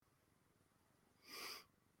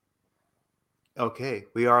Okay,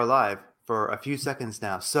 we are live for a few seconds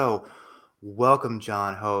now. So, welcome,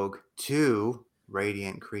 John Hogue, to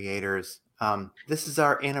Radiant Creators. This is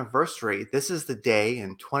our anniversary. This is the day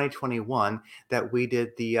in 2021 that we did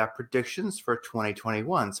the predictions for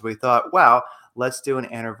 2021. So, we thought, wow, let's do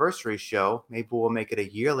an anniversary show. Maybe we'll make it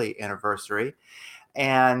a yearly anniversary.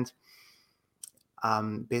 And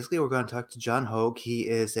basically, we're going to talk to John Hogue. He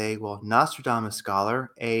is a Nostradamus scholar,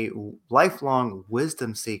 a lifelong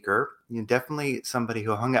wisdom seeker. Definitely somebody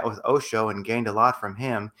who hung out with Osho and gained a lot from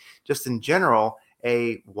him. Just in general,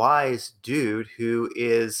 a wise dude who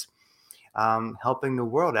is helping the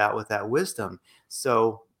world out with that wisdom.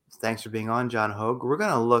 So, thanks for being on, John Hogue. We're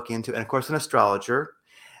going to look into, and of course, an astrologer.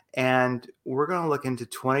 And we're going to look into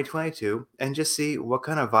 2022 and just see what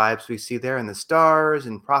kind of vibes we see there in the stars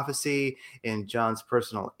and prophecy, in John's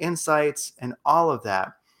personal insights, and all of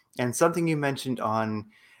that. And something you mentioned on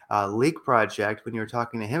Leak Project when you were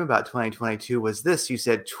talking to him about 2022 was this. You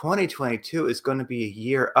said 2022 is going to be a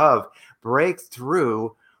year of breakthrough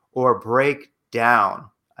or breakdown.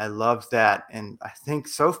 I loved that. And I think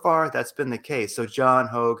so far that's been the case. So, John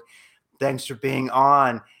Hogue, thanks for being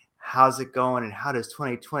on. How's it going, and how does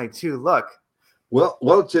 2022 look?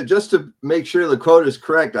 Well, just to make sure the quote is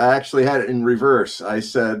correct, I actually had it in reverse. I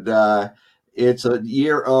said it's a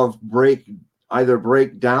year of either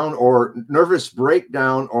breakdown or nervous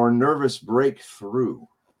breakdown or nervous breakthrough.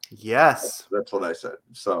 Yes, that's what I said.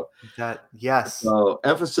 So yes. So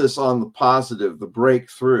emphasis on the positive, the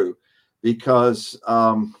breakthrough, because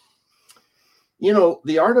the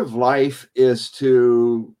art of life is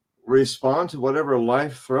to respond to whatever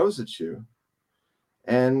life throws at you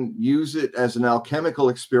and use it as an alchemical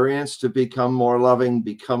experience to become more loving,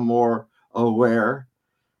 become more aware.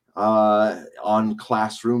 On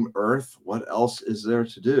classroom earth, what else is there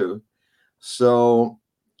to do? So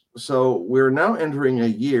we're now entering a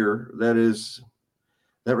year that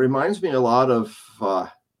reminds me a lot of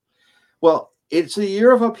it's a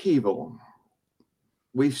year of upheaval.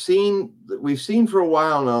 We've seen for a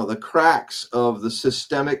while now the cracks of the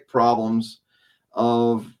systemic problems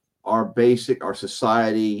of our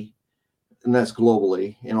society, and that's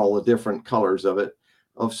globally in all the different colors of it,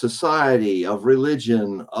 of society, of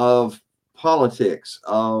religion, of politics,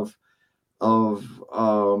 of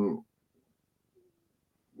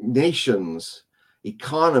nations,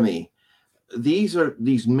 economy. These are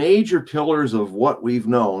these major pillars of what we've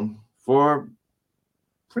known for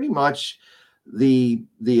pretty much the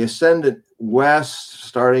ascendant West,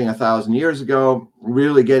 starting 1,000 years ago,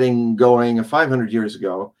 really getting going 500 years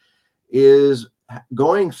ago, is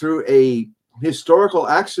going through a historical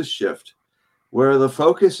axis shift where the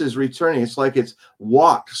focus is returning. It's like it's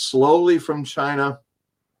walked slowly from China,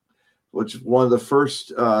 which is one of the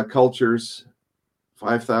first cultures,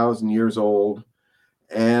 5,000 years old,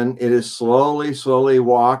 and it is slowly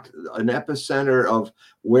walked an epicenter of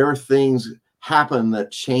where things happen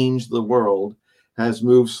that changed the world, has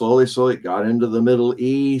moved slowly, got into the Middle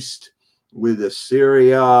East with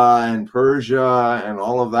Assyria and Persia and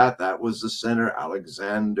all of that. That was the center,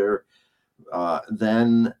 Alexander.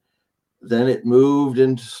 Then it moved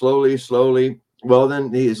into slowly. Well,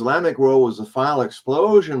 then the Islamic world was the final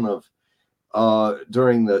explosion of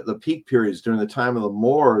during the peak periods, during the time of the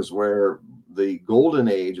Moors, where the golden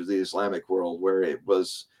age of the Islamic world, where it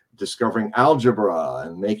was discovering algebra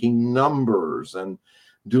and making numbers and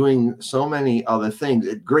doing so many other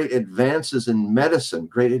things. Great advances in medicine,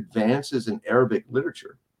 great advances in Arabic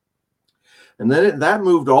literature. And then that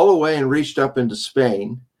moved all the way and reached up into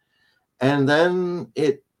Spain. And then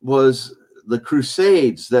it was the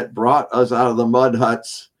Crusades that brought us out of the mud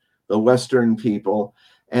huts, the Western people,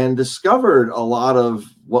 and discovered a lot of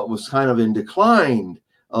what was kind of in decline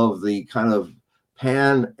of the kind of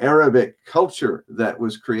pan-Arabic culture that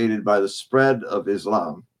was created by the spread of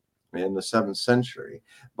Islam in the 7th century.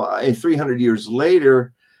 By 300 years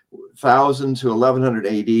later, 1000 to 1100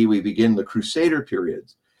 AD, we begin the Crusader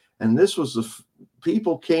periods. And this was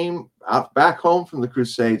people came out back home from the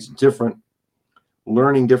Crusades different,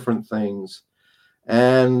 learning different things.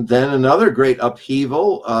 And then another great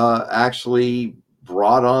upheaval actually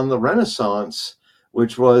brought on the Renaissance,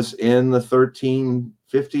 which was in the 1350s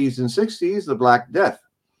and 60s, the Black Death.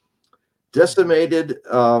 Decimated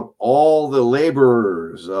all the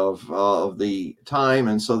laborers of the time,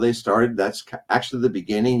 and so they started. That's actually the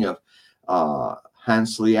beginning of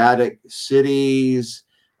Hanseatic cities,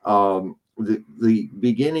 the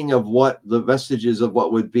beginning of what the vestiges of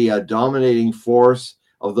what would be a dominating force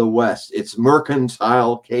of the West. Its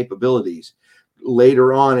mercantile capabilities.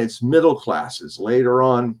 Later on, its middle classes. Later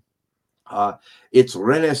on, its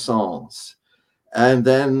Renaissance, and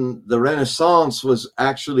then the Renaissance was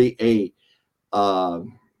actually a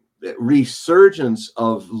resurgence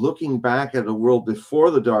of looking back at a world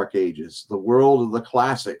before the Dark Ages, the world of the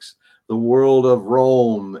classics, the world of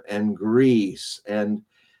Rome and Greece, and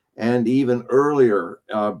even earlier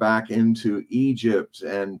back into Egypt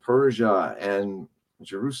and Persia and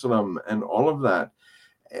Jerusalem and all of that.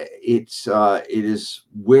 It is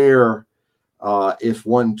where, if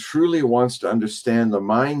one truly wants to understand the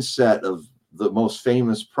mindset of the most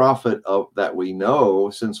famous prophet that we know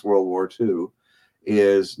since World War II,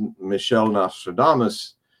 is Michel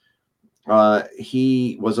Nostradamus.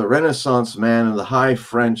 He was a Renaissance man in the High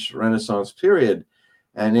French Renaissance period.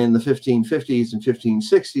 And in the 1550s and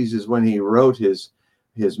 1560s is when he wrote his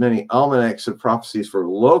many almanacs of prophecies for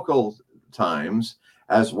local times,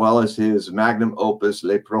 as well as his magnum opus,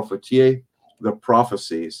 Les Prophéties, the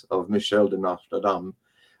prophecies of Michel de Nostradame.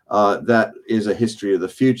 That is a history of the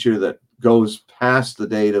future that goes past the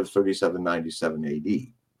date of 3797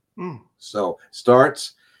 AD. So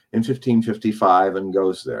starts in 1555 and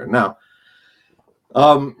goes there. Now,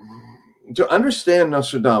 to understand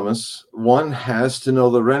Nostradamus, one has to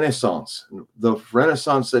know the Renaissance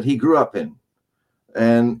that he grew up in,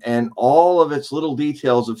 and all of its little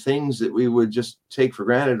details of things that we would just take for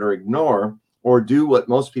granted or ignore, or do what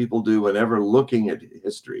most people do whenever looking at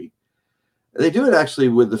history. They do it actually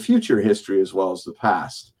with the future history as well as the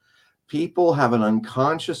past. People have an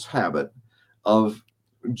unconscious habit of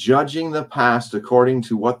judging the past according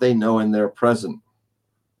to what they know in their present.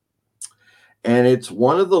 And it's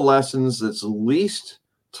one of the lessons that's least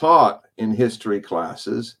taught in history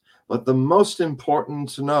classes, but the most important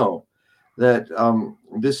to know, that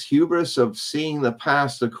this hubris of seeing the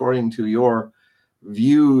past according to your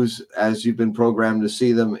views as you've been programmed to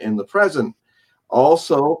see them in the present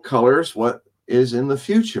also colors what is in the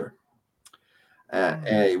future.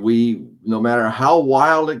 No matter how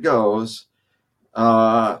wild it goes,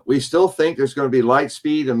 we still think there's going to be light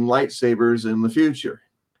speed and lightsabers in the future.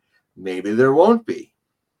 Maybe there won't be.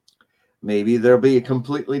 Maybe there'll be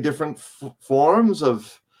completely different forms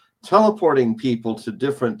of teleporting people to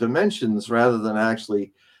different dimensions rather than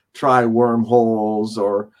actually try wormholes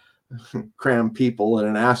or cram people in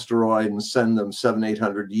an asteroid and send them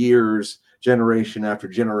 700-800 years, generation after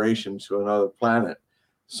generation, to another planet.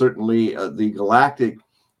 Certainly, the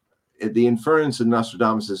inference in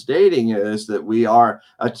Nostradamus' dating is that we are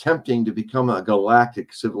attempting to become a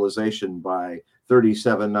galactic civilization by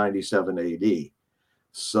 3797 AD.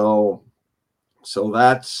 So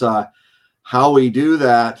that's how we do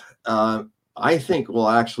that. I think will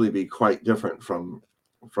actually be quite different from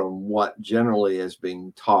what generally is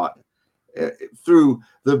being taught through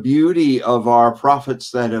the beauty of our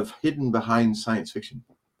prophets that have hidden behind science fiction.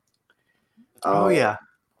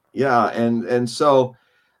 Yeah, and so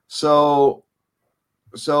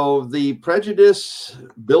the prejudice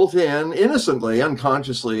built in innocently,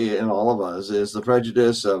 unconsciously in all of us is the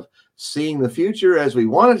prejudice of seeing the future as we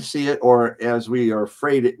wanted to see it, or as we are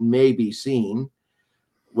afraid it may be seen,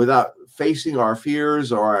 without facing our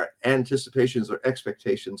fears or our anticipations or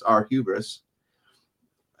expectations, our hubris.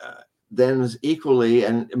 Then is equally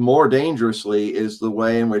and more dangerously is the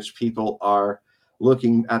way in which people are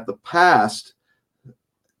looking at the past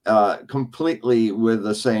completely with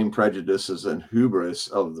the same prejudices and hubris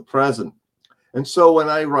of the present. And so when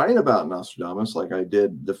I write about Nostradamus, like I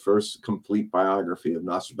did the first complete biography of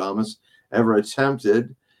Nostradamus ever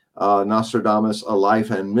attempted, Nostradamus, A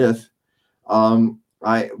Life and Myth, one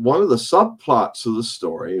of the subplots of the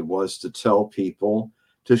story was to tell people,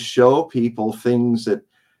 to show people things that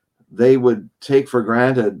they would take for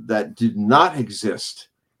granted that did not exist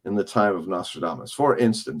in the time of Nostradamus. For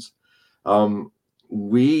instance,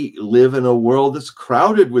 we live in a world that's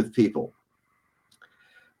crowded with people.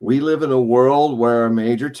 We live in a world where a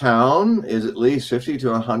major town is at least 50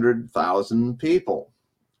 to 100,000 people.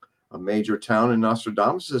 A major town in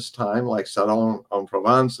Nostradamus' time, like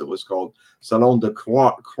Salon-en-Provence, it was called Salon de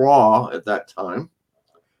Croix at that time,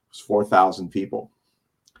 was 4,000 people.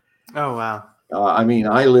 Oh, wow. I mean,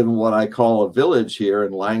 I live in what I call a village here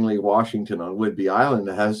in Langley, Washington on Whidbey Island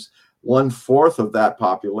that has 1/4 of that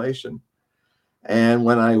population. And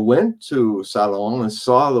when I went to Salon and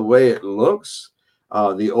saw the way it looks,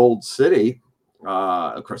 the old city,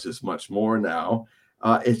 of course, it's much more now.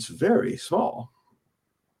 It's very small.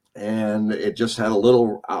 And it just had a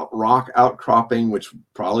little rock outcropping, which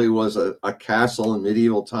probably was a castle in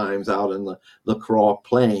medieval times out in the Croix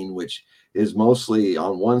Plain, which is mostly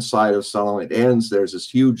on one side of Salon. It ends, there's this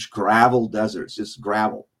huge gravel desert. It's just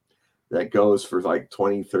gravel that goes for like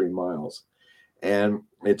 20, 30 miles. And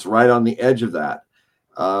it's right on the edge of that.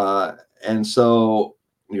 And so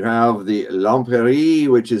You have the Lamperie,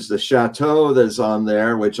 which is the chateau that's on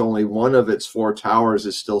there, which only one of its 4 towers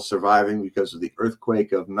is still surviving because of the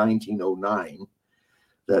earthquake of 1909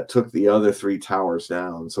 that took the other 3 towers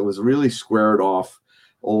down. So it was a really squared off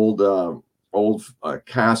old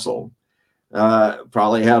castle.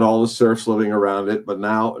 Probably had all the serfs living around it, but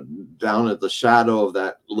now down at the shadow of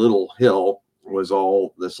that little hill was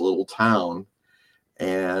all this little town,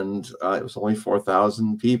 and it was only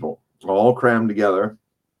 4,000 people, all crammed together.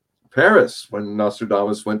 Paris, when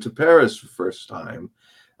Nostradamus went to Paris for the first time,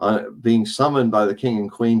 being summoned by the king and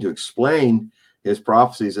queen to explain his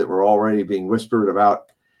prophecies that were already being whispered about,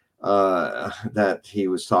 that he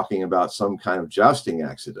was talking about some kind of jousting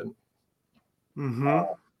accident.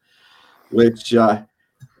 Which, so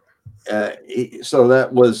that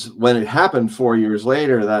was when it happened 4 years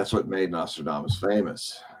later. That's what made Nostradamus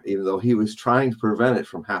famous, even though he was trying to prevent it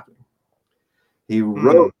from happening. He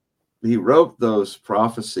wrote those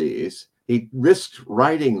prophecies. He risked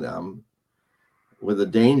writing them with the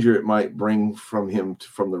danger it might bring from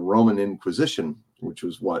the Roman Inquisition, which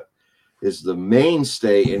was what is the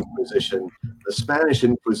mainstay Inquisition. The Spanish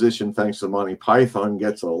Inquisition, thanks to Monty Python,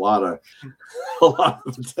 gets a lot of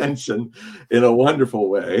attention in a wonderful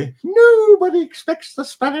way. Nobody expects the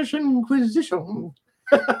Spanish Inquisition.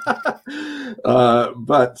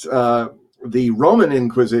 But the Roman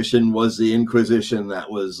Inquisition was the Inquisition that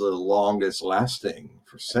was the longest lasting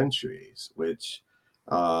for centuries, which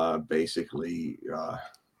basically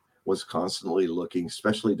was constantly looking,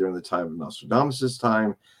 especially during the time of Nostradamus'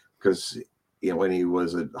 time, because when he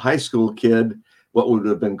was a high school kid, what would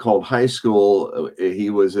have been called high school,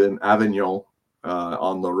 he was in Avignon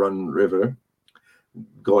on the Rhone River,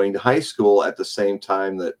 going to high school at the same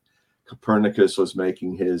time that Copernicus was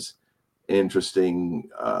making his interesting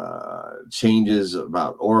changes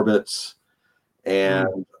about orbits,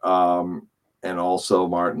 and also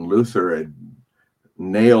Martin Luther had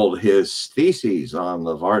nailed his theses on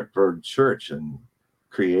the Wartburg Church and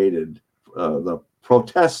created the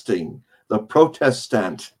Protestant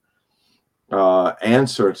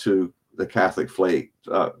answer to the Catholic faith.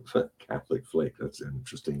 That's an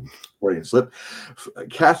interesting Freudian slip.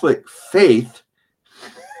 Catholic faith.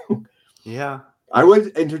 Yeah. I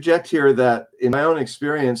would interject here that in my own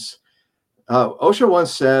experience, Osho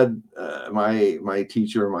once said, my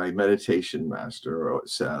teacher, my meditation master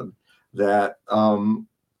said that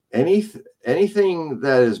anything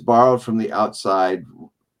that is borrowed from the outside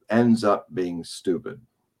ends up being stupid.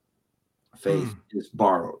 Faith is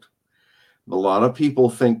borrowed. A lot of people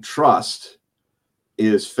think trust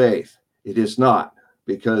is faith. It is not,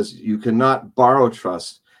 because you cannot borrow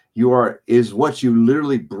trust. Is what you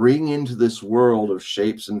literally bring into this world of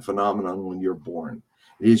shapes and phenomenon when you're born.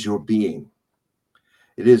 It is your being.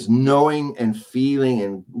 It is knowing and feeling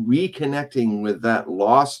and reconnecting with that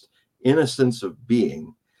lost innocence of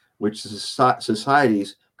being, which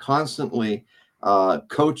societies constantly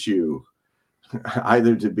coach you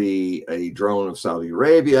either to be a drone of Saudi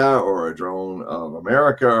Arabia or a drone of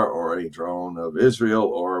America or a drone of Israel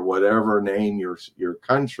or whatever. Name your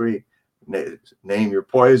country, name your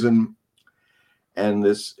poison. And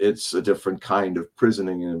it's a different kind of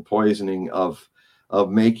prisoning and poisoning of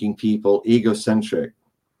making people egocentric.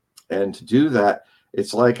 And to do that,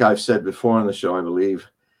 it's like I've said before on the show, I believe,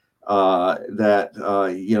 that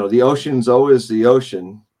the ocean's always the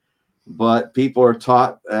ocean, but people are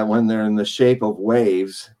taught when they're in the shape of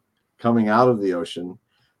waves coming out of the ocean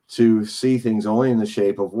to see things only in the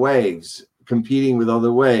shape of waves, competing with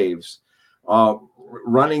other waves,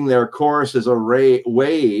 running their course as a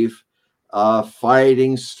wave,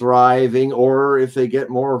 fighting, striving, or if they get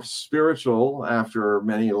more spiritual after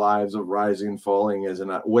many lives of rising and falling as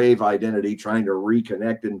a wave identity, trying to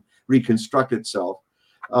reconnect and reconstruct itself,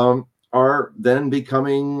 are then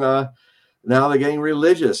becoming, now they're getting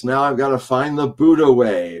religious. Now I've got to find the Buddha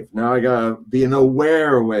wave. Now I got to be an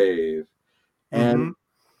aware wave. And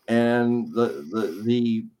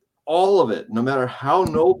the all of it, no matter how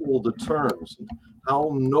noble the terms,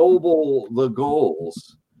 how noble the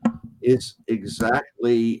goals, is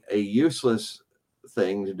exactly a useless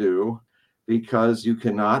thing to do, because you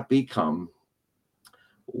cannot become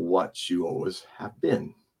what you always have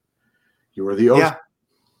been. You are the ocean.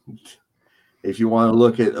 Yeah. If you want to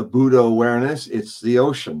look at a Buddha awareness, it's the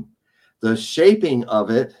ocean. The shaping of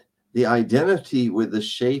it, the identity with the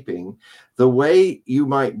shaping, the way you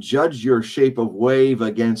might judge your shape of wave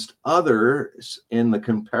against others in the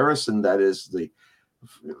comparison, that is the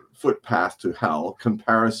footpath to hell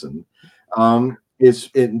comparison, is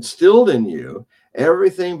instilled in you.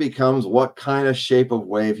 Everything becomes what kind of shape of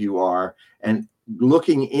wave you are, and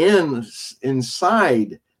looking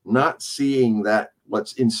inside, not seeing that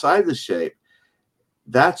what's inside the shape,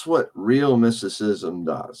 that's what real mysticism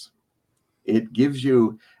does. It gives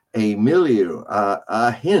you a milieu,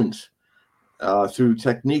 a hint through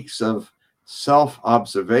techniques of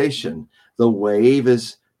self-observation. The wave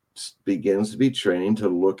begins to be trained to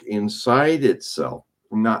look inside itself,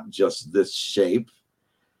 not just this shape,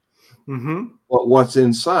 but what's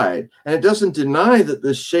inside. And it doesn't deny that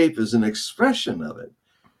this shape is an expression of it.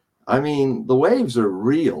 I mean, the waves are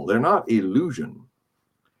real. They're not illusion.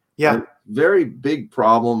 Yeah. A very big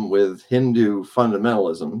problem with Hindu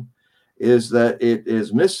fundamentalism is that it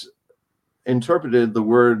is misinterpreted the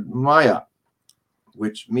word Maya,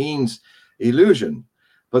 which means illusion.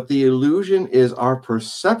 But the illusion is our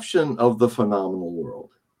perception of the phenomenal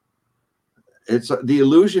world. The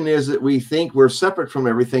illusion is that we think we're separate from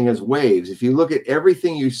everything as waves. If you look at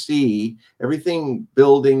everything you see, everything,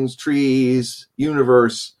 buildings, trees,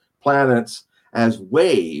 universe, planets, as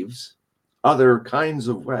waves, other kinds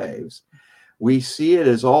of waves, we see it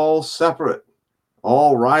as all separate,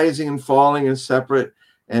 all rising and falling and separate,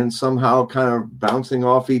 and somehow kind of bouncing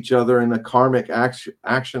off each other in a karmic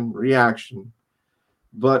action reaction.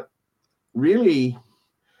 But really,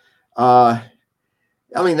 I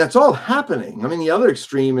mean, that's all happening. I mean, the other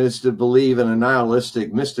extreme is to believe in a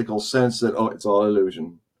nihilistic, mystical sense that, oh, it's all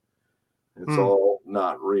illusion. It's all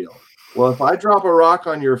not real. Well, if I drop a rock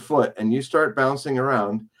on your foot and you start bouncing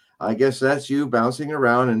around, I guess that's you bouncing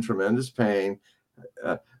around in tremendous pain,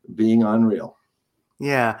 being unreal.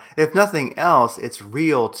 Yeah. If nothing else, it's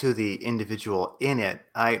real to the individual in it.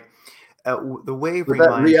 The wave But that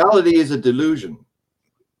reminds reality is a delusion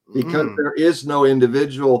because there is no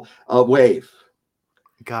individual wave.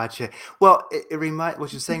 Gotcha. Well,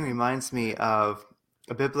 what you're saying reminds me of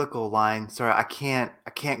a biblical line. Sorry, I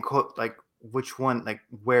can't quote like which one, like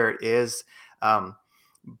where it is.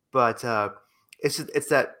 But it's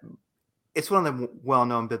one of the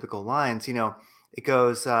well-known biblical lines. You know, it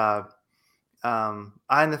goes, "I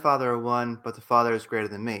and the Father are one, but the Father is greater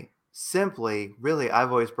than me." Simply, really,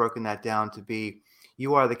 I've always broken that down to be,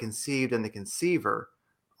 you are the conceived and the conceiver,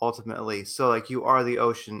 ultimately. So like you are the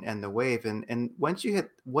ocean and the wave, and once you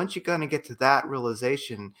kind of get to that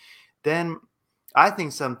realization, then I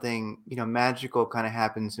think something, magical kind of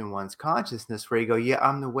happens in one's consciousness where you go, yeah,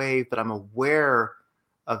 I'm the wave, but I'm aware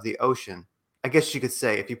of the ocean. I guess you could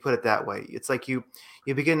say, if you put it that way, it's like you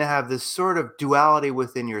begin to have this sort of duality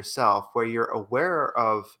within yourself where you're aware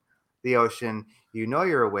of the ocean,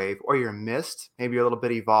 you're a wave, or you're a mist, maybe you're a little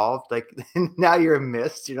bit evolved, like now you're a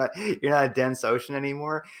mist, you're not a dense ocean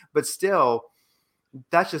anymore, but still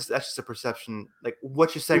that's just a perception. Like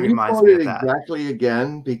what you're saying Can you reminds quote me it of that. exactly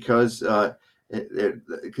again? Because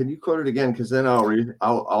can you quote it again? Because then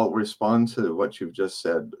I'll respond to what you've just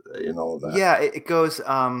said. That. Yeah, it goes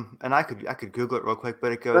and I could Google it real quick,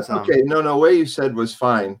 but it goes That's okay. No, way you said was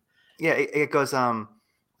fine. yeah, it goes uh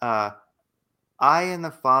I and the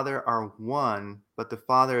Father are one, but the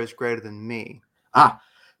Father is greater than me.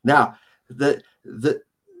 Now the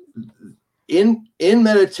in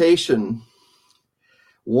meditation,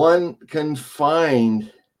 one can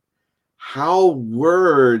find how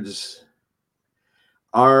words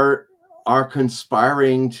are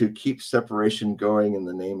conspiring to keep separation going in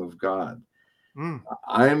the name of God.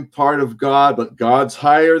 I'm part of God, but God's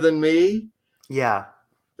higher than me. Yeah.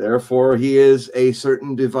 Therefore, he is a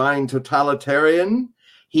certain divine totalitarian.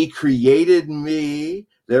 He created me.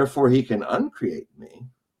 Therefore, he can uncreate me.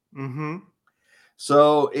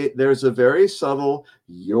 So there's a very subtle,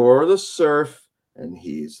 you're the serf and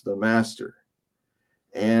he's the master.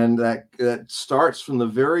 And that starts from the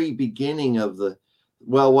very beginning of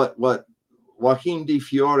what Joaquin di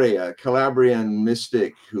Fiore, a Calabrian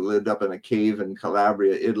mystic who lived up in a cave in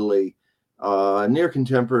Calabria, Italy, near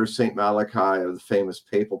contemporary St. Malachi of the famous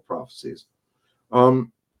papal prophecies,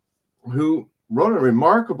 who wrote a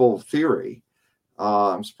remarkable theory.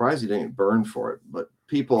 I'm surprised he didn't get burned for it, but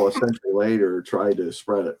people a century later tried to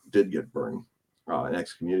spread it, did get burned and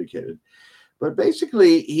excommunicated. But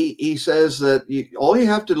basically, he says that all you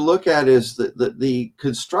have to look at is the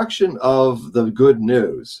construction of the good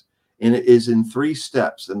news, and it is in 3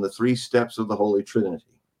 steps, in the 3 steps of the Holy Trinity.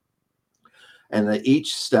 And that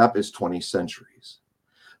each step is 20 centuries.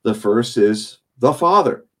 The first is the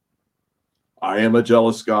Father. I am a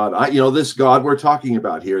jealous God. This God we're talking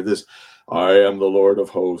about here, this I am the Lord of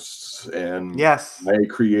hosts, and yes, I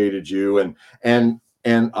created you. And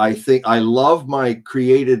I think I love my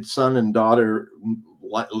created son and daughter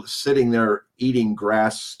sitting there eating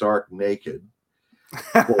grass stark naked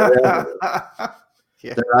forever.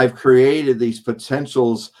 Yeah. That I've created these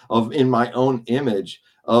potentials in my own image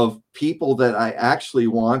of people that I actually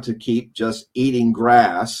want to keep just eating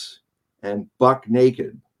grass and buck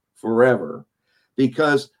naked forever,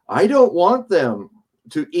 because I don't want them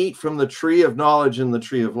to eat from the tree of knowledge and the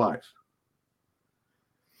tree of life.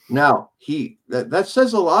 Now, that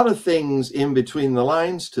says a lot of things in between the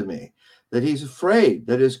lines to me, that he's afraid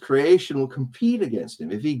that his creation will compete against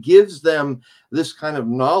him. If he gives them this kind of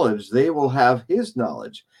knowledge, they will have his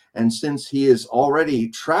knowledge. And since he is already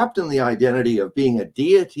trapped in the identity of being a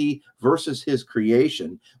deity versus his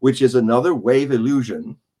creation, which is another wave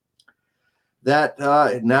illusion, that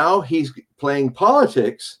now he's playing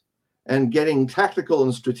politics and getting tactical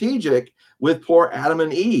and strategic with poor Adam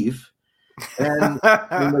and Eve. And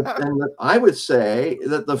I would say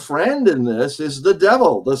that the friend in this is the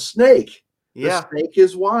devil, the snake. The snake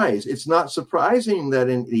is wise. It's not surprising that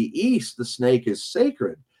in the East, the snake is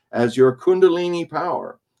sacred as your Kundalini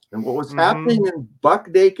power. And what was happening in buck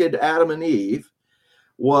naked Adam and Eve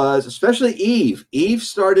was, especially Eve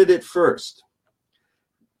started it first.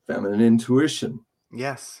 Feminine intuition.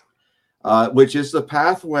 Yes. Which is the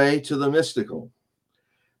pathway to the mystical.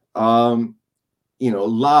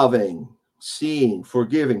 Loving, seeing,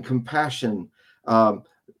 forgiving, compassion.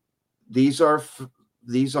 These are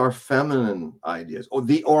feminine ideas. Or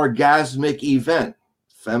the orgasmic event.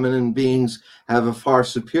 Feminine beings have a far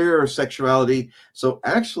superior sexuality. So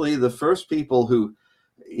actually, the first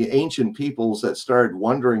ancient peoples that started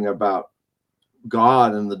wondering about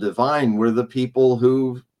God and the divine were the people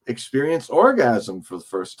who experienced orgasm for the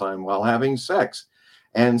first time while having sex.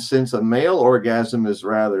 And since a male orgasm is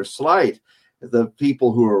rather slight, the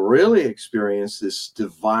people who really experienced this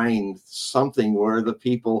divine something were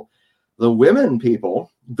the women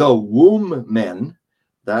people, the womb men,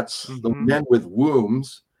 that's the men with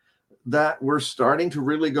wombs, that were starting to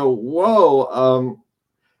really go, whoa.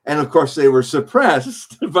 And of course, they were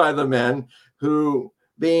suppressed by the men who,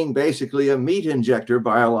 being basically a meat injector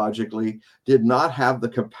biologically, did not have the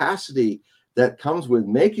capacity that comes with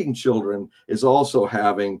making children, is also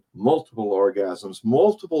having multiple orgasms,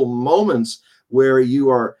 multiple moments where you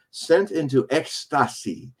are sent into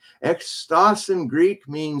ecstasy. Ecstasy in Greek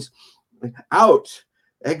means out,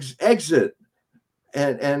 exit.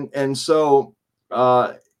 And so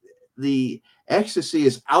the ecstasy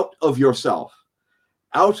is out of yourself,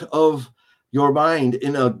 out of your mind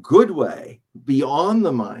in a good way, beyond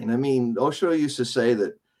the mind. I mean, Osho used to say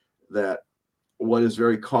that what is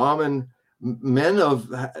very common, men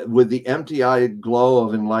with the empty-eyed glow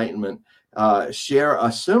of enlightenment share a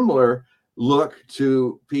similar look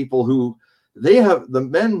to people who they have the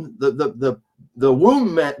men, the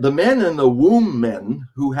womb men, the men and the womb men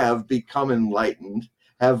who have become enlightened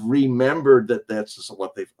have remembered that that's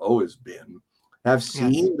what they've always been, have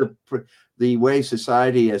seen the way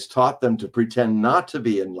society has taught them to pretend not to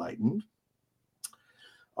be enlightened,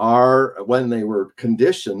 are when they were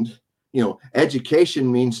conditioned.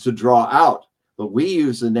 Education means to draw out, but we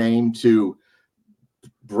use the name to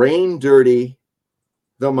brain dirty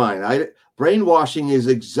the mind. Brainwashing is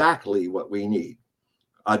exactly what we need.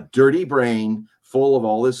 A dirty brain full of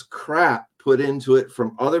all this crap put into it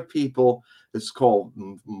from other people. It's called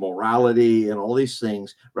morality and all these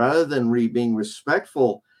things, rather than being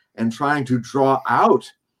respectful and trying to draw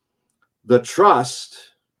out the trust,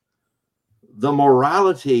 the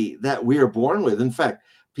morality that we are born with. In fact,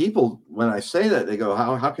 people, when I say that, they go,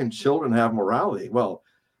 how can children have morality? Well,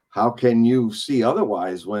 how can you see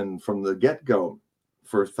otherwise when from the get-go,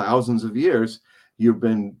 for thousands of years, you've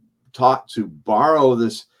been taught to borrow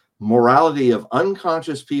this morality of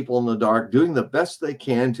unconscious people in the dark, doing the best they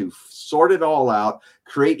can to sort it all out,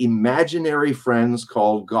 create imaginary friends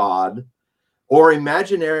called God, or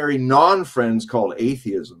imaginary non-friends called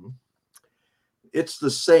atheism. It's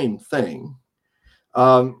the same thing.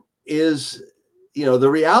 The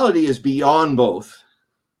reality is beyond both.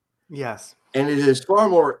 Yes. And it is far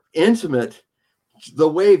more intimate. The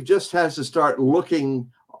wave just has to start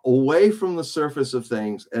looking away from the surface of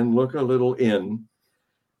things and look a little in.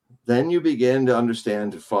 Then you begin to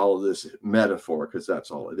understand, to follow this metaphor, because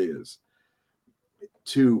that's all it is.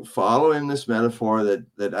 To follow in this metaphor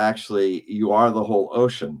that actually you are the whole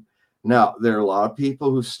ocean. Now, there are a lot of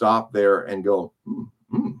people who stop there and go,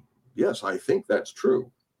 yes, I think that's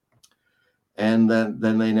true. And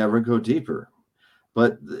then they never go deeper.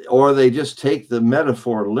 Or they just take the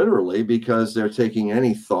metaphor literally because they're taking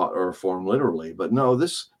any thought or form literally. But no,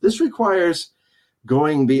 this requires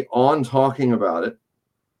going beyond talking about it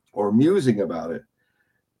or musing about it.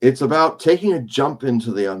 It's about taking a jump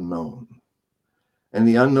into the unknown, and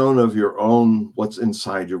the unknown of your own, what's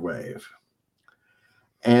inside your wave.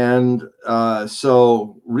 And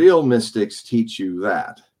so real mystics teach you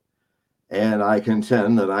that. And I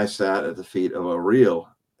contend that I sat at the feet of a real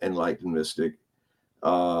enlightened mystic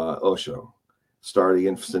Osho,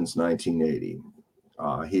 starting since 1980.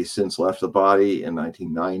 He's since left the body in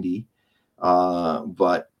 1990,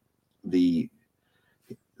 but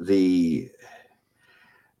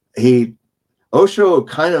Osho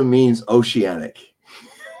kind of means oceanic.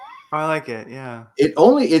 I like it. Yeah.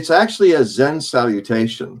 It's actually a Zen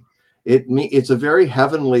salutation. It's a very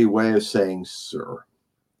heavenly way of saying sir.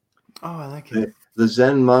 Oh, I like it. The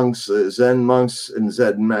Zen monks and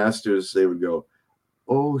Zen masters, they would go,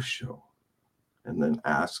 Osho, and then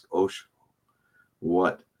ask Osho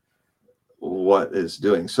what is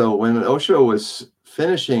doing. So when Osho was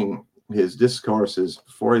finishing his discourses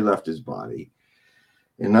before he left his body,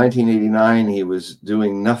 in 1989, he was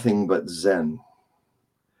doing nothing but Zen,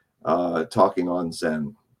 talking on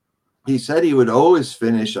Zen. He said he would always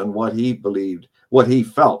finish on what he believed, what he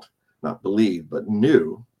felt, not believed, but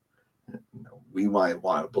knew. We might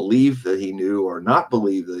want to believe that he knew or not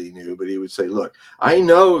believe that he knew, but he would say, look, I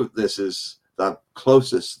know this is the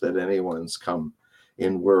closest that anyone's come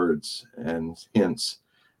in words and hints,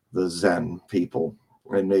 the Zen people,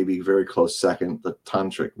 and maybe very close second, the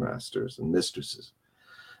tantric masters and mistresses.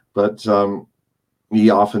 But he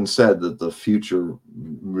often said that the future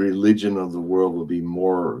religion of the world will be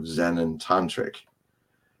more Zen and tantric.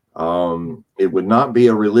 It would not be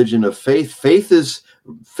a religion of faith.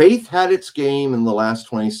 Faith had its game in the last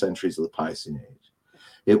 20 centuries of the Piscean Age.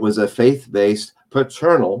 It was a faith-based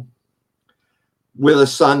paternal with a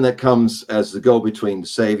son that comes as the go-between to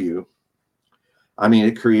save you. I mean,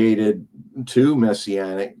 it created two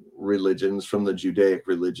messianic religions from the Judaic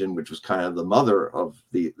religion, which was kind of the mother of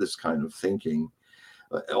this kind of thinking.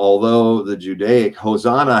 Although the Judaic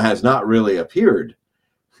Hosanna has not really appeared.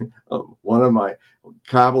 One of my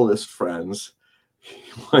Kabbalist friends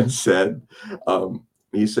once said,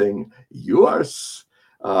 he's saying, you are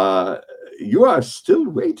still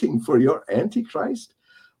waiting for your Antichrist?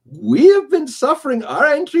 We have been suffering our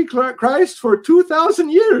Antichrist for 2,000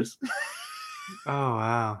 years. Oh,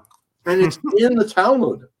 wow. And it's in the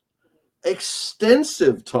Talmud.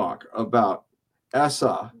 Extensive talk about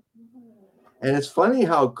Esa. And it's funny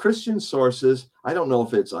how Christian sources, I don't know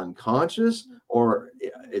if it's unconscious or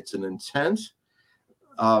it's an intent,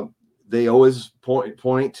 they always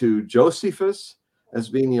point to Josephus as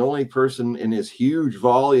being the only person in his huge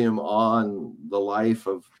volume on the life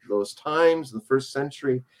of those times, the first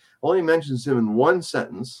century, only mentions him in one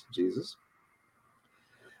sentence, Jesus.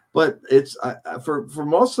 But it's for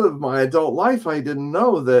most of my adult life, I didn't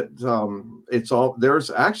know that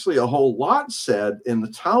there's actually a whole lot said in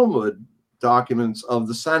the Talmud documents of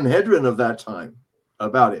the Sanhedrin of that time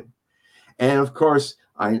about him. And of course,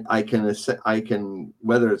 I can,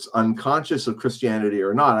 whether it's unconscious of Christianity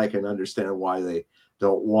or not, I can understand why they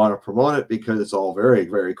don't want to promote it, because it's all very,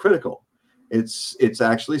 very critical. It's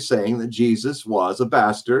actually saying that Jesus was a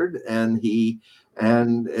bastard, and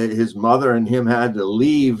his mother and him had to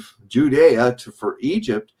leave Judea for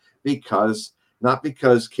Egypt, not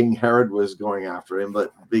because King Herod was going after him,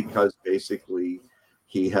 but because basically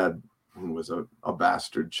he was a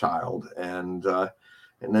bastard child. And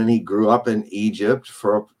then he grew up in Egypt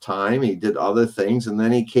for a time. He did other things, and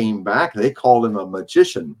then he came back. They called him a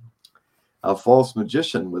magician, a false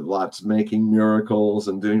magician with making miracles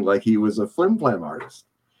and doing like he was a flim-flam artist.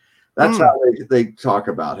 That's how they talk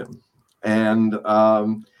about him. And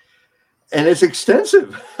it's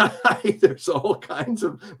extensive. There's all kinds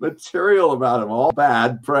of material about him, all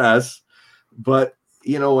bad press. But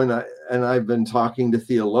I've been talking to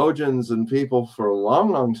theologians and people for a long,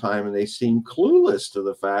 long time, and they seem clueless to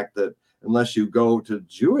the fact that unless you go to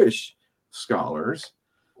Jewish scholars,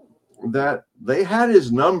 that they had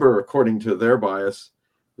his number, according to their bias.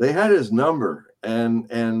 They had his number, and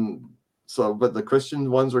so, but the Christian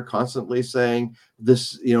ones are constantly saying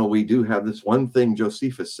this, we do have this one thing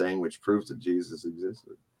Josephus saying, which proves that Jesus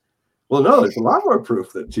existed. Well, no, there's a lot more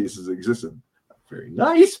proof that Jesus existed. Very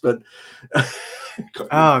nice, but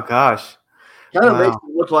oh gosh, kind of makes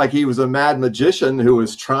it look like he was a mad magician who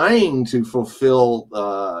was trying to fulfill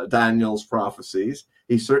Daniel's prophecies.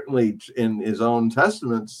 He certainly, in his own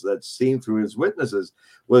testaments that's seen through his witnesses,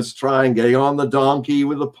 was getting on the donkey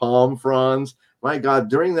with the palm fronds. My God,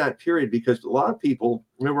 during that period, because a lot of people,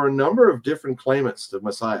 there were a number of different claimants to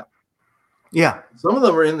Messiah. Yeah. Some of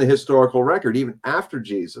them are in the historical record, even after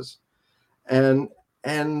Jesus. And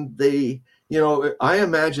they, I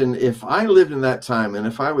imagine if I lived in that time, and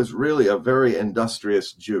if I was really a very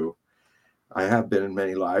industrious Jew, I have been in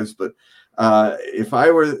many lives, but if I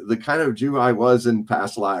were the kind of Jew I was in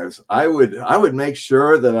past lives, I would make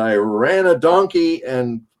sure that I ran a donkey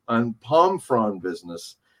and palm frond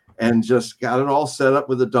business, and just got it all set up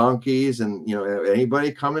with the donkeys, and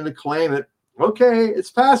anybody coming to claim it, Okay,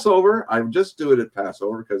 it's Passover. I just do it at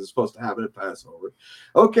Passover because it's supposed to happen at Passover.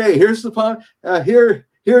 Okay, here's the palm. Hear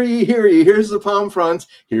ye, hear ye. Here's the palm fronts.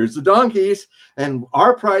 Here's the donkeys, and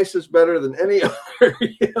our price is better than any other.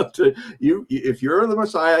 If you're the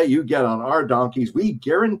Messiah, you get on our donkeys. We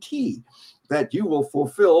guarantee that you will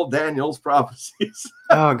fulfill Daniel's prophecies.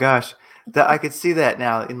 Oh gosh, I could see that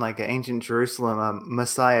now in like ancient Jerusalem,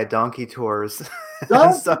 Messiah donkey tours and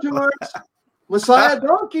Donkey stuff. tours, Messiah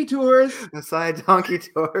donkey tours. Messiah donkey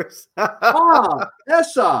tours.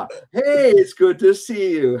 Essa, hey, it's good to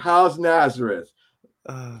see you. How's Nazareth?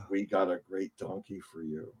 We got a great donkey for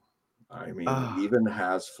you. I mean, it even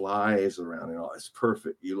has flies around it. It's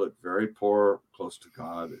perfect. You look very poor, close to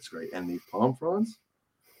God. It's great. And these palm fronds,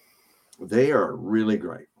 they are really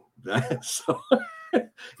great. So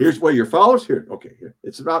here's where your followers here. Okay, here.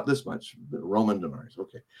 It's about this much. The Roman denarius.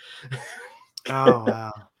 Okay. Oh,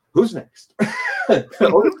 wow. Who's next?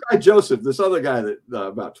 Oh, this guy Joseph, this other guy that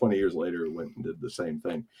about 20 years later went and did the same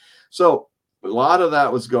thing. So a lot of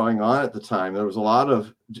that was going on at the time. There was a lot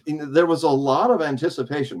of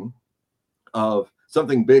anticipation of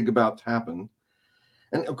something big about to happen.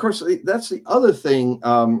 And of course, that's the other thing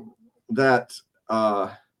that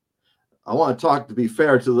I want to talk, to be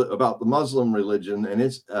fair, about the Muslim religion and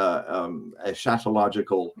its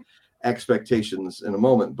eschatological expectations in a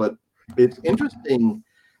moment. But it's interesting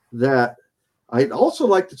that I'd also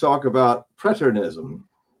like to talk about Preterism.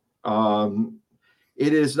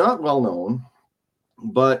 It is not well known,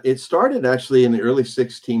 but it started actually in the early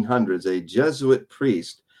 1600s. A Jesuit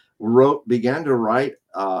priest began to write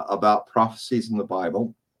about prophecies in the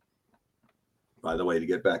Bible. By the way, to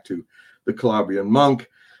get back to the Calabrian monk,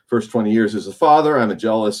 first 20 years as a father, I'm a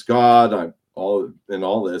jealous God, I'm all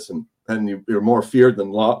this, and you're more feared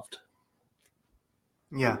than loved.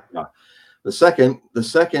 Yeah. The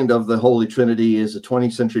second of the Holy Trinity is the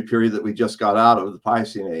 20th century period that we just got out of, the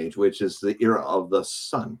Piscean Age, which is the era of the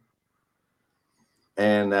Son.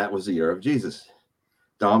 And that was the year of Jesus,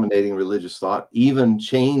 dominating religious thought, even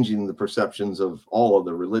changing the perceptions of all of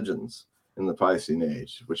the religions in the Piscean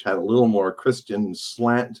Age, which had a little more Christian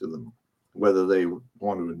slant to them, whether they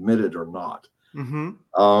want to admit it or not. Mm-hmm.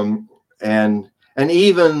 And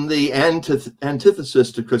even the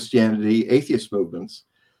antithesis to Christianity, atheist movements,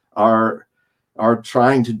 are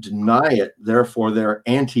trying to deny it. Therefore, they're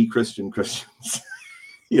anti-Christian Christians.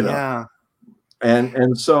 Yeah.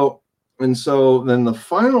 And so then the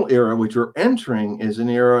final era, which we're entering, is an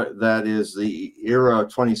era that is the era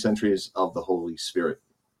of 20 centuries of the Holy Spirit,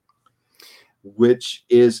 which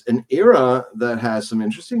is an era that has some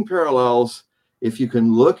interesting parallels. If you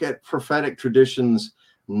can look at prophetic traditions,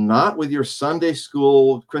 not with your Sunday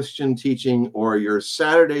school Christian teaching or your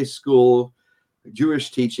Saturday school Jewish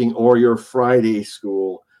teaching or your Friday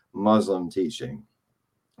school Muslim teaching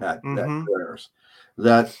at prayers,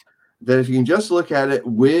 that if you can just look at it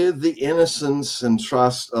with the innocence and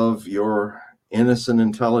trust of your innocent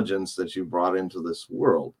intelligence that you brought into this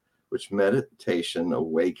world, which meditation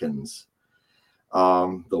awakens.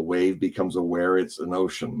 The wave becomes aware it's an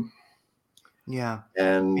ocean. Yeah.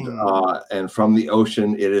 And from the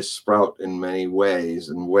ocean it is sprout in many ways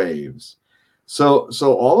and waves. So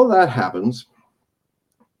all of that happens,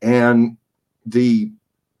 and the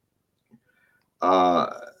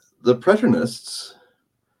Preterists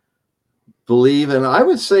believe, and I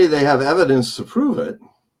would say they have evidence to prove it,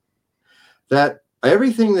 that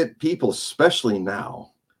everything that people, especially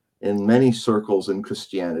now in many circles in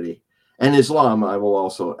Christianity and Islam, I will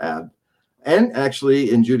also add, and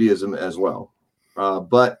actually in Judaism as well,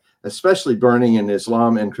 but especially burning in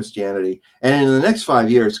Islam and Christianity. And in the next 5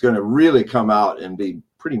 years, it's going to really come out and be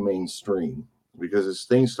pretty mainstream, because as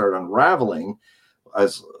things start unraveling,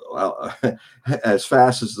 as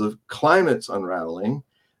fast as the climate's unraveling,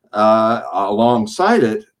 alongside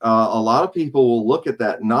it, a lot of people will look at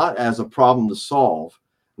that not as a problem to solve,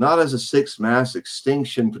 not as a sixth mass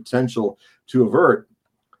extinction potential to avert,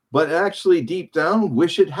 but actually deep down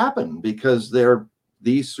wish it happened, because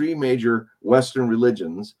these three major Western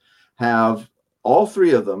religions all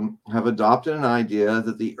three of them have adopted an idea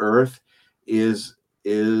that the earth is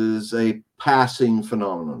a passing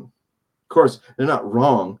phenomenon. Of course, they're not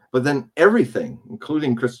wrong, but then everything,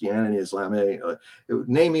 including Christianity, Islam,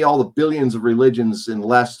 name me all the billions of religions in the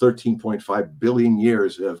last 13.5 billion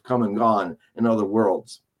years that have come and gone in other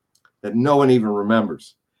worlds that no one even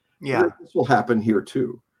remembers. Yeah. This will happen here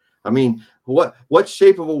too. I mean, what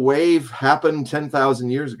shape of a wave happened 10,000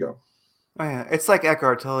 years ago? Oh, yeah. It's like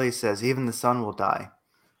Eckhart Tolle says, even the sun will die.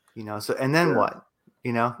 So, and then what?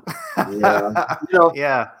 Yeah.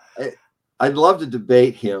 Yeah. I'd love to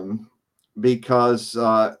debate him, because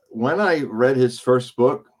when I read his first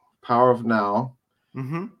book, Power of Now,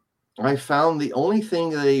 Mm-hmm. I found the only thing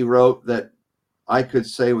that he wrote that I could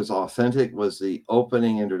say was authentic was the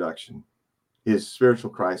opening introduction, his spiritual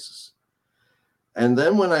crisis. And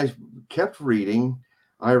then when I kept reading,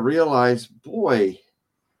 I realized, boy,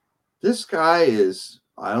 this guy is,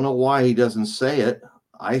 I don't know why he doesn't say it.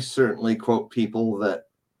 I certainly quote people that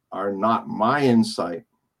are not my insight,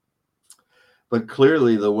 but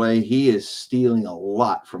clearly the way he is stealing a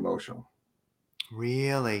lot from Osho.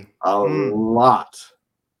 Really? A lot.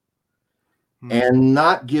 Mm. And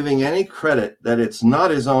not giving any credit that it's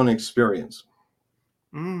not his own experience.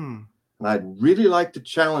 Mm. And I'd really like to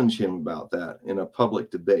challenge him about that in a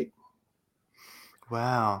public debate.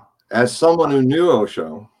 Wow. As someone who knew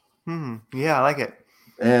Osho. Yeah, I like it.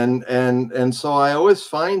 And so I always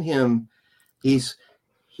find him, he's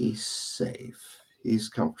safe. He's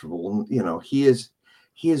comfortable. You know, he is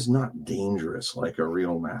not dangerous like a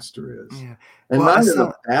real master is. Yeah. And Well, not in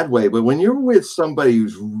a bad way, but when you're with somebody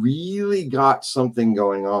who's really got something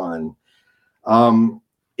going on,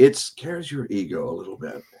 it scares your ego a little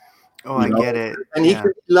bit. Oh, I get it. And he can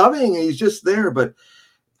be loving, he's just there, but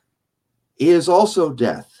he is also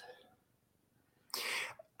death.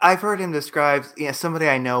 I've heard him described, somebody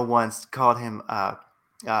I know once called him the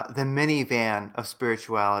minivan of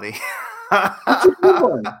spirituality. That's a good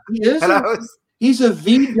one. He is. He's a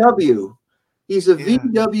VW. He's a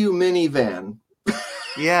VW minivan.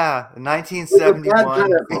 Yeah, 1971.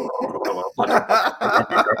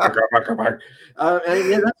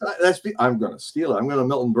 I'm going to steal it. I'm going to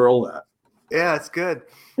Milton Berle that. Yeah, it's good.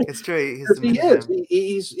 It's true.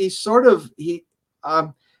 He's sort of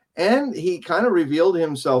and he kind of revealed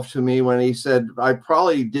himself to me when he said, I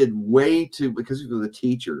probably did way too, because he was a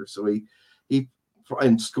teacher. So he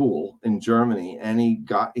in school in Germany, and he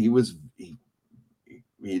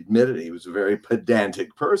admitted he was a very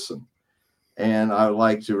pedantic person. And I would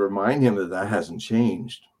like to remind him that hasn't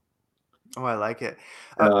changed. Oh, I like it.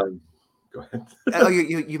 Go ahead.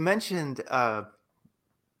 You mentioned, and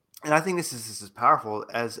I think this is powerful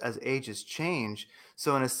as ages change.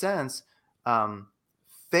 So in a sense,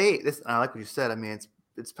 faith. I like what you said. I mean,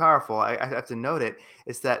 it's powerful. I have to note it.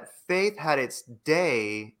 It's that faith had its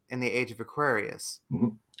day in the age of Aquarius. Mm-hmm.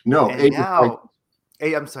 No, and now.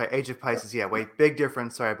 I'm sorry, Age of Pisces. Yeah, wait, big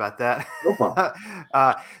difference. Sorry about that. No problem.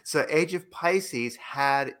 So Age of Pisces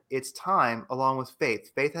had its time along with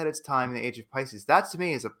faith. Faith had its time in the Age of Pisces. That to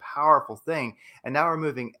me is a powerful thing. And now we're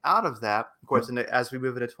moving out of that, of course, as we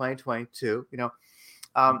move into 2022,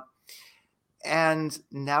 and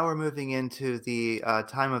now we're moving into the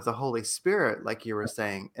time of the Holy Spirit, like you were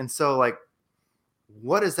saying. And so, like,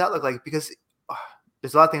 what does that look like? Because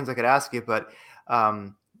there's a lot of things I could ask you, but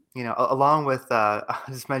along with, I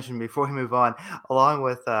just mentioned before we move on, along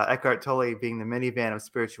with Eckhart Tolle being the minivan of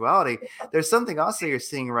spirituality, there's something also you're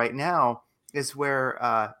seeing right now is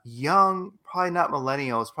where young, probably not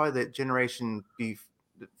millennials, probably the generation be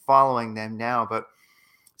following them now, but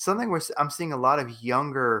something where I'm seeing a lot of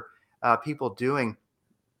younger people doing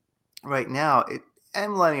right now,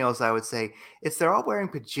 and millennials, I would say, they're all wearing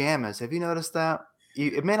pajamas. Have you noticed that?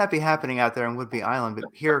 It may not be happening out there on Whidbey Island, but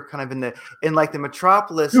here, kind of in like the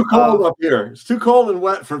metropolis. Too cold up here. It's too cold and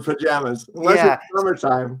wet for pajamas. Unless it's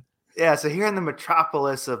summertime. Yeah. So here in the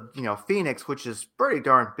metropolis of Phoenix, which is a pretty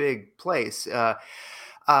darn big place, all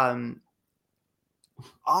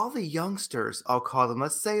the youngsters, I'll call them,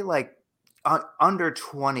 let's say like under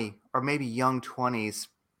 20 or maybe young 20s,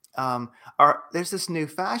 there's this new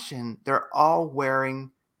fashion. They're all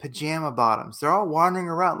wearing pajama bottoms. They're all wandering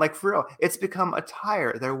around, like, for real. It's become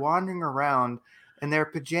attire. They're wandering around in their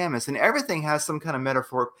pajamas, and everything has some kind of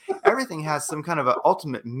metaphor. Everything has some kind of an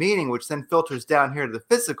ultimate meaning, which then filters down here to the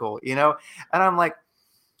physical, And I'm like,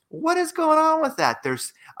 what is going on with that?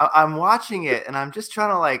 I'm watching it, and I'm just trying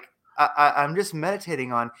to I'm just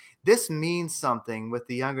meditating on this means something with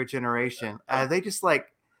the younger generation. They just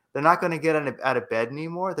they're not going to get out of bed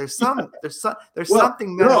anymore. There's something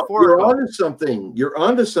metaphorical. You're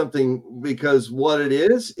onto something, because what it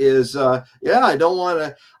is I don't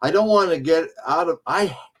want to get out of,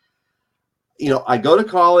 I go to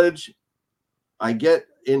college, I get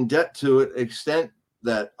in debt to an extent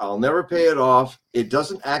that I'll never pay it off. It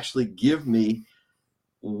doesn't actually give me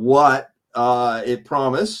what it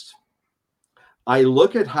promised. I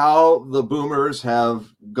look at how the boomers have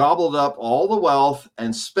gobbled up all the wealth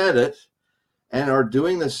and spent it, and are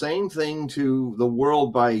doing the same thing to the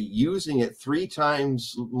world by using it 3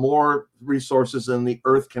 times more resources than the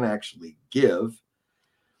earth can actually give.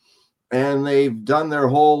 And they've done their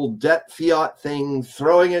whole debt fiat thing,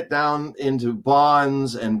 throwing it down into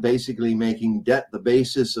bonds and basically making debt the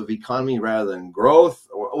basis of economy rather than growth.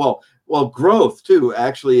 Well, well, growth too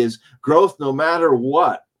actually is growth no matter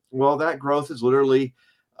what. Well, that growth is literally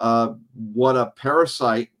what a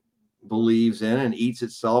parasite believes in and eats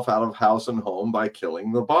itself out of house and home by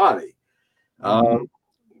killing the body.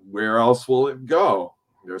 Where else will it go?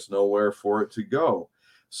 There's nowhere for it to go.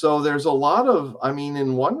 So there's a lot of, I mean,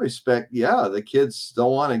 in one respect, yeah, the kids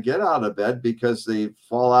don't want to get out of bed because they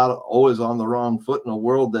fall out always on the wrong foot in a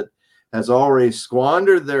world that has already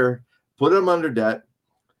squandered put them under debt,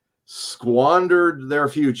 squandered their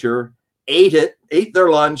future, ate their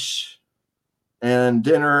lunch and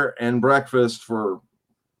dinner and breakfast for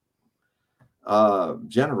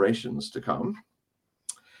generations to come.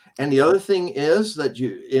 And the other thing is that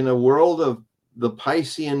in a world of the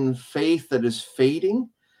Piscean faith that is fading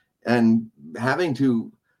and having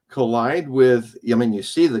to collide with, I mean, you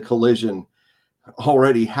see the collision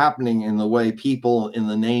already happening in the way people in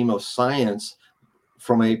the name of science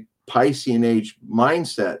from a Piscean age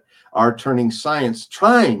mindset are trying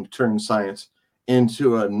to turn science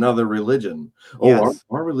into another religion. Yes.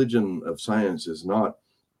 Our religion of science is not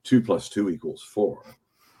 2 + 2 = 4.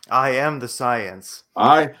 I am the science.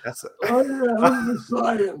 I am the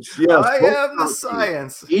science. Yes, I am the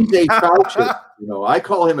science. He's a Faucist. I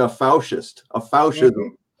call him a Faucist, a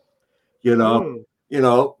Faucism.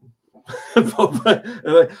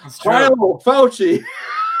 Fauci.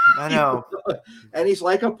 I know. And he's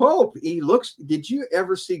like a pope. Did you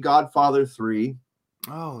ever see Godfather 3?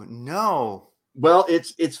 Oh, no. Well,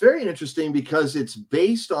 it's very interesting because it's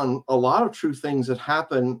based on a lot of true things that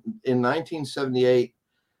happened in 1978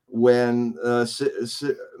 when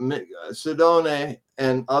Sidone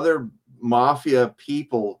and other mafia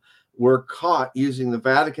people were caught using the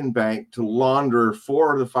Vatican Bank to launder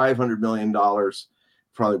 $400 to $500 million,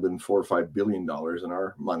 probably been $4 or $5 billion in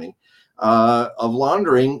our money, of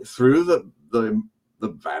laundering through the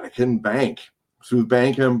Vatican Bank, through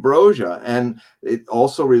Bank Ambrosia. And it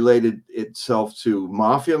also related itself to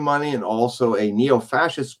mafia money and also a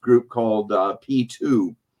neo-fascist group called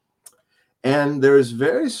P2. And there's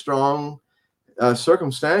very strong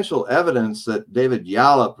circumstantial evidence that David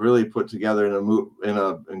Yallop really put together in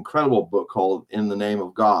an incredible book called In the Name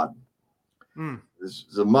of God. This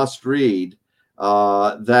is a must read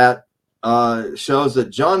that shows that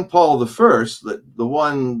John Paul I,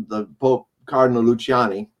 the Pope Cardinal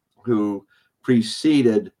Luciani, who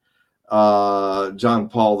preceded John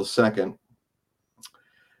Paul II,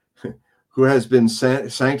 who has been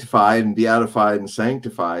sanctified and beatified and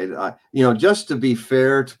sanctified. Just to be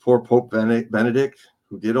fair to poor Pope Benedict,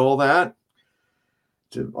 who did all that,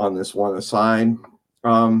 on this one aside,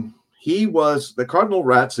 he was the Cardinal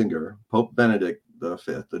Ratzinger, Pope Benedict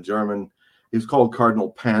V, the German. He was called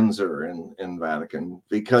Cardinal Panzer in Vatican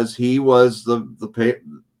because he was the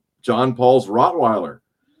John Paul's Rottweiler.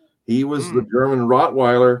 He was the German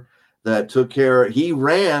Rottweiler that took care. He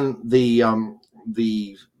ran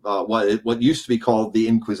what used to be called the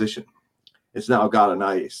Inquisition. It's now got a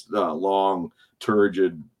nice, long,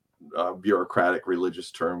 turgid, bureaucratic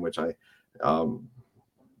religious term, which I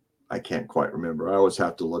can't quite remember. I always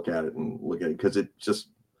have to look at it because it's just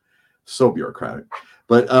so bureaucratic.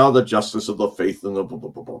 But the justice of the faith and the blah, blah,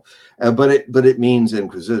 blah, blah. But it means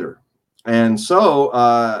inquisitor. And so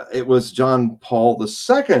it was John Paul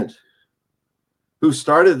II who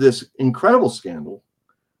started this incredible scandal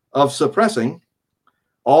of suppressing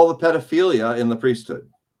all the pedophilia in the priesthood.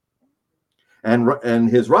 And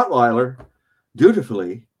his Rottweiler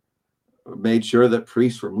dutifully made sure that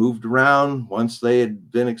priests were moved around once they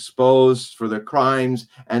had been exposed for their crimes,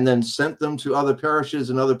 and then sent them to other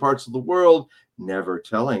parishes in other parts of the world, never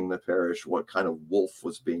telling the parish what kind of wolf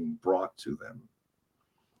was being brought to them.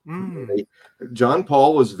 John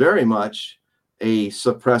Paul was very much a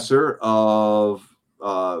suppressor of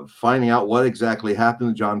finding out what exactly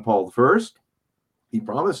happened to John Paul I. He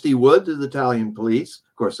promised he would to the Italian police.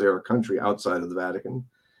 Of course, they're a country outside of the Vatican.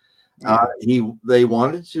 They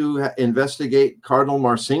wanted to investigate Cardinal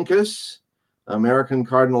Marcinkus, American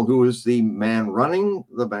cardinal who was the man running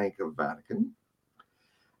the Bank of Vatican.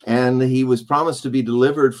 And he was promised to be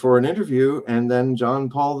delivered for an interview. And then John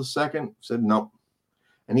Paul II said no.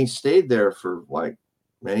 And he stayed there for like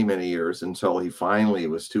many, many years until he finally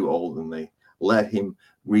was too old and they let him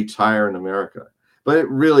retire in America. But it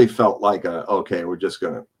really felt like okay, we're just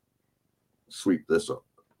going to sweep this up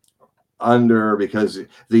under because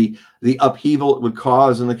the upheaval it would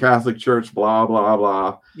cause in the Catholic Church, blah, blah,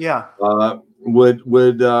 blah. Yeah.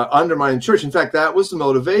 Would undermine the church. In fact, that was the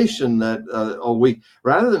motivation that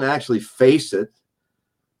rather than actually face it,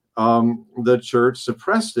 the church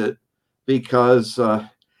suppressed it because,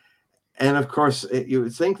 and of course, you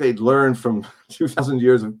would think they'd learn from 2,000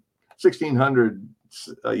 years of 1,600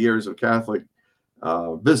 years of Catholic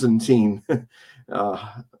Byzantine,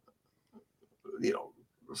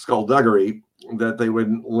 skullduggery, that they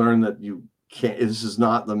would learn that you can't. This is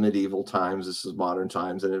not the medieval times. This is modern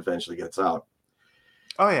times, and it eventually gets out.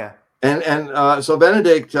 Oh yeah. And so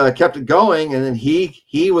Benedict kept it going, and then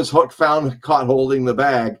he was caught holding the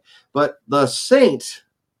bag. But the Saint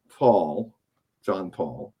John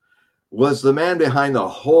Paul, was the man behind the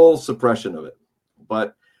whole suppression of it.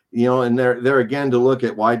 But and they're again to look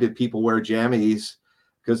at why did people wear jammies,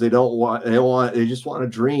 because they just want to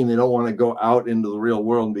dream. They don't want to go out into the real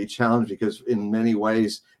world and be challenged, because in many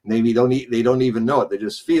ways maybe they don't even know it. They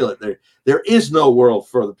just feel it. There is no world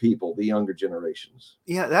for the people, the younger generations.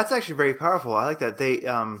 Yeah, that's actually very powerful. I like that.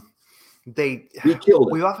 We killed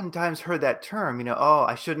it. We've oftentimes heard that term, oh,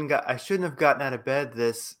 I shouldn't have gotten out of bed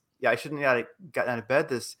this. Yeah, I shouldn't have gotten out of bed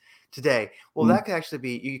this today. Well, that could actually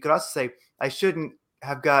be. You could also say, I shouldn't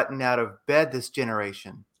have gotten out of bed this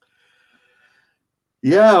generation.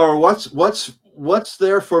 Yeah, or what's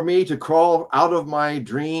there for me to crawl out of my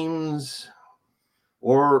dreams,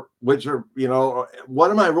 or which are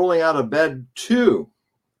what am I rolling out of bed to?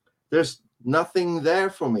 There's nothing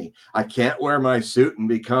there for me. I can't wear my suit and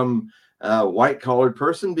become a white-collared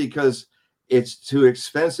person because it's too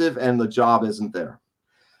expensive and the job isn't there.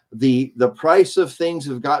 The price of things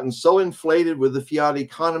have gotten so inflated with the fiat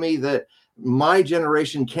economy that my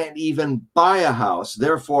generation can't even buy a house.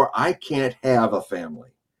 Therefore, I can't have a family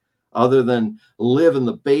other than live in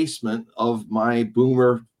the basement of my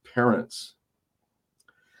boomer parents.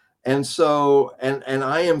 And so, and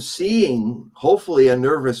I am seeing hopefully a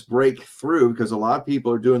nervous breakthrough, because a lot of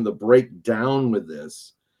people are doing the breakdown with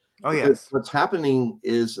this. Oh, yes. What's happening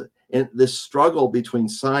is in this struggle between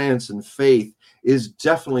science and faith is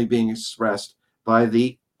definitely being expressed by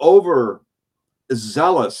the overzealous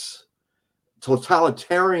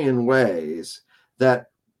totalitarian ways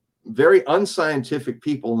that very unscientific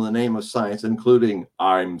people in the name of science, including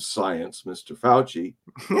I'm science, Mr. Fauci.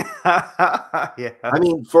 Yeah. I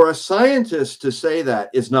mean, for a scientist to say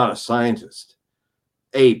that is not a scientist.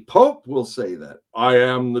 A pope will say that. I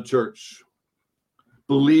am the church.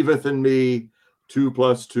 Believeth in me, 2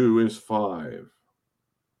 + 2 is 5.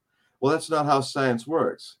 Well, that's not how science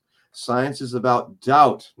works. Science is about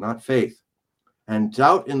doubt, not faith. And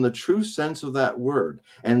doubt in the true sense of that word.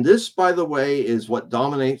 And this, by the way, is what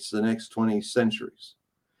dominates the next 20 centuries.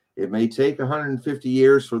 It may take 150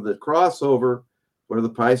 years for the crossover, where the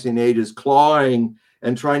Piscean age is clawing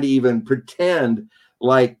and trying to even pretend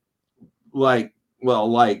like Ethereum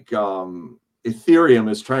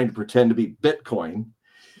is trying to pretend to be Bitcoin,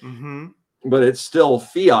 but it's still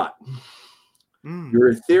fiat.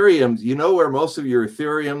 Your Ethereums, where most of your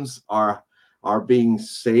Ethereums are being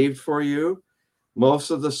saved for you?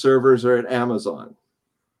 Most of the servers are at Amazon.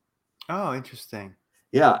 Oh, interesting.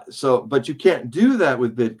 Yeah. So, but you can't do that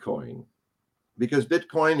with Bitcoin, because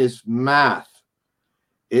Bitcoin is math.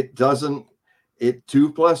 It 2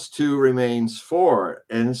 + 2 remains 4,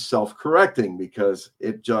 and it's self-correcting because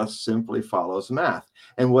it just simply follows math.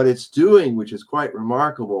 And what it's doing, which is quite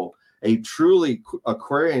remarkable, a truly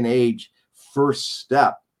Aquarian age first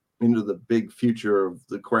step into the big future of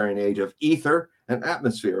the Aquarian age of ether and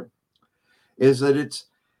atmosphere, is that it's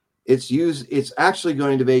actually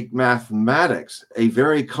going to make mathematics a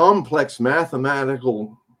very complex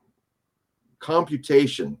mathematical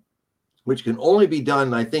computation, which can only be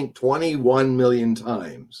done, I think, 21 million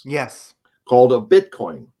times. Yes. Called a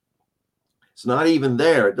Bitcoin. It's not even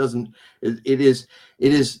there. It is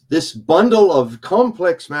this bundle of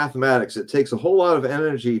complex mathematics. It takes a whole lot of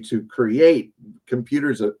energy to create.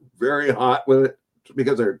 Computers are very hot with it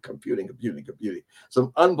because they're computing.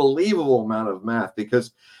 Some unbelievable amount of math,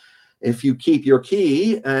 because if you keep your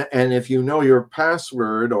key and if you know your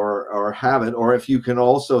password or have it, or if you can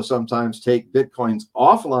also sometimes take Bitcoins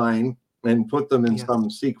offline and put them in some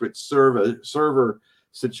secret server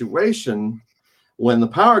situation when the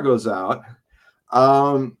power goes out.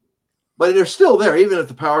 But they're still there. Even if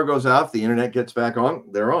the power goes out, if the internet gets back on,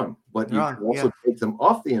 they're on. But you can also take them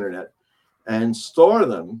off the internet and store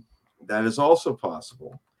them. That is also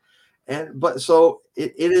possible. So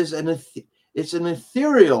it's an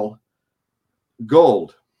ethereal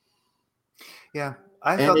gold. Yeah,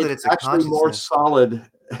 I felt that it's actually more solid.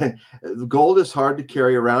 Gold is hard to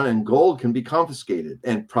carry around, and gold can be confiscated,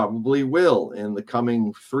 and probably will in the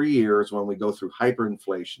coming 3 years when we go through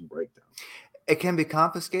hyperinflation breakdown. It can be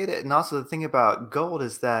confiscated, and also the thing about gold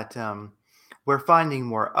is that we're finding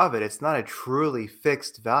more of it. It's not a truly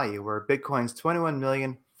fixed value. Where Bitcoin's 21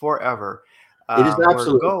 million forever. It is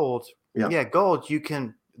absolutely gold. Yeah, gold.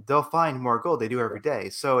 They'll find more gold. They do every day.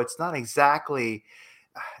 So it's not exactly.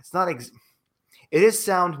 It is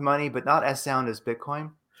sound money, but not as sound as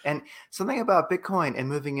Bitcoin. And something about Bitcoin and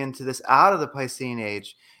moving into this out of the Piscean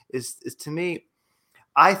age is to me,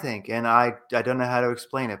 I think, and I don't know how to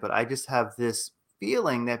explain it, but I just have this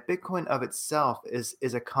feeling that Bitcoin of itself is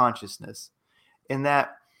a consciousness in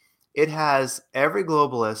that it has every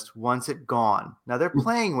globalist wants it gone. Now they're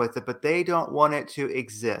playing with it, but they don't want it to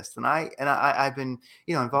exist. And I've been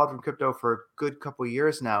involved in crypto for a good couple of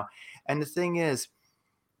years now. And the thing is,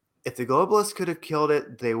 if the globalists could have killed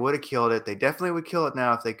it, they would have killed it. They definitely would kill it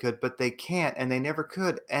now if they could, but they can't, and they never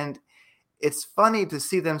could. And it's funny to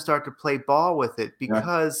see them start to play ball with it Yeah.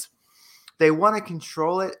 because they want to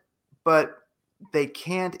control it, but they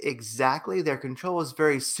can't exactly. Their control is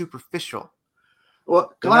very superficial.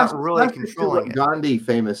 Well, They're not classic really to controlling what it. Gandhi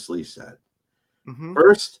famously said. Mm-hmm.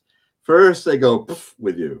 First they go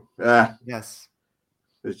with you. Yes.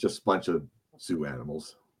 It's just a bunch of zoo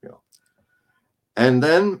animals, and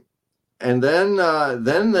then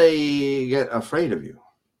they get afraid of you.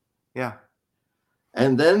 Yeah.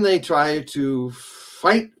 And then they try to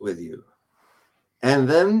fight with you. And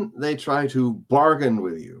then they try to bargain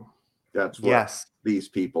with you. That's what these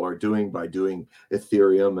people are doing by doing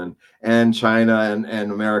Ethereum and China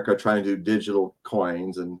and America trying to do digital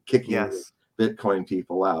coins and kicking Bitcoin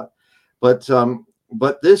people out. But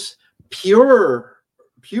this pure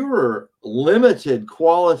limited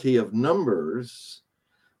quality of numbers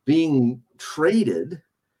being traded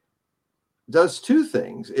does two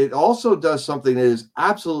things. It also does something that is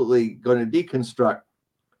absolutely going to deconstruct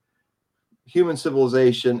human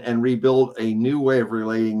civilization and rebuild a new way of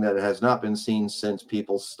relating that has not been seen since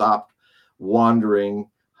people stopped wandering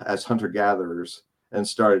as hunter-gatherers and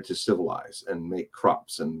started to civilize and make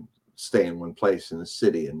crops and stay in one place in the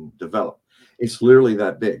city and develop. It's literally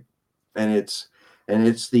that big. And it's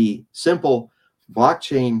the simple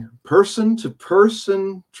blockchain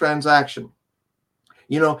person-to-person transaction.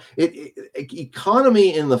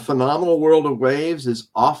 Economy in the phenomenal world of waves is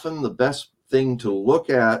often the best thing to look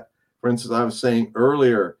at. For instance, I was saying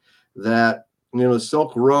earlier that the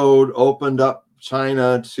Silk Road opened up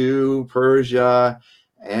China to Persia,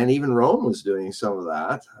 and even Rome was doing some of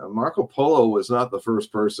that. Marco Polo was not the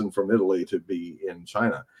first person from Italy to be in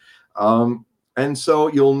China. And so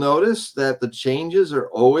you'll notice that the changes are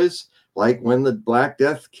always like when the Black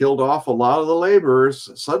Death killed off a lot of the laborers.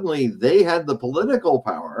 Suddenly they had the political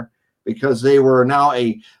power because they were now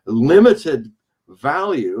a limited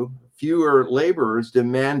value. Fewer laborers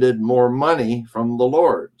demanded more money from the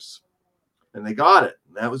lords, and they got it.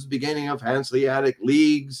 And that was the beginning of Hanseatic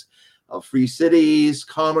leagues, of free cities,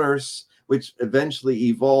 commerce, which eventually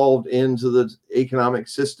evolved into the economic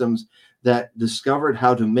systems that discovered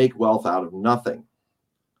how to make wealth out of nothing.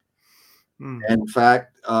 In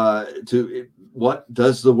fact, what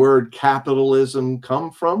does the word capitalism come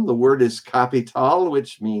from? The word is capital,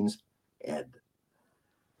 which means head.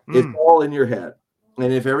 It's all in your head.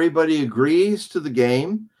 And if everybody agrees to the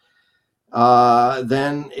game,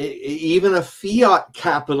 then even a fiat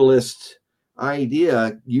capitalist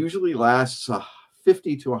idea usually lasts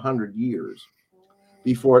 50 to 100 years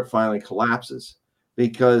before it finally collapses.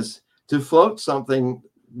 Because to float something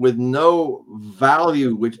with no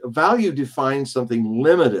value, which value defines something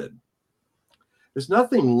limited. There's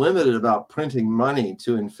nothing limited about printing money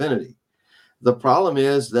to infinity. The problem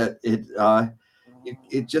is that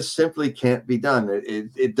it just simply can't be done.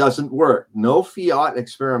 It doesn't work. No fiat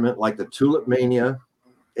experiment like the tulip mania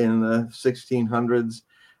in the 1600s,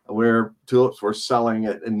 where tulips were selling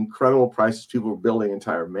at incredible prices. People were building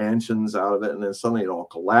entire mansions out of it, and then suddenly it all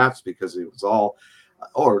collapsed because it was all,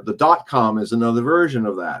 or the .com is another version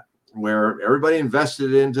of that, where everybody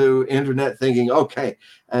invested into internet thinking, okay,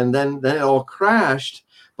 and then it all crashed.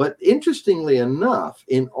 But interestingly enough,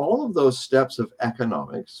 in all of those steps of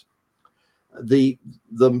economics, the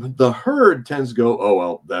herd tends to go, oh,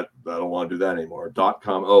 well, I don't want to do that anymore.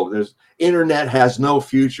 .com, there's internet has no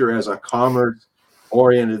future as a commerce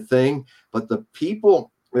oriented thing. But the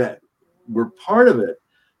people that were part of it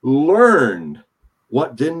learned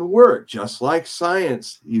what didn't work, just like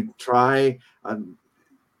science. You try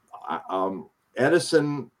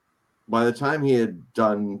Edison, by the time he had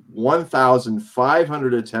done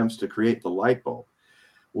 1,500 attempts to create the light bulb,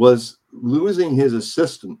 was losing his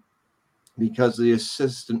assistant because the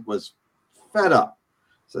assistant was fed up.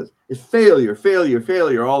 Says, it's failure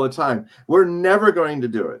all the time. We're never going to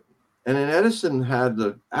do it. And then Edison had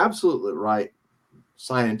the absolutely right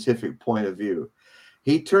scientific point of view.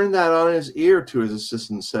 He turned that on his ear to his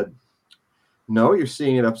assistant and said, no, you're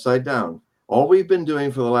seeing it upside down. All we've been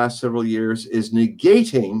doing for the last several years is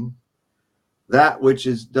negating that which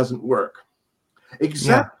doesn't work.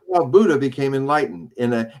 Exactly how Buddha became enlightened in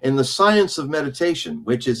the science of meditation,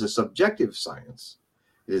 which is a subjective science.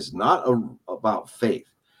 It is not about faith.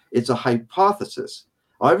 It's a hypothesis.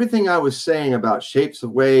 Everything I was saying about shapes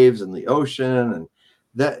of waves and the ocean, and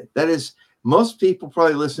that is, most people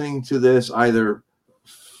probably listening to this either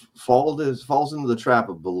falls into the trap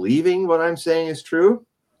of believing what I'm saying is true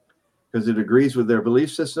because it agrees with their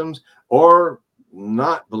belief systems, or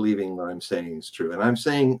not believing what I'm saying is true. And I'm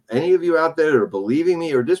saying, any of you out there that are believing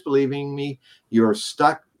me or disbelieving me, you're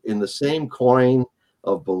stuck in the same coin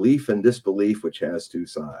of belief and disbelief, which has two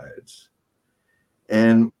sides.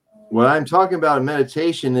 And what I'm talking about in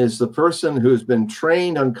meditation is the person who's been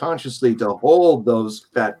trained unconsciously to hold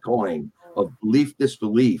that coin of belief,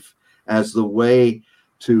 disbelief as the way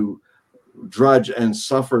to drudge and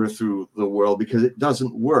suffer through the world, because it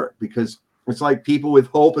doesn't work. Because it's like people with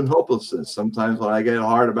hope and hopelessness. Sometimes when I get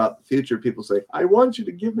hard about the future, people say, I want you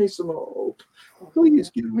to give me some hope. Please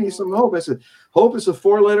give me some hope. I said, hope is a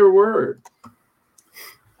 4-letter word.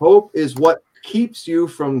 Hope is what keeps you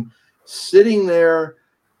from sitting there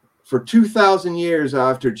for 2,000 years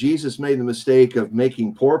after Jesus made the mistake of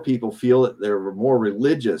making poor people feel that they were more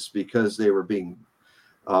religious because they were being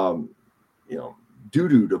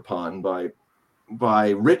doo-dooed upon by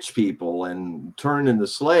rich people and turned into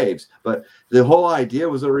slaves. But the whole idea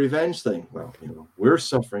was a revenge thing. Well, we're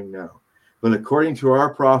suffering now, but according to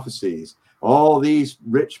our prophecies, all these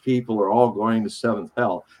rich people are all going to seventh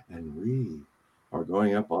hell, and we are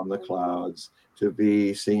going up on the clouds to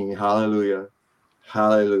be singing hallelujah,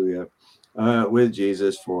 hallelujah, with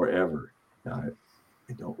Jesus forever. Now,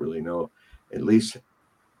 I don't really know. At least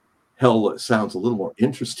hell sounds a little more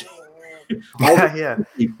interesting. All the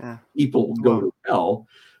people go to hell.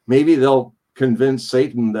 Maybe they'll convince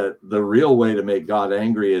Satan that the real way to make God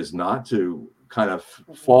angry is not to kind of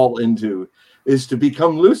is to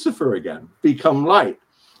become Lucifer again, become light,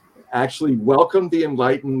 actually welcome the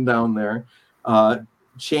enlightened down there,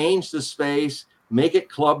 change the space, make it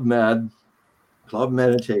club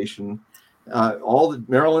meditation. All the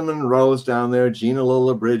Marilyn Monroe's down there, Gina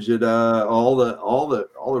Lollobrigida, all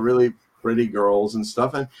the really pretty girls and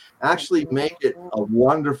stuff, and actually make it a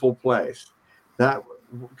wonderful place.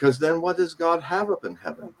 Because then what does God have up in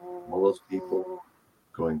heaven? All those people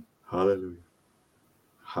going hallelujah,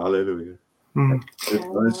 hallelujah.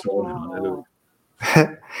 Hallelujah.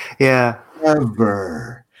 Yeah.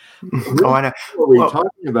 Ever. Oh, I know. What are we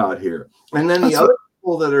talking about here? And then the other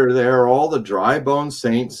people that are there, all the dry bone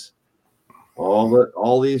saints,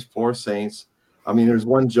 all these poor saints. I mean, there's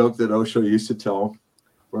one joke that Osho used to tell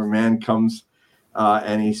where a man comes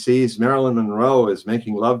and he sees Marilyn Monroe is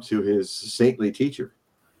making love to his saintly teacher.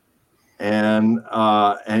 And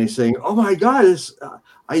he's saying, oh my God,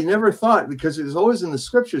 I never thought, because it's always in the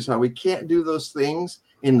scriptures how we can't do those things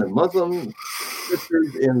in the Muslim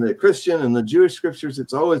scriptures, in the Christian and the Jewish scriptures.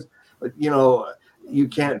 It's always, you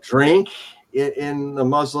can't drink in the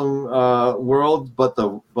Muslim world, but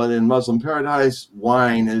in Muslim paradise,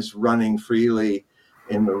 wine is running freely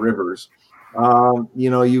in the rivers.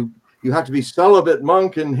 You have to be celibate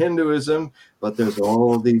monk in Hinduism, but there's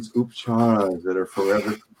all these upcharas that are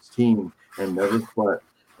forever 16 and never sweat,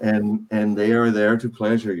 and they are there to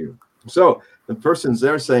pleasure you. So the person's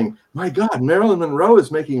there saying, my God, Marilyn Monroe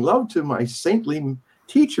is making love to my saintly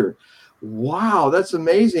teacher. Wow, that's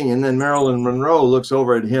amazing. And then Marilyn Monroe looks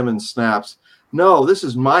over at him and snaps, no, this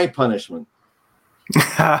is my punishment.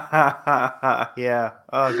 Yeah.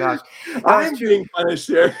 Oh gosh. I'm being punished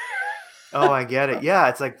here. Oh, I get it. Yeah.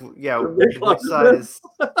 It's like, which side is,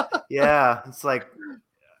 it's like,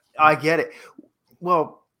 I get it.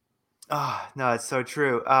 Well, no, it's so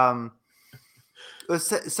true. It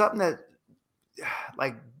was something that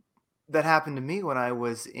that happened to me when I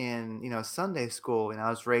was in, Sunday school, and I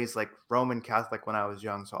was raised like Roman Catholic when I was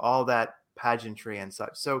young. So all that pageantry and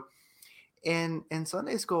such. So in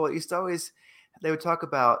Sunday school, it used to always, they would talk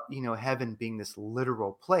about, heaven being this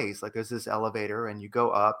literal place. Like there's this elevator and you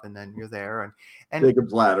go up and then you're there and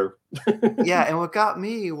Jacob's ladder. Yeah. And what got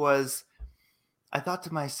me was I thought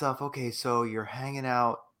to myself, okay, so you're hanging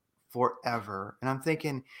out forever. And I'm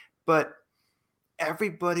thinking, but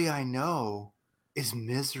everybody I know is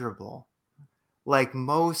miserable. Like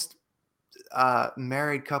most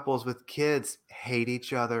married couples with kids hate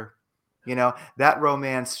each other. That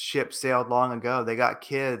romance ship sailed long ago. They got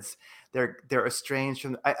kids. They're estranged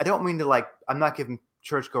from. I don't mean to I'm not giving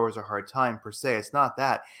churchgoers a hard time per se. It's not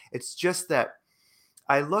that. It's just that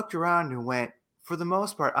I looked around and went, for the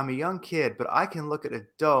most part, I'm a young kid, but I can look at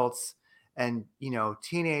adults and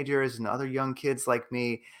teenagers and other young kids like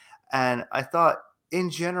me, and I thought, in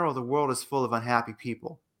general, the world is full of unhappy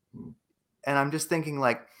people. And I'm just thinking,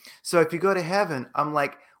 like, so if you go to heaven, I'm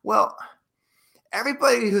like, well,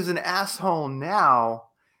 everybody who's an asshole now,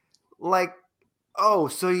 like, oh,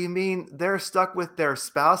 so you mean they're stuck with their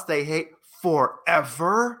spouse they hate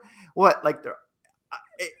forever? What, like,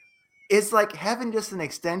 it's like heaven just an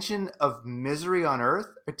extension of misery on earth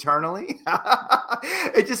eternally?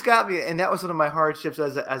 It just got me. And that was one of my hardships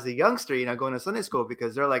as a youngster, going to Sunday school,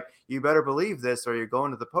 because they're like, you better believe this or you're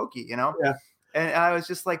going to the pokey. Yeah. And I was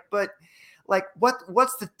just like, but like,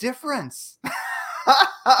 what's the difference?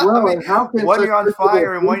 Well, and how can when such you're on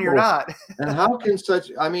fire and when you're people, not. and how can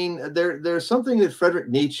such, I mean, there's something that Friedrich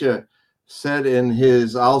Nietzsche said in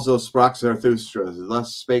his Also sprach Zarathustra,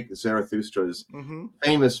 Thus Spake Zarathustra, is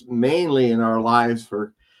famous mainly in our lives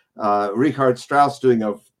for Richard Strauss doing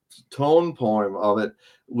a tone poem of it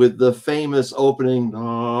with the famous opening,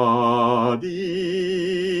 da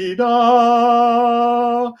dee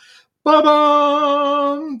da.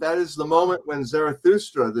 Ba-bum! That is the moment when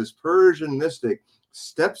Zarathustra, this Persian mystic,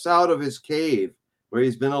 steps out of his cave where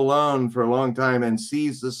he's been alone for a long time and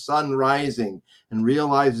sees the sun rising and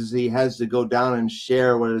realizes he has to go down and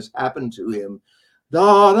share what has happened to him.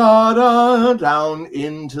 Da da da, down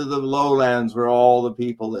into the lowlands where all the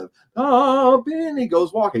people live. Da, and he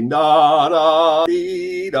goes walking. Da da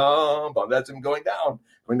dee da. That's him going down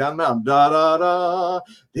the mountain. Da da da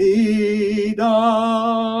dee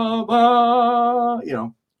da ba.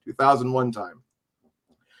 2001 time.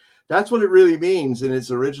 That's what it really means in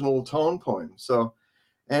its original tone poem. So,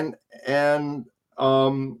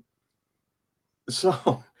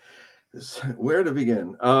 so where to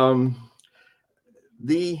begin?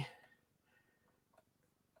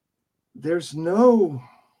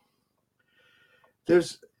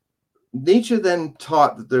 Nietzsche then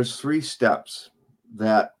taught that there's 3 steps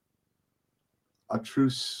that a true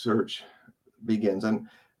search begins. And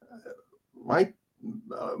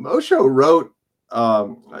Osho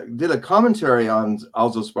did a commentary on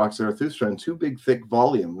Also sprach Zarathustra in 2 big thick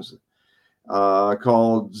volumes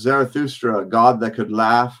called Zarathustra, God That Could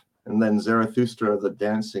Laugh, and then Zarathustra, the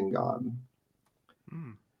Dancing God.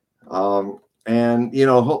 And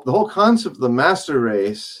the whole concept of the master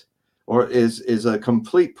race is a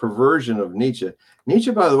complete perversion of Nietzsche.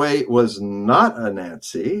 Nietzsche, by the way, was not a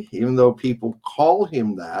Nazi, even though people call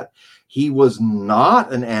him that. He was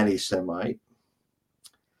not an anti-Semite.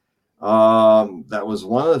 That was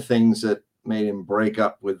one of the things that made him break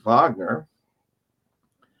up with Wagner.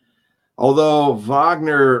 Although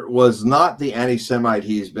Wagner was not the anti-Semite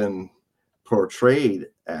he's been portrayed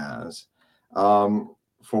as. For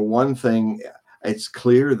one thing, it's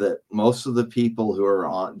clear that most of the people who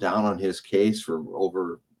are down on his case for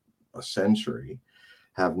over a century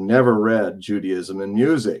have never read Judaism and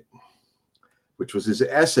Music, which was his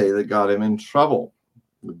essay that got him in trouble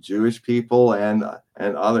with Jewish people and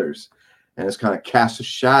others. And it's kind of cast a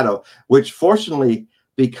shadow, which fortunately,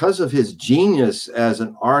 because of his genius as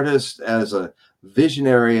an artist, as a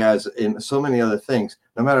visionary, as in so many other things,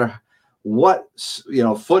 no matter what,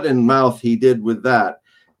 foot and mouth he did with that,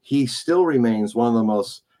 he still remains one of the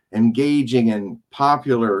most engaging and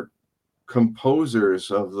popular composers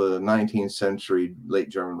of the 19th century, late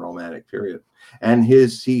German Romantic period. And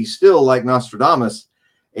he's still, like Nostradamus,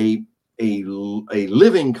 a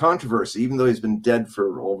living controversy, even though he's been dead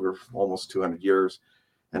for over almost 200 years.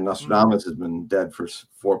 And Nostradamus has been dead for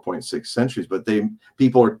 4.6 centuries, but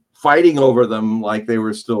people are fighting over them like they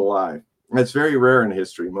were still alive. And it's very rare in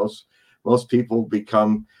history. Most people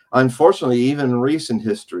become, unfortunately, even in recent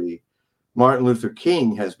history, Martin Luther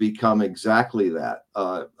King has become exactly that,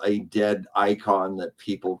 a dead icon that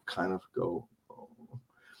people kind of go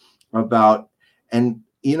about. And,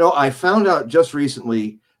 I found out just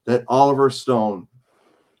recently that Oliver Stone,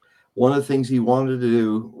 one of the things he wanted to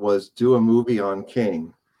do was do a movie on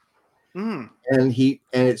King. And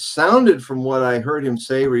it sounded, from what I heard him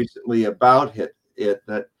say recently about it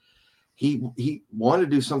that he wanted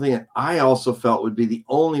to do something that I also felt would be the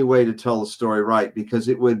only way to tell the story right, because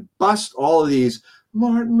it would bust all of these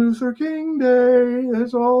Martin Luther King Day.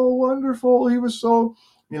 It's all wonderful. He was so,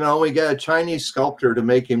 we got a Chinese sculptor to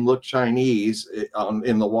make him look Chinese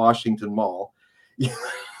in the Washington Mall.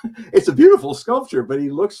 It's a beautiful sculpture, but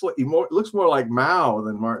he looks more like Mao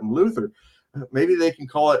than Martin Luther. Maybe they can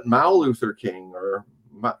call it Mao Luther King, or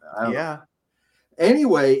I don't know.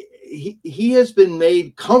 Anyway, he has been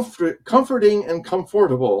made comforting and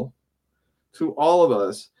comfortable to all of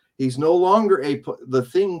us. He's no longer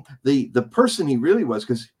the person he really was,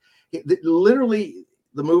 because literally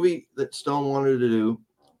the movie that Stone wanted to do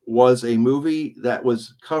was a movie that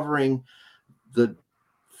was covering the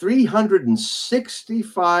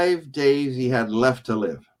 365 days he had left to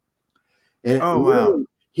live. And wow.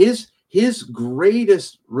 his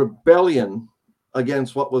greatest rebellion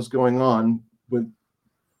against what was going on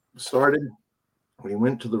started when he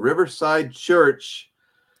went to the Riverside Church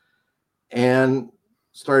and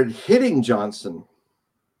started hitting Johnson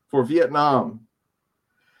for Vietnam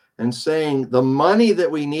and saying the money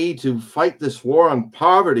that we need to fight this war on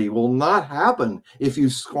poverty will not happen if you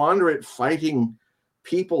squander it fighting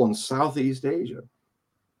people in Southeast Asia.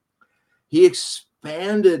 He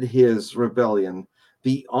expanded his rebellion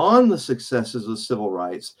beyond the successes of civil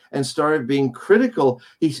rights and started being critical.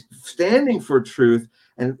 He's standing for truth,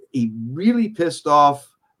 and he really pissed off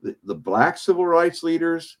the black civil rights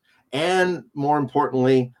leaders and, more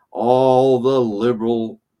importantly, all the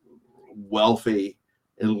liberal, wealthy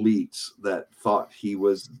elites that thought he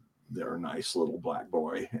was their nice little black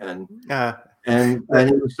boy. And he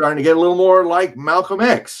was starting to get a little more like Malcolm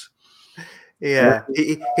X. Yeah,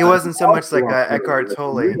 he wasn't so much like Eckhart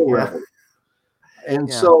Tolle. Yeah.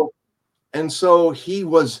 And so he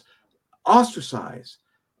was ostracized,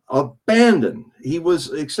 abandoned. He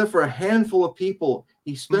was, except for a handful of people,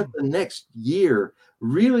 he spent the next year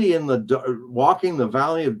really in walking the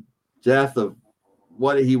valley of death of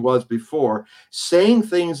what he was before, saying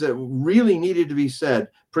things that really needed to be said,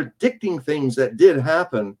 predicting things that did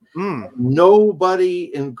happen.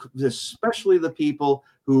 Nobody, especially the people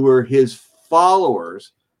who were his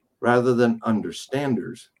followers rather than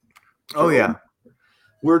understanders,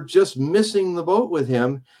 we're just missing the boat with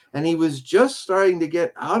him. And he was just starting to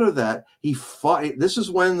get out of that. He fought. This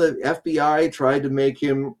is when the FBI tried to make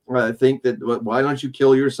him think that, why don't you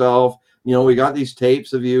kill yourself? You know, we got these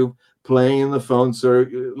tapes of you playing in the phone so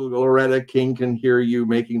Loretta King can hear you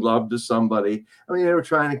making love to somebody. I mean, they were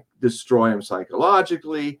trying to destroy him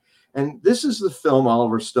psychologically. And this is the film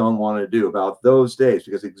Oliver Stone wanted to do about those days,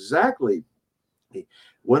 because exactly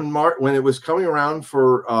when it was coming around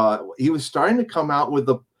for, he was starting to come out with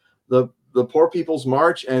the Poor People's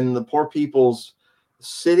March and the Poor People's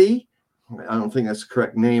City. I don't think that's the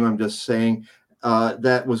correct name. I'm just saying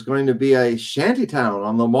that was going to be a shantytown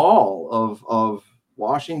on the mall of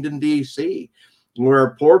Washington, D.C.,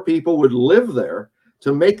 where poor people would live there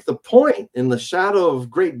to make the point in the shadow of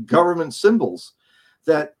great government symbols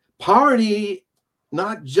that poverty,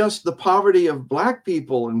 not just the poverty of black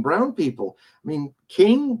people and brown people. I mean,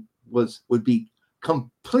 King would be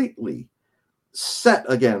completely set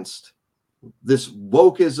against this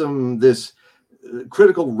wokeism, this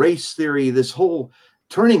critical race theory, this whole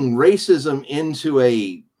turning racism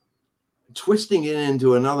into twisting it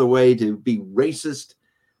into another way to be racist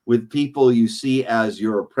with people you see as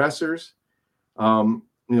your oppressors.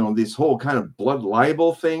 This whole kind of blood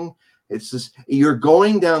libel thing. It's just, you're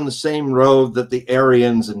going down the same road that the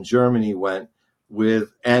Aryans in Germany went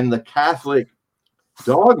with, and the Catholic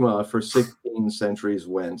dogma for 16 centuries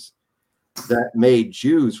went, that made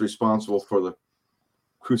Jews responsible for the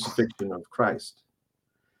crucifixion of Christ.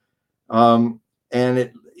 When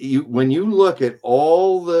you look at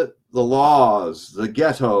all the laws, the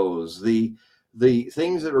ghettos, the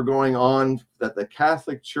things that were going on that the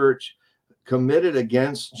Catholic Church committed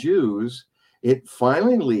against Jews, it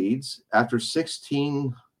finally leads, after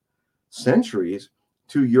 16 centuries,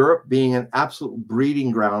 to Europe being an absolute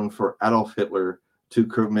breeding ground for Adolf Hitler to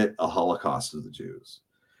commit a Holocaust of the Jews.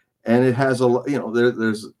 And it has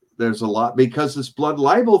there's a lot, because this blood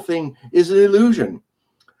libel thing is an illusion.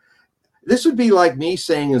 This would be like me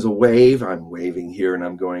saying as a wave, I'm waving here and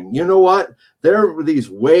I'm going, you know what? There were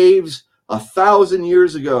these waves 1,000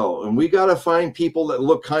 years ago, and we got to find people that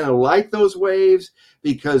look kind of like those waves,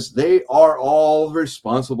 because they are all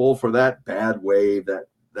responsible for that bad wave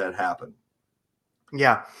that happened.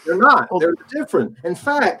 Yeah. They're not. They're different. In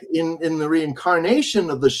fact, in the reincarnation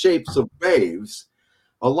of the shapes of waves,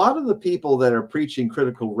 a lot of the people that are preaching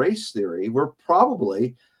critical race theory were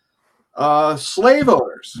probably slave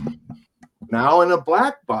owners, now in a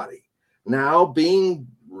black body, now being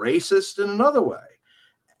racist in another way.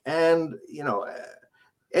 And,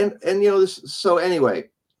 so anyway,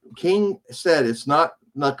 King said it's not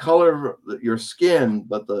the color of your skin,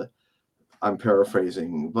 but I'm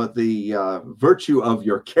paraphrasing, but the virtue of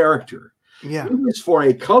your character. Yeah. It is for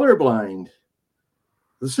a colorblind.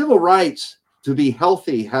 The civil rights to be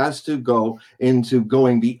healthy has to go into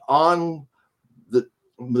going beyond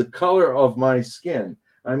the color of my skin.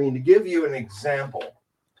 I mean, to give you an example,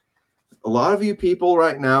 a lot of you people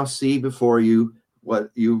right now see before you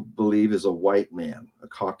what you believe is a white man, a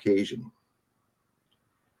Caucasian.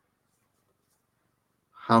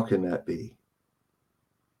 How can that be?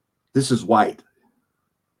 This is white.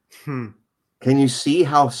 Can you see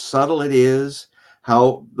how subtle it is?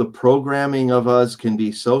 How the programming of us can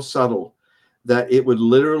be so subtle that it would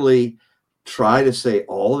literally try to say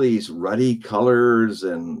all these ruddy colors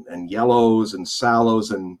and yellows and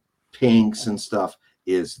sallows and pinks and stuff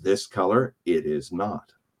is this color. It is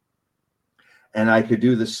not. And I could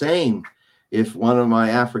do the same if one of my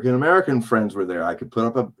African American friends were there. I could put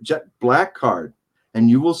up a jet black card, and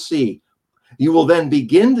you will then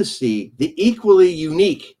begin to see the equally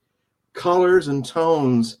unique colors and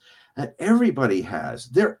tones that everybody has.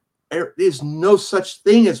 There is no such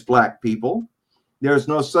thing as black people. There's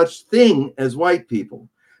no such thing as white people.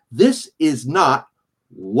 This is not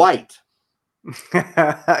white.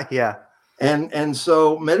 Yeah. And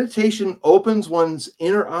so meditation opens one's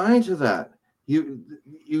inner eye to that.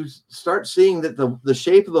 You start seeing that the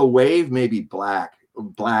shape of the wave may be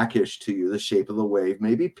blackish to you. The shape of the wave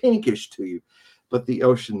may be pinkish to you, but the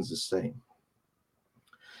ocean's the same.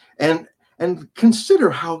 And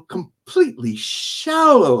consider how completely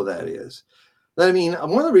shallow that is. I mean,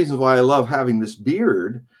 one of the reasons why I love having this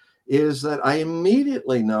beard is that I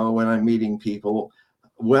immediately know when I'm meeting people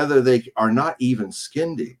whether they are not even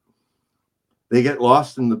skin deep. They get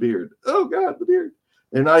lost in the beard. Oh God, the beard.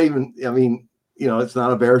 They're not even, I mean, it's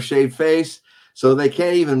not a bare shaved face. So they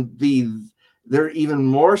can't even be, they're even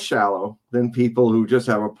more shallow than people who just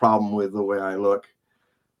have a problem with the way I look,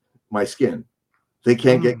 my skin. They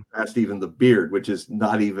can't get past even the beard, which is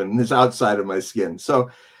not even, it's outside of my skin. So,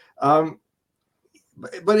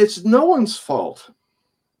 but it's no one's fault.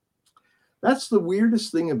 That's the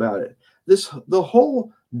weirdest thing about it. The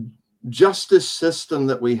whole justice system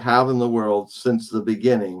that we have in the world since the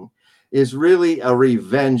beginning is really a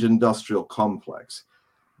revenge industrial complex.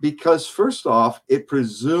 Because first off, it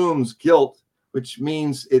presumes guilt, which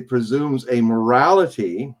means it presumes a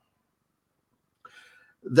morality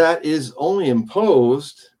that is only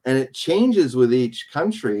imposed, and it changes with each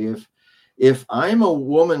country. If I'm a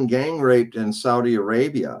woman gang raped in Saudi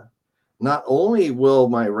Arabia, not only will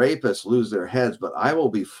my rapists lose their heads, but I will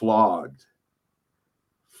be flogged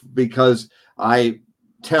because I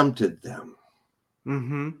tempted them.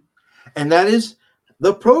 Mm-hmm. And that is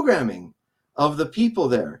the programming of the people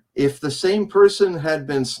there. If the same person had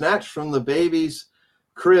been snatched from the baby's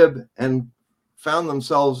crib and found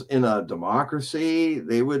themselves in a democracy,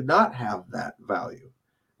 they would not have that value.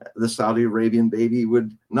 The Saudi Arabian baby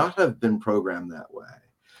would not have been programmed that way,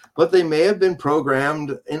 but they may have been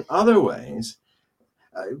programmed in other ways.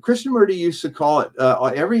 Krishnamurti used to call it,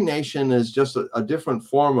 every nation is just a different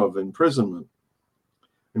form of imprisonment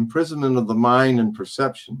of the mind and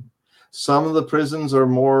perception. Some of the prisons are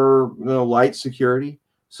more light security.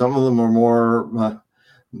 Some of them are more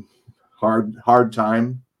hard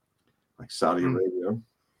time, like Saudi Arabia.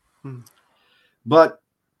 But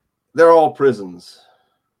they're all prisons.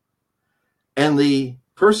 And the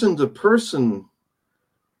person-to-person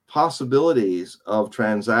possibilities of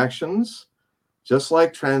transactions, just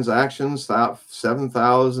like transactions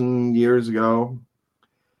 7,000 years ago,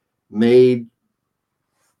 made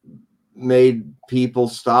people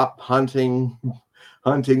stop hunting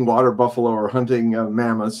water buffalo or hunting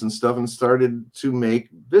mammoths and stuff and started to make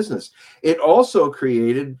business. It also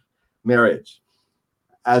created marriage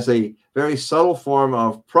as a very subtle form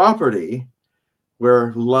of property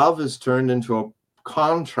where love is turned into a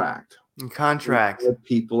contract.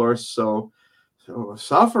 People are so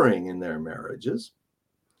suffering in their marriages.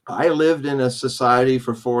 I lived in a society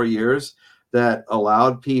for 4 years that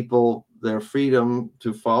allowed people their freedom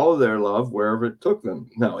to follow their love wherever it took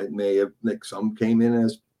them. Now, it may have, like, some came in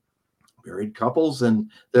as married couples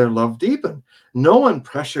and their love deepened. No one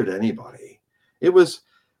pressured anybody. It was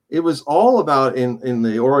all about, in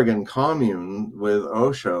the Oregon commune with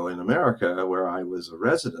Osho in America, where I was a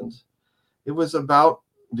resident, it was about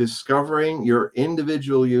discovering your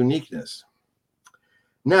individual uniqueness.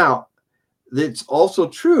 Now, it's also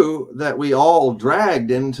true that we all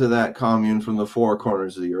dragged into that commune from the four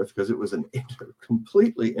corners of the earth because it was a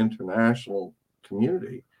completely international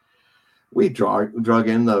community. We drug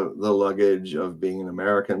in the luggage of being an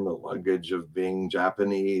American, the luggage of being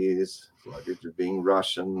Japanese, the luggage of being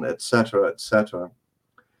Russian, etc., etc.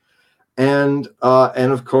 And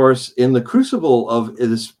of course, in the crucible of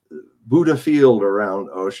this Buddha field around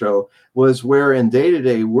Osho was where, in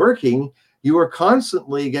day-to-day working, you are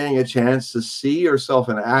constantly getting a chance to see yourself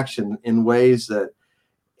in action in ways that,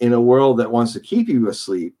 in a world that wants to keep you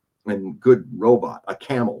asleep, and good robot, a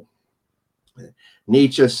camel.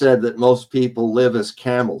 Nietzsche said that most people live as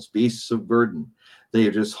camels, beasts of burden. They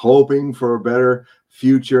are just hoping for a better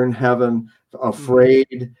future in heaven,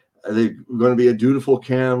 afraid they're going to be a dutiful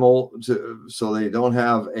camel so they don't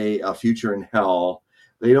have a future in hell.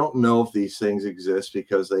 They don't know if these things exist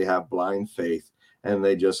because they have blind faith, and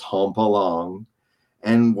they just hump along.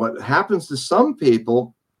 And what happens to some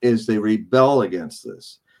people is they rebel against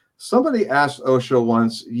this. Somebody asked Osho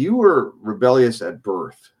once, you were rebellious at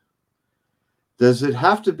birth. Does it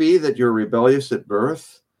have to be that you're rebellious at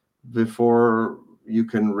birth before you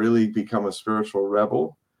can really become a spiritual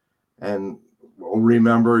rebel and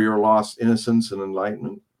remember your lost innocence and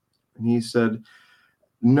enlightenment? And he said,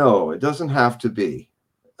 no, it doesn't have to be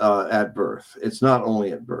at birth. It's not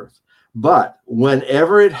only at birth. But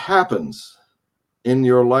whenever it happens in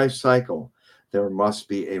your life cycle, there must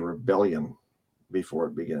be a rebellion before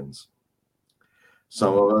it begins.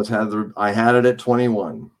 Some of us I had it at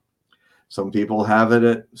 21. Some people have it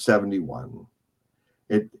at 71.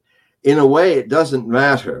 In a way, it doesn't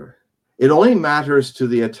matter. It only matters to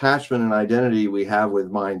the attachment and identity we have with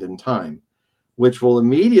mind and time, which will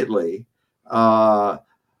immediately try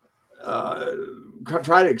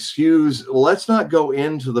to excuse, well, let's not go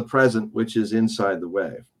into the present, which is inside the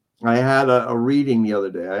wave. I had a reading the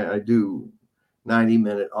other day. I do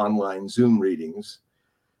 90-minute online Zoom readings,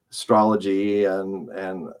 astrology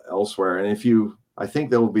and elsewhere. And I think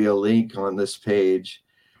there will be a link on this page.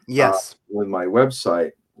 Yes. With my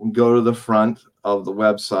website. Go to the front of the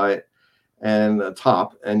website and the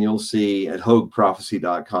top, and you'll see at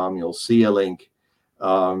hogueprophecy.com, you'll see a link.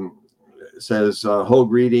 It says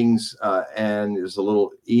Hogue readings, and there's a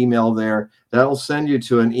little email there. That'll send you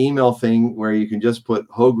to an email thing where you can just put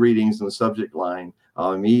Hogue readings in the subject line.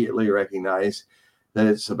 I'll immediately recognize that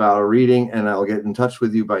it's about a reading, and I'll get in touch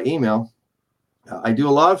with you by email. I do a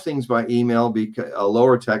lot of things by email, because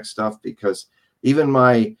lower tech stuff, because even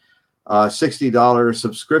my $60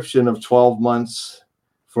 subscription of 12 months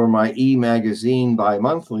for my e-magazine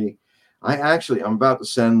bi-monthly, I'm about to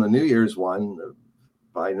send the New Year's one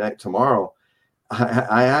by tomorrow.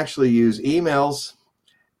 I actually use emails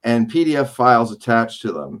and PDF files attached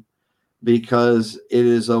to them, because it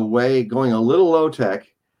is a way, going a little low tech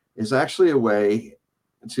is actually a way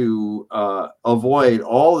to avoid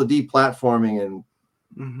all the deplatforming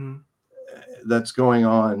and that's going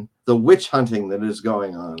on, the witch hunting that is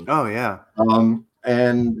going on. Oh yeah.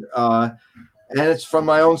 And it's from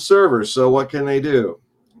my own server. So what can they do?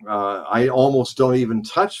 I almost don't even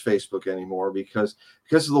touch Facebook anymore, because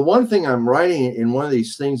the one thing I'm writing in one of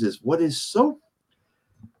these things is what is so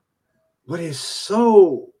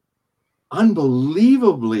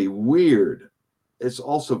unbelievably weird. It's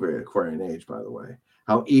also very Aquarian age, by the way,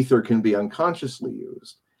 how ether can be unconsciously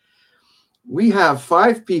used. We have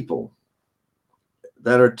 5 people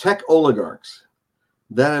that are tech oligarchs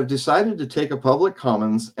that have decided to take a public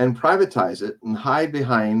commons and privatize it and hide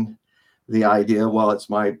behind the idea, well, it's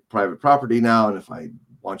my private property now, and if I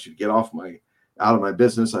want you to get out of my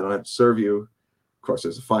business, I don't have to serve you. Of course,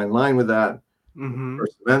 there's a fine line with that. The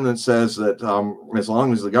First Amendment says that as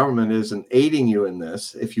long as the government isn't aiding you in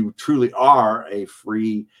this, if you truly are a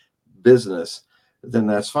free business, then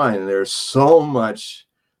that's fine. And there's so much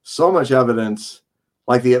evidence,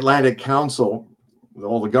 like the Atlantic Council,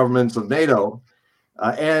 all the governments of NATO,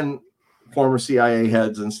 and former CIA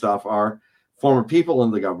heads and stuff are former people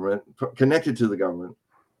in the government, connected to the government,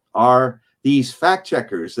 are these fact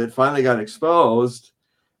checkers that finally got exposed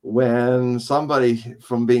when somebody,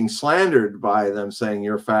 from being slandered by them saying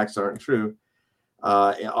your facts aren't true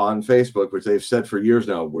on Facebook, which they've said for years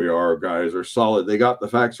now, we are, guys, are solid. They got the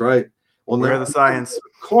facts right. Well, where the science?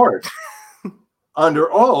 Court,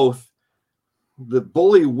 under oath, the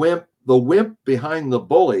wimp behind the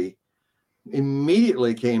bully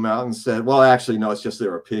immediately came out and said, well, actually, no, it's just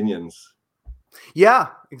their opinions. Yeah,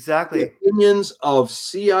 exactly. The opinions of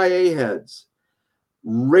CIA heads,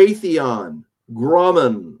 Raytheon,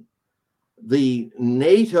 Grumman, the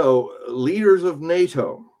NATO leaders of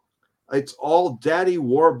NATO. It's all daddy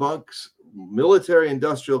Warbucks, military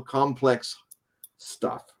industrial complex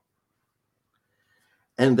stuff.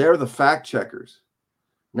 And they're the fact checkers.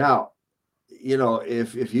 Now,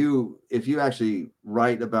 if you actually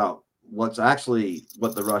write about what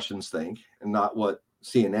the Russians think, and not what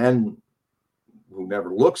CNN, who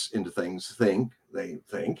never looks into things, think,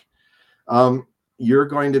 you're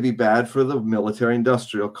going to be bad for the military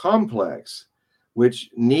industrial complex,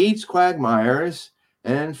 which needs quagmires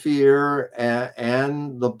and fear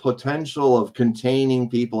and the potential of containing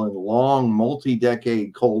people in long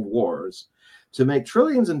multi-decade Cold Wars to make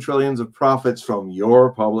trillions and trillions of profits from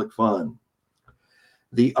your public fund.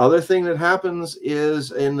 The other thing that happens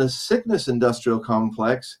is in the sickness industrial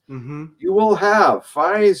complex, you will have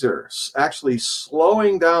Pfizer actually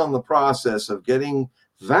slowing down the process of getting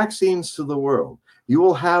vaccines to the world. You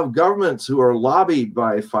will have governments who are lobbied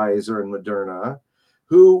by Pfizer and Moderna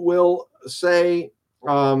who will say,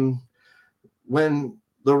 when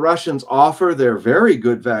the Russians offer their very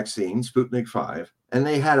good vaccine, Sputnik 5, and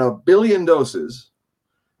they had 1 billion doses,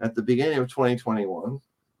 at the beginning of 2021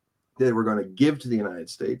 they were going to give to the United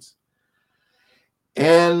States.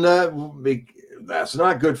 And that's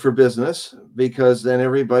not good for business, because then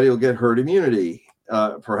everybody will get herd immunity,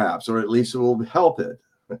 perhaps, or at least it will help it.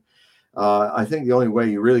 I think the only way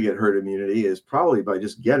you really get herd immunity is probably by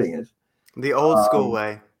just getting it. The old school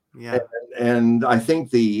way. Yeah. And I think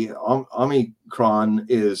the Omicron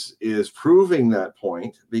is proving that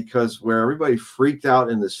point, because where everybody freaked out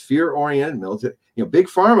in this fear-oriented military, Big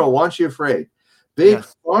Pharma wants you afraid. Big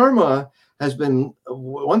Pharma has been,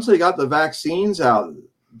 once they got the vaccines out,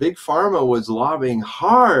 Big Pharma was lobbying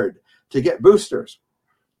hard to get boosters.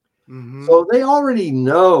 Mm-hmm. So they already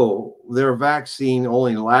know their vaccine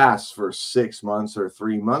only lasts for 6 months or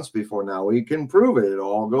 3 months before now we can prove it. It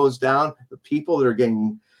all goes down. The people that are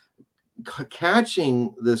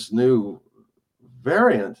catching this new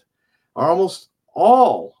variant are almost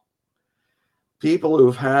all people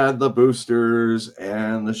who've had the boosters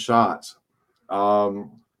and the shots.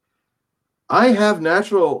 I have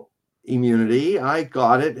natural immunity. I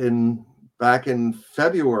got it back in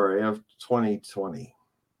February of 2020.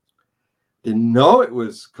 Didn't know it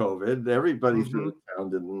was COVID. Everybody through the town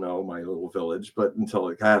didn't know, my little village, but until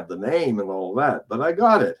it had the name and all that. But I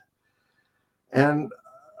got it. And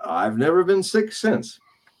I've never been sick since.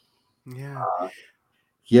 Yeah.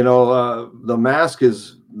 The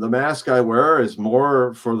mask I wear is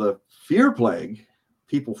more for the fear plague,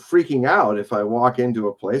 people freaking out if I walk into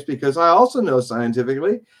a place, because I also know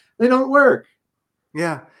scientifically they don't work.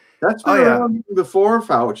 Yeah. That's been around before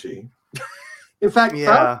Fauci. In fact,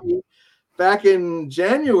 Fauci, back in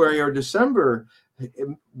January or December,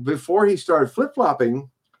 before he started flip-flopping,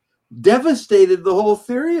 devastated the whole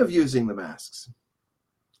theory of using the masks.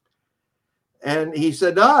 And he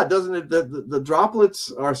said, the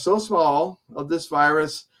droplets are so small of this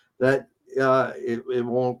virus that it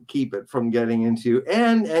won't keep it from getting into you.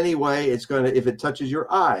 And anyway, it's going to, if it touches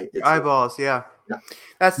your eye. Eyeballs, yeah.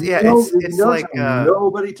 That's, it's like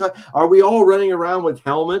nobody are we all running around with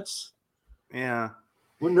helmets? Yeah.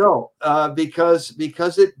 Well, no, because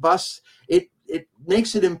it busts, it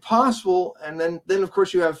makes it impossible. And then of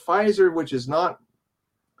course you have Pfizer, which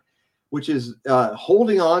is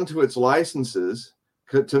holding on to its licenses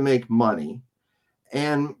to make money.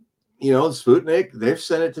 And, Sputnik, they've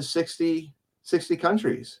sent it to 60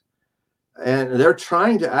 countries. And they're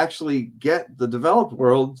trying to actually get the developed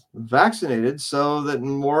world vaccinated so that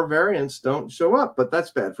more variants don't show up. But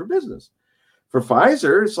that's bad for business. For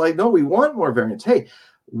Pfizer, it's like, no, we want more variants. Hey,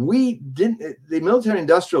 the military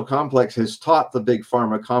industrial complex has taught the big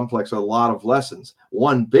pharma complex a lot of lessons.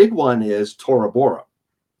 One big one is Tora Bora.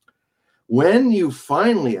 When you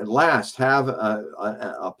finally, at last, have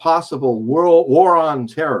a possible war on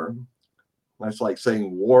terror, that's like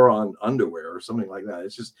saying war on underwear or something like that.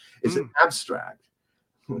 It's an abstract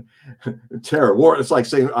terror. War. It's like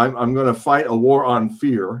saying I'm going to fight a war on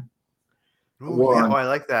fear. I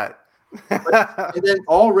like that. And then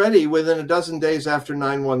already within a dozen days after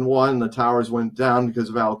 9/11, the towers went down because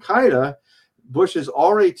of Al Qaeda. Bush is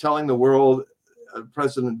already telling the world,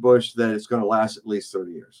 President Bush, that it's going to last at least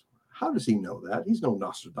 30 years. How does he know that? He's no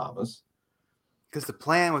Nostradamus. Because the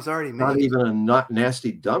plan was already made. Not even a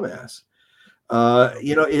nasty dumbass.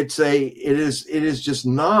 It is just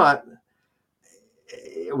not.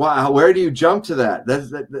 Wow, where do you jump to that?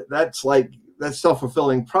 That's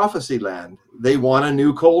self-fulfilling prophecy land. They want a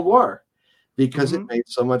new Cold War because it made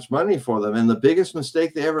so much money for them. And the biggest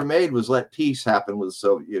mistake they ever made was let peace happen with the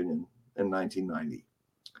Soviet Union in 1990.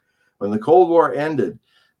 When the Cold War ended,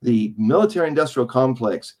 the military-industrial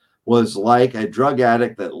complex was like a drug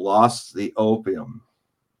addict that lost the opium.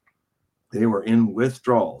 They were in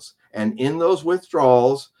withdrawals. And in those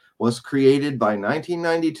withdrawals was created by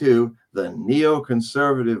 1992 the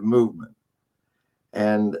neoconservative movement.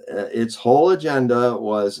 And its whole agenda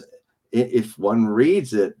was, if one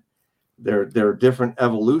reads it, there are different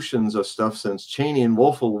evolutions of stuff since Cheney and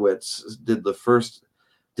Wolfowitz did the first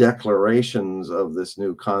declarations of this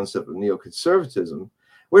new concept of neoconservatism,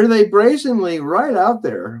 where they brazenly, right out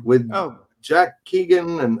there with Jack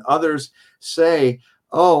Keegan and others, say,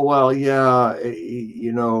 oh, well, yeah,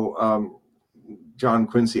 John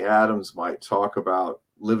Quincy Adams might talk about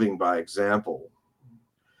living by example.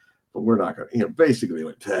 But we're not going to, basically,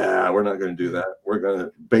 we're not going to do that. We're going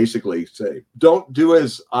to basically say, don't do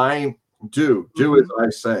as I do, as I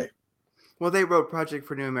say. Well, they wrote Project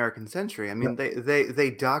for New American Century. I mean,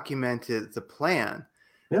 they documented the plan.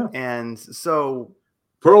 Yeah. And so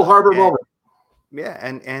Pearl Harbor moment. Yeah,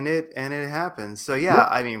 and it happened. So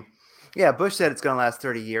I mean, Bush said it's going to last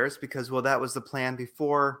 30 years because that was the plan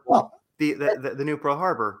before the new Pearl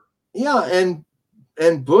Harbor. Yeah,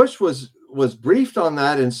 and Bush was was briefed on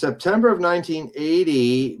that in September of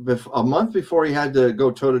 1980, a month before he had to go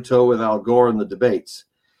toe-to-toe with Al Gore in the debates.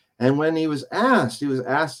 And when he was asked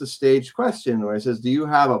a staged question where he says, do you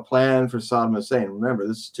have a plan for Saddam Hussein? Remember,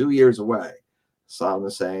 this is 2 years away. Saddam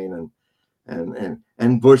Hussein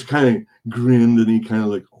and Bush kind of grinned, and he kind of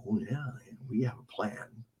like, oh yeah, we have a plan.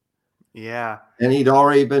 Yeah. And he'd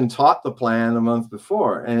already been taught the plan a month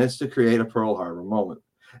before, and it's to create a Pearl Harbor moment.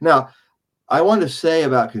 Now, I want to say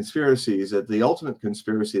about conspiracies that the ultimate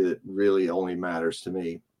conspiracy that really only matters to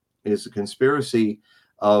me is the conspiracy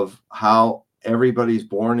of how everybody's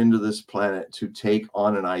born into this planet to take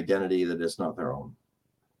on an identity that is not their own,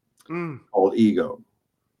 called ego,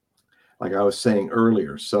 like I was saying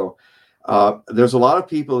earlier. So there's a lot of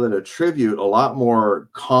people that attribute a lot more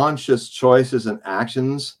conscious choices and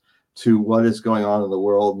actions to what is going on in the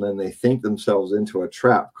world, and then they think themselves into a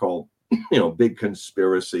trap called, big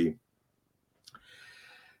conspiracy.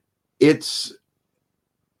 It's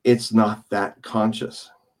not that conscious.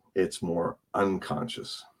 It's more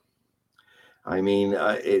unconscious. I mean,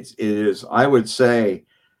 it is. I would say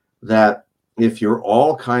that if you're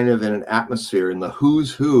all kind of in an atmosphere in the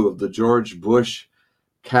who's who of the George Bush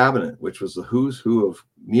cabinet, which was the who's who of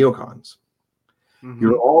neocons,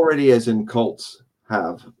 you're already, as in cults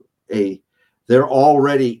have, they're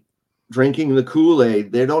already drinking the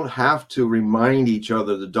Kool-Aid. They don't have to remind each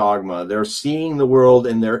other the dogma. They're seeing the world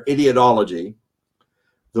in their idiotology,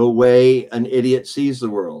 the way an idiot sees the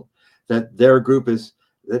world, that their group is,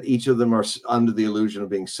 that each of them are under the illusion of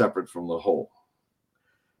being separate from the whole.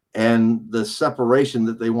 And the separation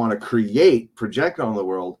that they want to project on the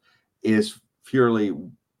world is purely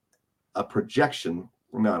a projection,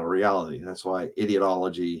 not a reality. That's why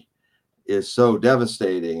idiotology is so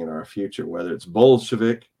devastating in our future, whether it's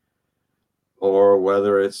Bolshevik or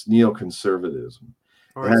whether it's neoconservatism.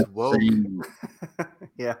 Or it's woke.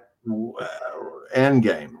 Yeah. End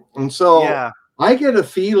game. And so I get a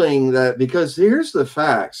feeling that, because here's the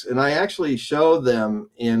facts, and I actually showed them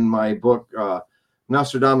in my book,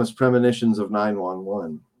 Nostradamus Premonitions of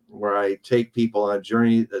 911, where I take people on a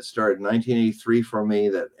journey that started in 1983 for me,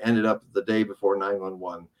 that ended up the day before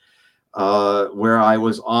 911. Where I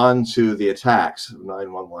was on to the attacks of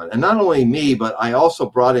 911. And not only me, but I also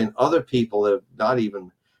brought in other people that have not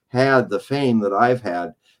even had the fame that I've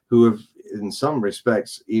had, who have, in some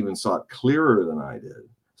respects, even saw it clearer than I did.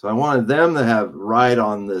 So I wanted them to have ride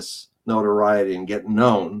on this notoriety and get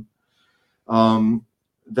known.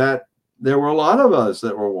 That there were a lot of us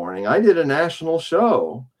that were warning. I did a national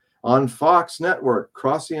show on Fox Network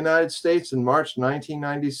across the United States in March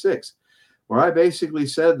 1996. Where I basically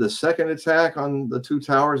said the second attack on the two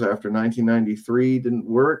towers after 1993 didn't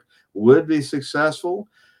work, would be successful.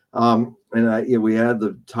 And we had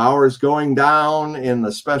the towers going down in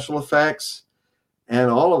the special effects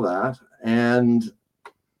and all of that. And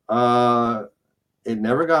it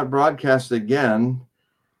never got broadcast again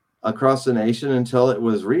across the nation until it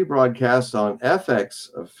was rebroadcast on FX,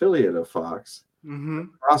 affiliate of Fox,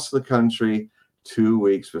 across the country 2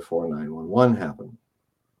 weeks before 911 happened.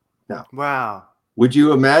 Now, wow. Would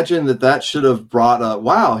you imagine that should have brought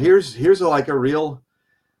here's a real,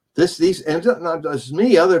 these, and not just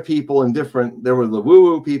me, other people in different, there were the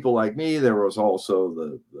woo-woo people like me. There was also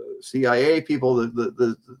the CIA people.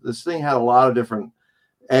 This thing had a lot of different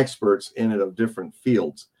experts in it of different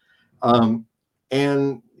fields.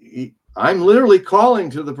 And I'm literally calling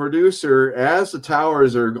to the producer as the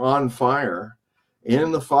towers are on fire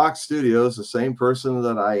in the Fox studios, the same person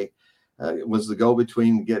that I was the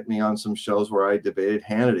go-between to get me on some shows where I debated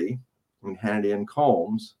Hannity and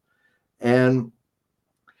Combs. And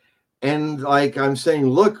like I'm saying,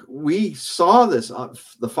 look, we saw this,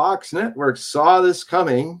 the Fox network saw this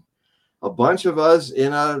coming. A bunch of us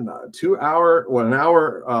in a 2 hour or an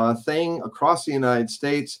hour thing across the United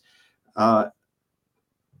States.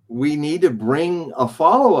 We need to bring a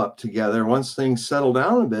follow-up together once things settle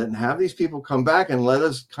down a bit and have these people come back and let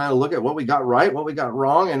us kind of look at what we got right, what we got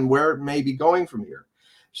wrong, and where it may be going from here.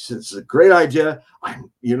 She said, it's a great idea.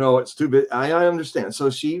 It's too big. I understand. So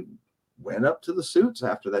she went up to the suits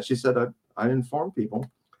after that. She said, I informed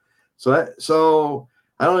people. So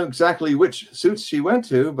I don't know exactly which suits she went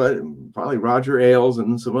to, but probably Roger Ailes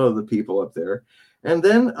and some other people up there. And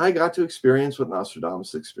then I got to experience what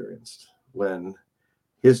Nostradamus experienced when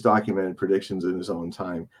his documented predictions in his own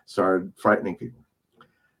time started frightening people.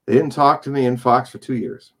 They didn't talk to me in Fox for 2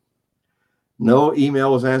 years. No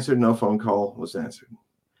email was answered. No phone call was answered.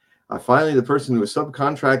 Finally, the person who was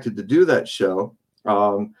subcontracted to do that show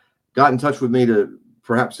got in touch with me to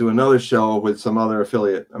perhaps do another show with some other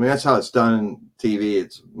affiliate. I mean, that's how it's done in TV.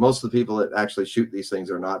 It's most of the people that actually shoot these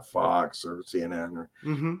things are not Fox or CNN.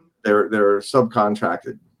 They're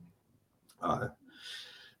subcontracted.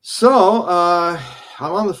 So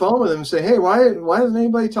I'm on the phone with him and say, hey, why isn't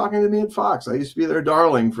anybody talking to me at Fox? I used to be their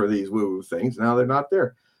darling for these woo-woo things. Now they're not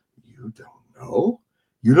there. You don't know?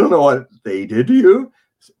 You don't know what they did to you?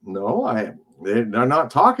 No, they're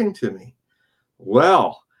not talking to me.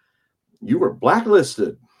 Well, you were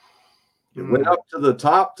blacklisted. You went up to the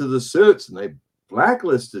top to the suits and they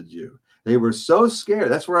blacklisted you. They were so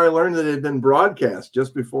scared. That's where I learned that it had been broadcast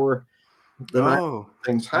just before the night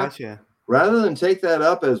things happened. Gotcha. Rather than take that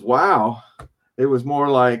up as wow, it was more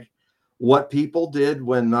like what people did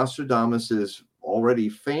when Nostradamus' already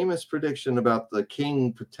famous prediction about the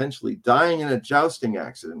king potentially dying in a jousting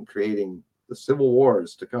accident, creating the civil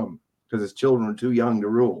wars to come because his children were too young to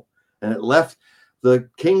rule. And it left the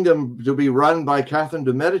kingdom to be run by Catherine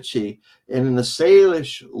de' Medici. And in the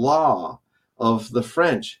Salish law of the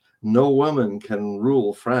French, no woman can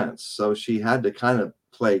rule France. So she had to kind of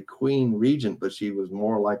play queen regent, but she was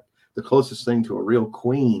more like the closest thing to a real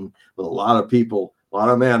queen, with a lot of people, a lot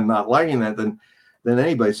of men not liking that than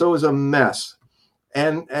anybody. So it was a mess.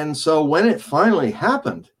 And so when it finally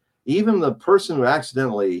happened, even the person who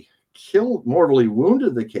accidentally mortally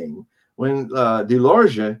wounded the king, when de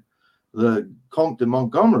Lorge, the Comte de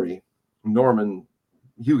Montgomery, Norman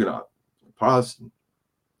Huguenot, Protestant,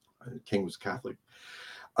 the king was Catholic.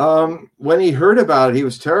 When he heard about it, he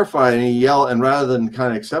was terrified and he yelled, and rather than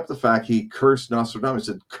kind of accept the fact, he cursed Nostradamus.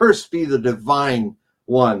 He said, "Cursed be the divine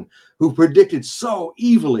one who predicted so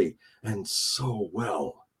evilly and so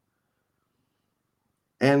well."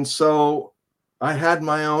 And so I had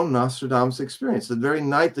my own Nostradamus experience. The very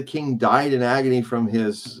night the king died in agony from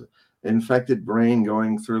his infected brain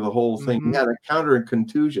going through the whole thing, he had a counter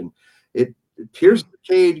contusion. It pierced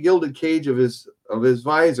the gilded cage of his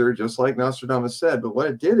visor, just like Nostradamus said. But what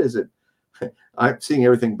it did is I'm seeing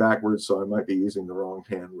everything backwards, so I might be using the wrong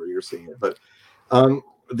hand where you're seeing it. But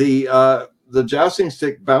the jousting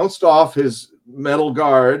stick bounced off his metal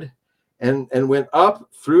guard and went up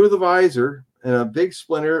through the visor, and a big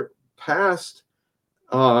splinter passed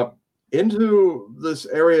into this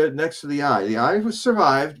area next to the eye. The eye was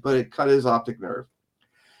survived, but it cut his optic nerve.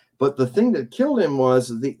 But the thing that killed him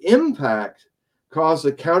was the impact caused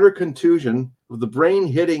a counter contusion of the brain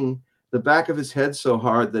hitting the back of his head so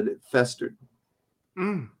hard that it festered.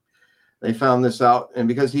 They found this out, and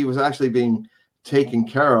because he was actually being taken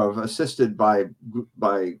care of, assisted by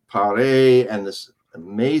Paré and this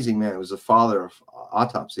amazing man who was the father of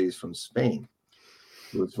autopsies from Spain,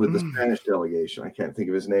 with the Spanish delegation. I can't think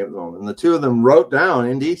of his name at the moment. And the two of them wrote down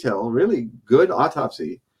in detail a really good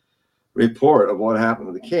autopsy report of what happened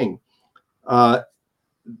to the king.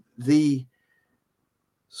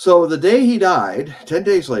 So the day he died, 10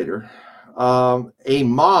 days later, a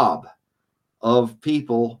mob of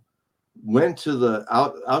people went to the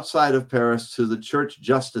outside of Paris to the church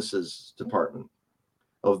justices department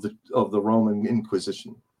of the Roman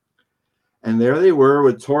Inquisition. And there they were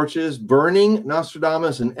with torches, burning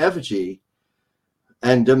Nostradamus in effigy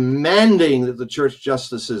and demanding that the church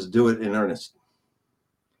justices do it in earnest.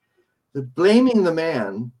 They're blaming the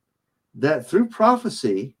man that through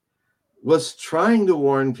prophecy was trying to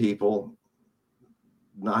warn people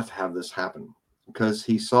not to have this happen, because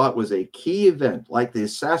he saw it was a key event, like the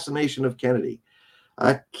assassination of Kennedy,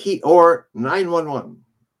 a key, or 9/11.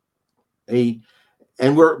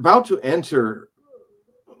 And we're about to enter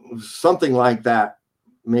something like that,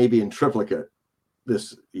 maybe in triplicate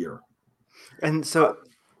this year. And so,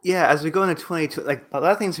 yeah, as we go into 22, like a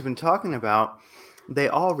lot of things we've been talking about, they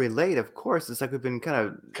all relate. Of course, it's like we've been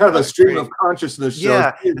kind of a stream of consciousness.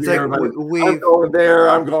 Yeah, it's like I'm going there,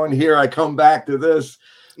 I'm going here, I come back to this.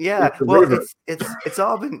 Yeah, well, it's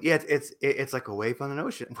all been it's like a wave on an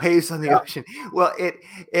ocean, waves on the ocean. Well,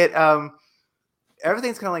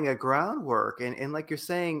 everything's kind of like a groundwork, and like you're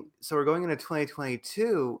saying, so we're going into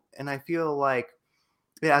 2022, and I feel like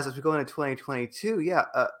as we go into 2022,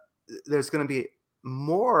 there's going to be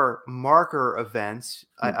more marker events.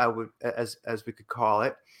 I would as we could call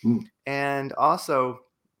it, and also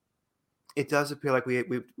it does appear like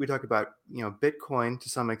we talked about Bitcoin to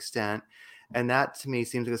some extent. And that to me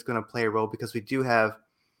seems like it's going to play a role, because we do have,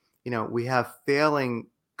 we have failing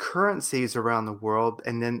currencies around the world.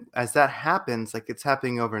 And then as that happens, like it's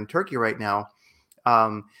happening over in Turkey right now,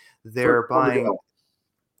 they're buying.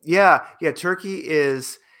 Yeah. Turkey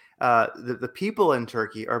is the people in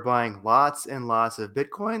Turkey are buying lots and lots of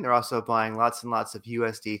Bitcoin. They're also buying lots and lots of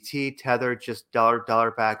USDT, Tether, just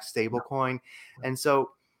dollar backed stable coin. And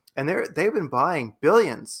so, and they've been buying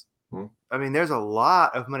billions. I mean, there's a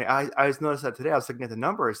lot of money. I just noticed that today. I was looking at the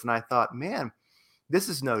numbers and I thought, man, this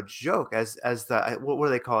is no joke. As the what do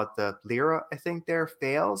they call it? The lira, I think, there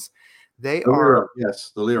fails. They The lira, are,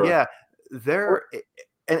 yes, the lira. yeah, they're.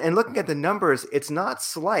 And looking at the numbers, it's not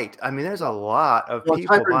slight. I mean, there's a lot of Well,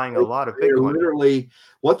 people buying a lot of they are Bitcoin. literally,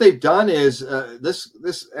 what they've done is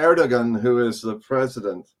this Erdogan, who is the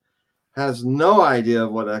president, has no idea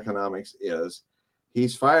of what economics is.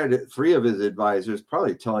 He's fired 3 of his advisors,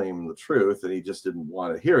 probably telling him the truth, and he just didn't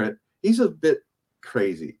want to hear it. He's a bit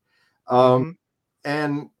crazy. Mm-hmm.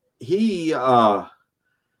 And he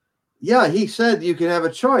he said you can have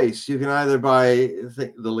a choice. You can either buy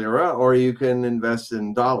the lira or you can invest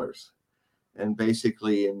in dollars. And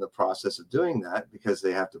basically, in the process of doing that, because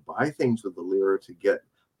they have to buy things with the lira to get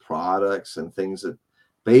products and things that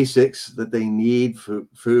basics that they need,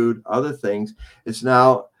 food, other things, it's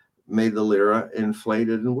now made the lira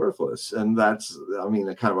inflated and worthless. And that's, I mean,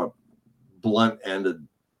 a kind of a blunt-ended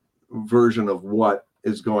version of what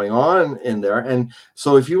is going on in there. And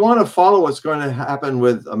so if you want to follow what's going to happen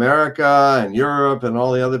with America and Europe and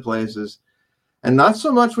all the other places, and not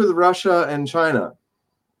so much with Russia and China,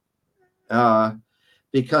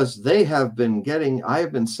 because they have been getting, I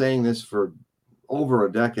have been saying this for over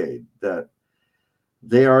a decade, that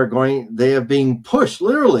they have been pushed,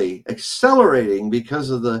 literally accelerating, because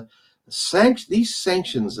of these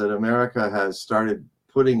sanctions that America has started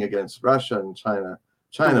putting against Russia and China,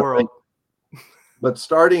 The world. but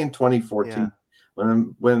starting in 2014,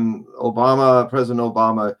 when President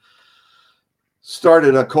Obama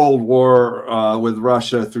started a Cold War with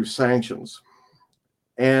Russia through sanctions.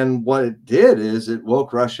 And what it did is it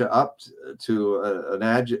woke Russia up to an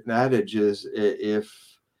adage is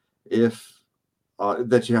if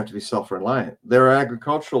that you have to be self-reliant. Their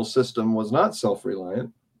agricultural system was not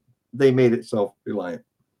self-reliant. They made it self-reliant.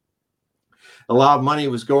 A lot of money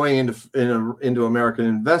was going into American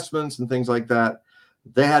investments and things like that.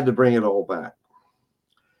 They had to bring it all back.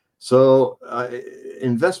 So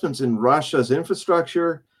investments in Russia's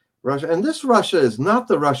infrastructure, and this Russia is not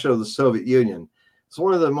the Russia of the Soviet Union. It's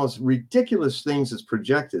one of the most ridiculous things that's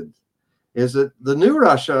projected, is that the new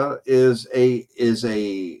Russia is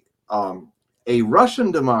a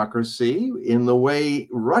Russian democracy in the way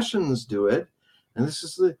Russians do it, and this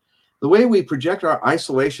is the way we project our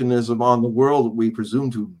isolationism on the world that we presume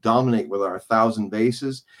to dominate with our 1,000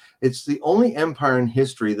 bases. It's the only empire in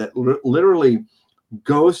history that literally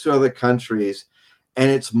goes to other countries, and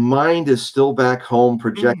its mind is still back home,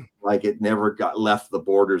 projected like it never left the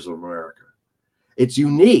borders of America. It's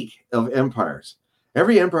unique of empires.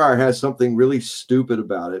 Every empire has something really stupid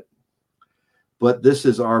about it, but this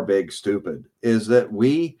is our big stupid, is that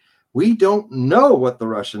we don't know what the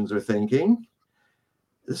Russians are thinking.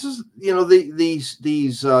 This is,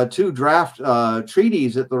 these 2 draft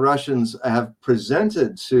treaties that the Russians have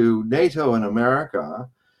presented to NATO and America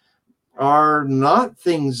are not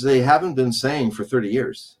things they haven't been saying for 30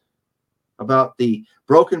 years about the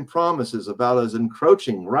broken promises about us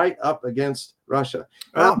encroaching right up against Russia.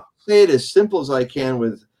 I'll say it as simple as I can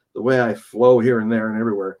with the way I flow here and there and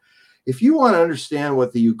everywhere. If you want to understand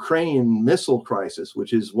what the Ukrainian missile crisis,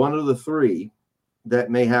 which is one of the 3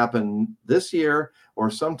 that may happen this year or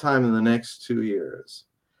sometime in the next 2 years,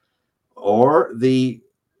 or the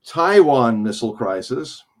Taiwan missile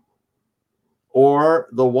crisis, or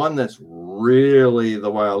the one that's really the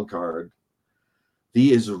wild card,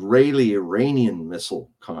 the Israeli-Iranian missile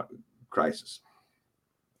crisis,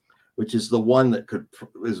 which is the one that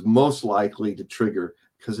is most likely to trigger,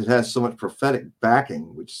 because it has so much prophetic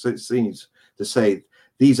backing, which seems to say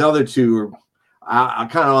these other 2 are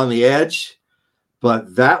kind of on the edge,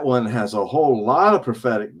 but that one has a whole lot of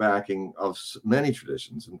prophetic backing of many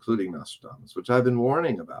traditions, including Nostradamus, which I've been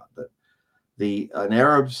warning about, that an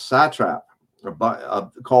Arab satrap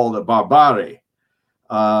called a barbari,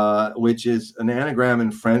 which is an anagram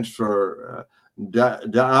in French for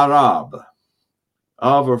d'Arab,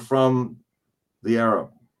 of or from the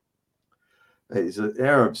Arab. He's an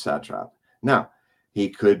Arab satrap. Now, he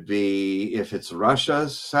could be, if it's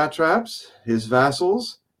Russia's satraps, his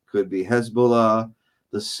vassals, could be Hezbollah,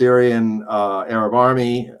 the Syrian Arab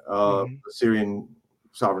army, the Syrian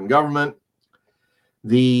sovereign government,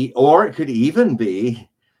 or it could even be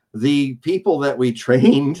the people that we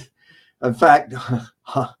trained. In fact,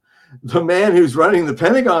 the man who's running the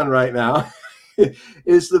Pentagon right now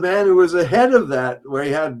is the man who was ahead of that, where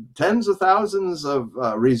he had tens of thousands of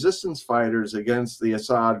resistance fighters against the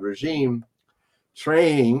Assad regime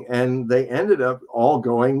training, and they ended up all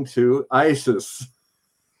going to ISIS.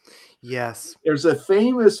 Yes. There's a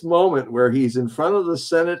famous moment where he's in front of the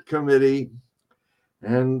Senate committee,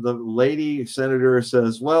 and the lady senator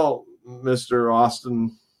says, "Well, Mr.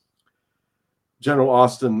 Austin, General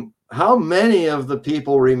Austin, how many of the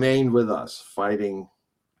people remained with us fighting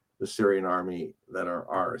the Syrian army that are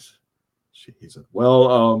ours? He said,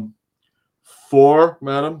 well, 4,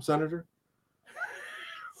 Madam Senator.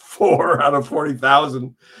 4 out of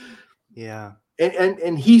 40,000. Yeah.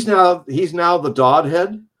 And he's now the Dodd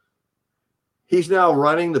head. He's now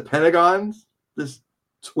running the Pentagon, this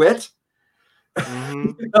twit.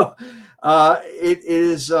 Mm-hmm. It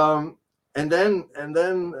is, and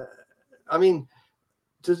then, I mean,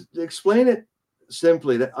 to explain it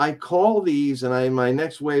simply, that I call these, and in my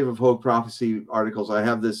next wave of Hogue prophecy articles, I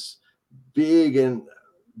have this big and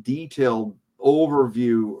detailed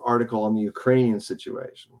overview article on the Ukrainian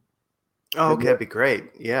situation. Oh, okay, that'd be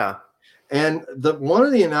great. Yeah. And one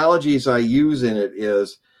of the analogies I use in it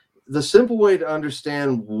is the simple way to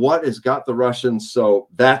understand what has got the Russians. So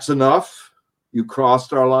that's enough. You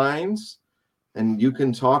crossed our lines, and you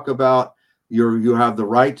can talk about you have the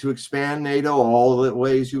right to expand NATO all the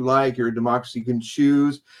ways you like. You're a democracy, you can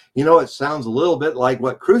choose. You know, it sounds a little bit like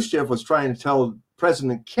what Khrushchev was trying to tell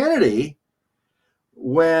President Kennedy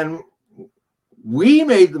when we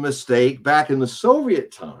made the mistake back in the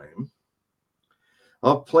Soviet time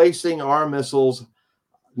of placing our missiles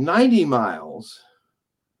 90 miles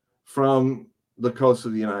from the coast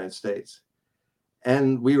of the United States.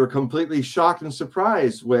 And we were completely shocked and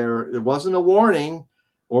surprised where there wasn't a warning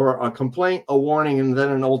or a complaint, a warning, and then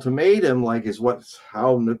an ultimatum, like is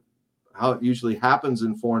how it usually happens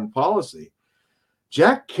in foreign policy.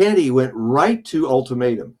 Jack Kennedy went right to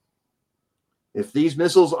ultimatum. If these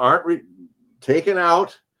missiles aren't taken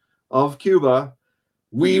out of Cuba,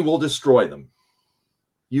 we will destroy them.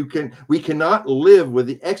 We cannot live with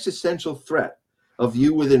the existential threat of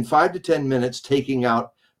you within 5 to 10 minutes taking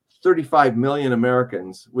out 35 million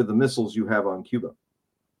Americans with the missiles you have on Cuba.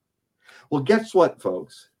 Well, guess what,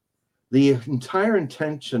 folks? The entire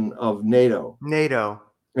intention of NATO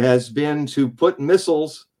has been to put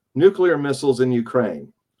nuclear missiles in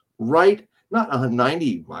Ukraine, right, not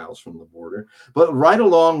 90 miles from the border, but right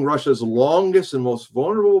along Russia's longest and most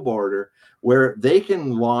vulnerable border, where they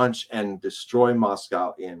can launch and destroy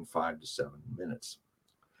Moscow in 5 to 7 minutes.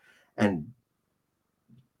 And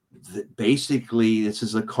basically, this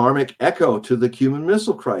is a karmic echo to the Cuban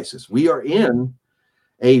Missile Crisis. We are in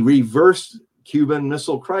a reverse Cuban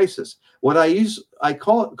Missile Crisis. I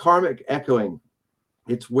call it karmic echoing.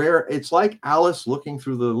 It's like Alice looking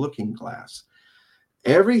through the looking glass.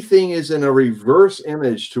 Everything is in a reverse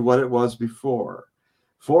image to what it was before.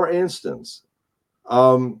 For instance,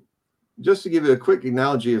 just to give you a quick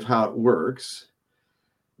analogy of how it works,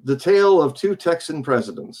 the tale of 2 Texan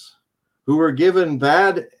presidents who were given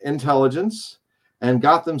bad intelligence and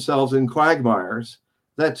got themselves in quagmires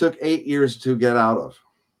that took 8 years to get out of.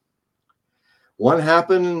 One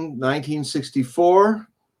happened in 1964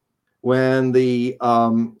 when the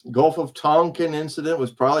Gulf of Tonkin incident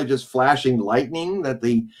was probably just flashing lightning that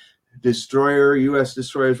the U.S.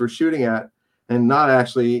 destroyers were shooting at, and not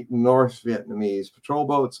actually North Vietnamese patrol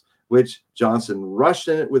boats, which Johnson rushed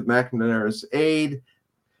in it with McNamara's aid.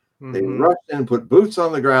 Mm-hmm. They rushed in, put boots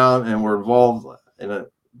on the ground, and were involved in a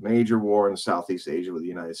major war in Southeast Asia with the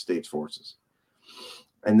United States forces.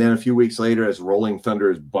 And then a few weeks later, as Rolling Thunder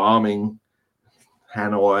is bombing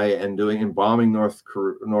Hanoi and bombing North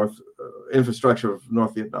infrastructure of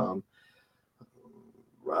North Vietnam,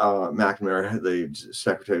 McNamara, the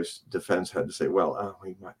Secretary of Defense, had to say, "Well,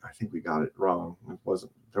 I think we got it wrong.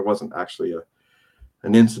 There wasn't actually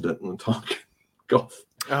an incident in the Tonkin Gulf."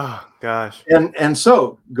 Oh gosh! And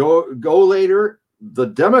so go later. The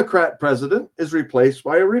Democrat president is replaced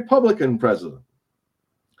by a Republican president,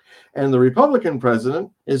 and the Republican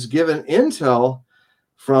president is given intel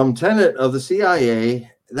from Tenet of the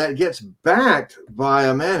CIA that gets backed by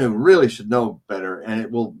a man who really should know better, and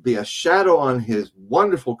it will be a shadow on his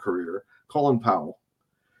wonderful career, Colin Powell.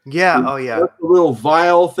 Yeah. Oh yeah. That's a little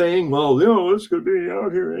vile thing. Well, this could be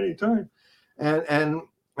out here at any time, and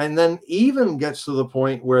then even gets to the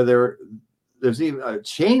point where there's even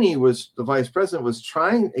Cheney the vice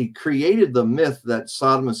president, created the myth that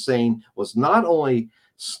Saddam Hussein was not only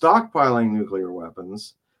stockpiling nuclear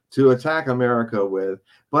weapons to attack America with,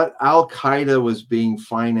 but Al-Qaeda was being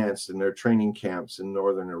financed in their training camps in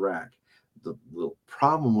northern Iraq. The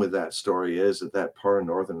problem with that story is that part of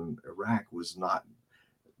northern Iraq was not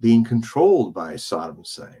being controlled by Saddam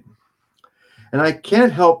Hussein. And I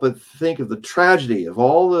can't help but think of the tragedy of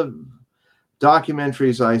all the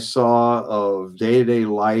documentaries I saw of day-to-day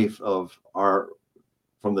life from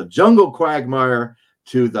the jungle quagmire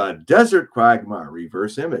to the desert quagmire,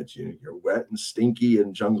 reverse image. You're wet and stinky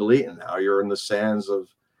and jungly, and now you're in the sands of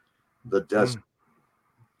the desert.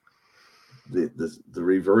 the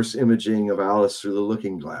reverse imaging of Alice through the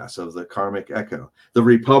looking glass, of the karmic echo. The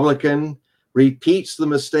Republican repeats the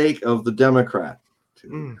mistake of the Democrat,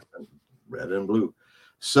 red and blue.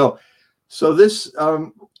 So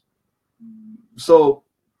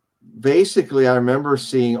basically, I remember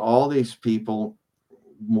seeing all these people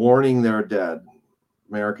mourning their dead,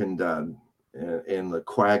 American dead, in the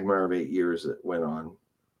quagmire of 8 years that went on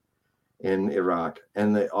in Iraq.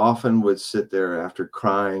 And they often would sit there after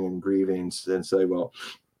crying and grieving and say,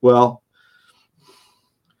 well,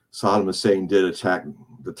 Saddam Hussein did attack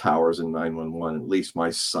the towers in 9/11. At least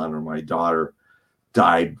my son or my daughter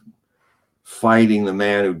died fighting the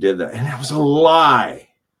man who did that. And that was a lie.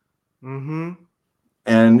 Mm-hmm.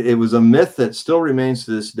 And it was a myth that still remains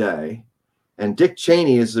to this day. And Dick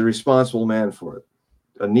Cheney is the responsible man for it.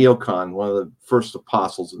 A neocon, one of the first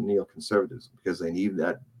apostles of neoconservatism, because they need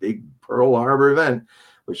that big Pearl Harbor event,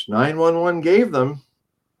 which 9/11 gave them.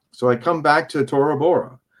 So I come back to Tora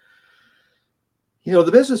Bora.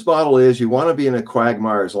 The business model is you want to be in a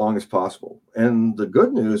quagmire as long as possible. And the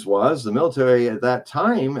good news was the military at that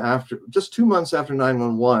time, after just 2 months after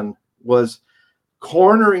 9/11, was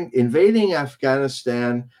invading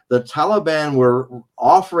Afghanistan. The Taliban were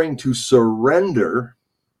offering to surrender.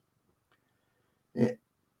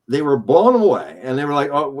 They were blown away, and they were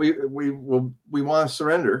like, "Oh, we want to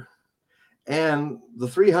surrender." And the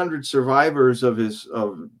 300 survivors of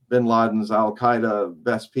Bin Laden's Al Qaeda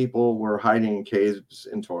best people were hiding in caves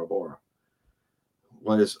in Tora Bora,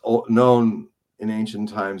 what is known in ancient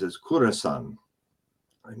times as Khorasan.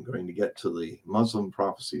 I'm going to get to the Muslim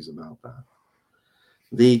prophecies about that.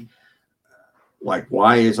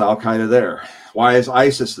 Why is Al Qaeda there? Why is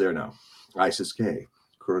ISIS there now? ISIS-K,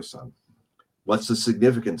 Khorasan. What's the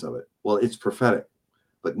significance of it? Well, it's prophetic,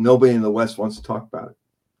 but nobody in the West wants to talk about it.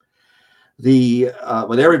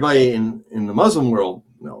 But everybody in the Muslim world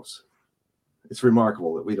knows. It's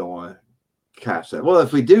remarkable that we don't want to catch that. Well,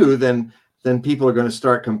 if we do, then people are going to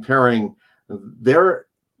start comparing their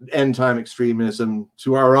end time extremism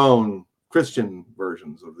to our own Christian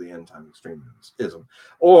versions of the end time extremism,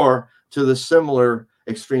 or to the similar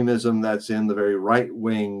extremism that's in the very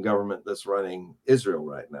right-wing government that's running Israel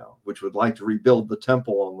right now, which would like to rebuild the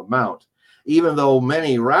temple on the Mount. Even though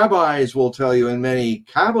many rabbis will tell you, and many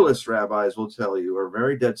Kabbalist rabbis will tell you, are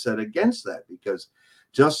very dead set against that, because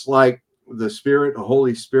just like the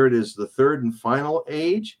Holy Spirit is the third and final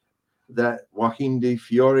age that Joachim de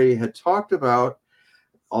Fiore had talked about,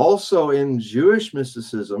 also in Jewish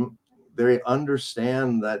mysticism, they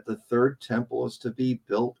understand that the third temple is to be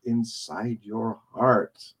built inside your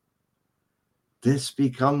heart. This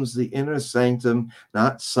becomes the inner sanctum,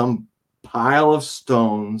 not some pile of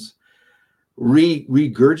stones,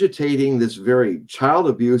 regurgitating this very child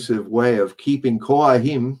abusive way of keeping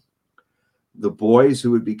Koahim, the boys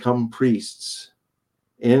who would become priests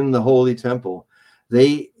in the holy temple.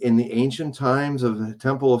 They, in the ancient times of the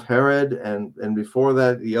temple of Herod and before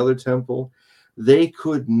that, the other temple, they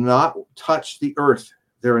could not touch the earth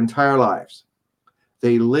their entire lives.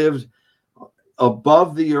 They lived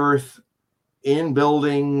above the earth in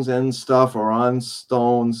buildings and stuff, or on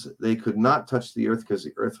stones. They could not touch the earth because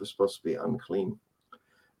the earth was supposed to be unclean.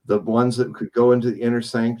 The ones that could go into the inner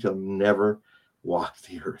sanctum never walked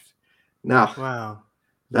the earth. Now, wow,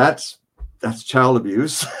 that's child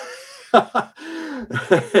abuse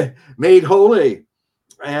made holy.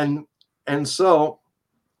 And so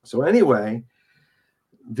anyway,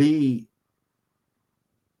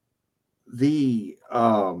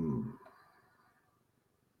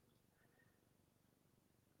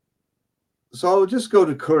 so I'll just go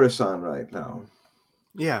to Khorasan right now.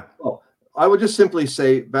 Yeah. Oh, I would just simply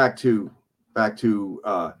say back to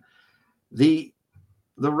the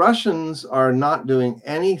Russians are not doing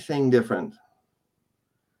anything different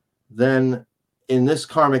than in this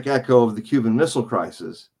karmic echo of the Cuban Missile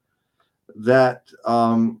Crisis that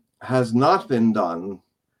has not been done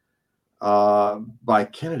by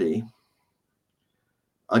Kennedy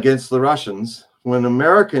against the Russians when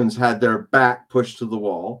Americans had their back pushed to the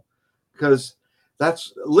wall. Because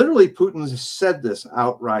that's literally, Putin said this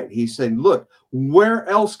outright. He said, look, where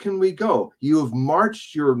else can we go? You have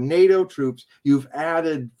marched your NATO troops. You've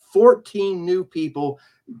added 14 new people.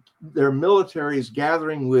 Their military is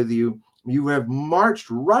gathering with you. You have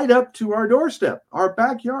marched right up to our doorstep, our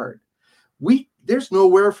backyard. There's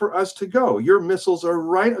nowhere for us to go. Your missiles are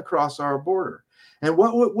right across our border. And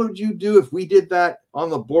what would you do if we did that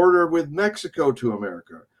on the border with Mexico to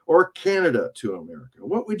America, or Canada to America?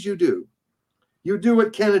 What would you do? You do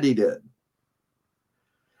what Kennedy did.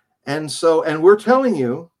 And we're telling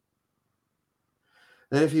you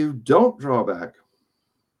that if you don't draw back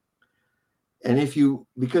And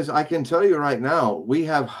because I can tell you right now, we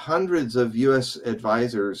have hundreds of U.S.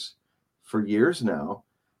 advisors for years now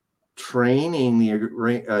training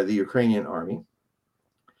the Ukrainian army,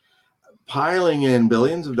 piling in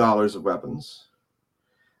billions of dollars of weapons.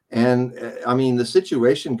 And I mean, the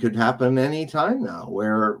situation could happen any time now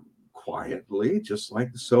where quietly, just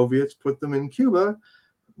like the Soviets put them in Cuba,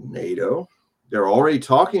 NATO, they're already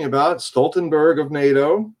talking about Stoltenberg of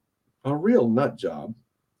NATO, a real nut job.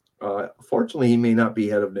 Fortunately, he may not be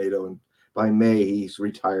head of NATO, and by May, he's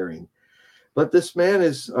retiring. But this man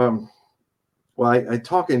is, well, I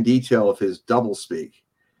talk in detail of his doublespeak.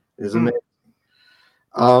 Is amazing.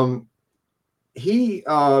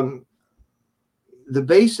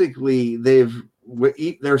 Basically,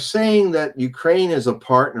 they're saying that Ukraine is a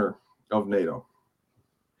partner of NATO,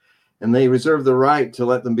 and they reserve the right to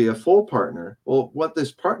let them be a full partner. Well, what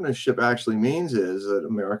this partnership actually means is that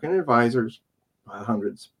American advisors,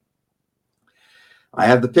 hundreds, I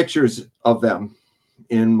have the pictures of them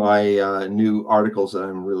in my new articles that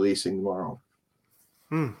I'm releasing tomorrow.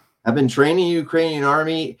 Have been training the Ukrainian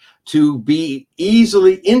army to be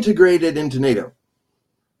easily integrated into NATO.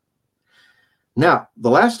 Now, the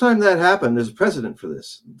last time that happened, there's a precedent for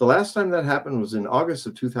this. The last time that happened was in August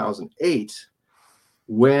of 2008,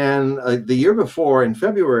 when the year before, in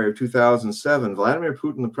February of 2007, Vladimir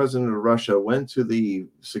Putin, the president of Russia, went to the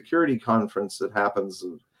security conference that happens.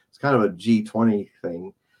 It's kind of a G20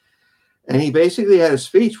 thing. And he basically had a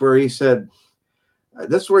speech where he said,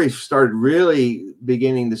 that's where he started really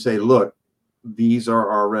beginning to say, look, these are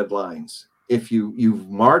our red lines. If you've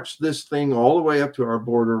marched this thing all the way up to our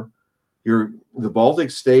border, the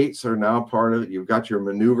Baltic states are now part of it. You've got your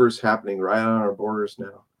maneuvers happening right on our borders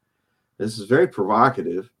now. This is very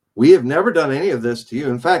provocative. We have never done any of this to you.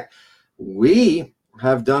 In fact, we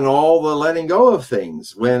have done all the letting go of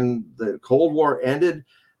things. When the Cold War ended,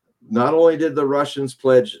 not only did the Russians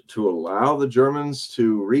pledge to allow the Germans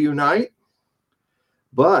to reunite,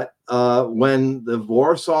 but when the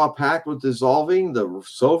Warsaw Pact was dissolving, the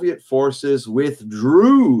Soviet forces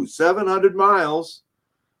withdrew 700 miles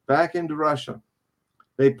back into Russia.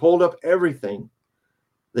 They pulled up everything.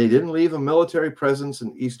 They didn't leave a military presence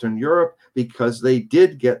in Eastern Europe because they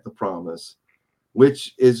did get the promise,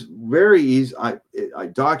 which is very easy. I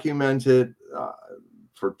documented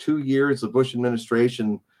for 2 years, the Bush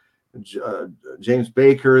administration, James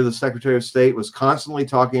Baker, the Secretary of State, was constantly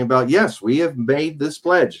talking about, yes, we have made this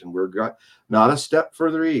pledge and we're not a step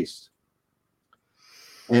further east.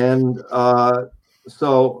 And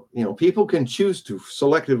so, people can choose to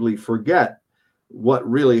selectively forget what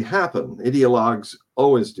really happened. Ideologues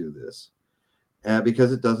always do this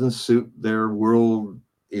because it doesn't suit their world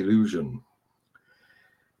illusion.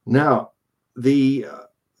 Now,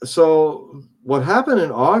 so what happened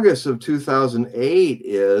in August of 2008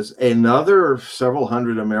 is another several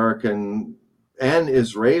hundred American and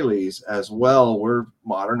Israelis as well were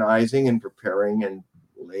modernizing and preparing and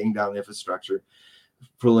laying down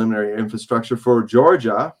preliminary infrastructure for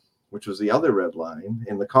Georgia, which was the other red line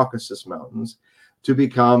in the Caucasus Mountains, to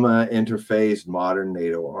become an interphased modern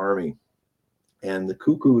NATO army. And the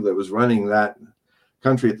cuckoo that was running that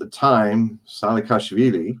country at the time,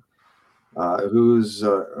 Saakashvili, who's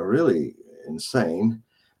really insane,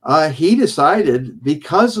 he decided,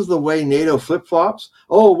 because of the way NATO flip-flops,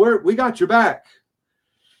 we got your back.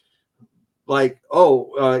 Like,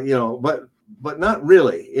 but not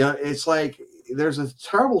really. It's like there's a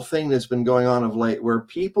terrible thing that's been going on of late where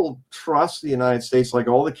people trust the United States, like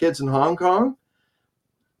all the kids in Hong Kong.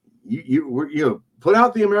 You put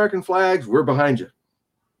out the American flags, we're behind you.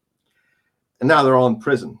 And now they're all in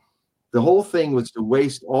prison. The whole thing was to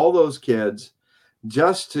waste all those kids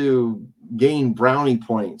just to gain brownie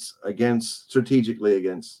points strategically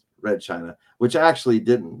against Red China, which actually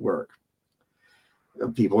didn't work.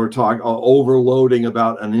 People are overloading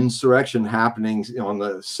about an insurrection happening on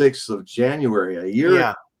the 6th of January a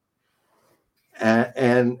year. Yeah.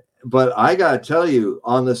 But I got to tell you,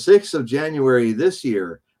 on the 6th of January this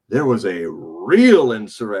year, there was a real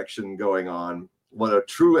insurrection going on. What a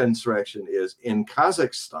true insurrection is in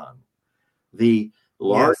Kazakhstan, the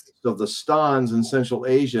largest of the stans in Central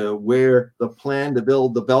Asia, where the plan to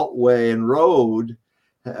build the Beltway and road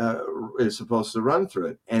is supposed to run through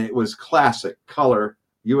it. And it was classic color,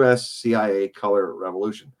 US CIA color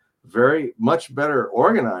revolution. Very much better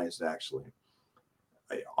organized, actually.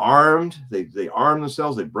 They armed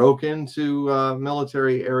themselves. They broke into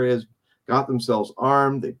military areas, got themselves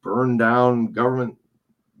armed. They burned down government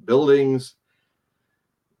buildings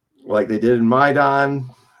like they did in Maidan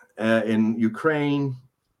in Ukraine.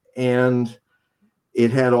 And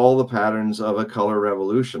it had all the patterns of a color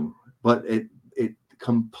revolution. But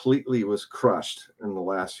completely was crushed in the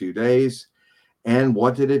last few days. And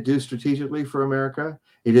what did it do strategically for America?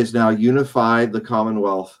 It has now unified the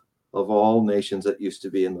Commonwealth of all nations that used to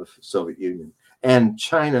be in the Soviet Union. And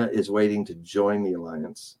China is waiting to join the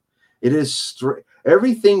alliance. It is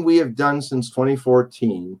everything we have done since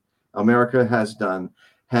 2014, America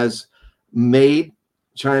has made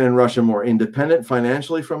China and Russia more independent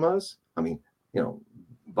financially from us. I mean,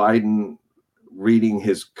 Biden reading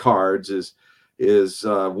his cards is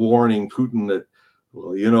warning Putin that,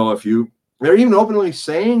 well, they're even openly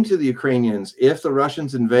saying to the Ukrainians, if the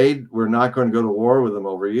Russians invade, we're not going to go to war with them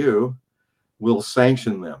over you. We'll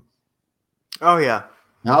sanction them. Oh, yeah.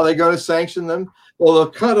 How are they going to sanction them? Well, they'll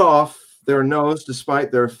cut off their nose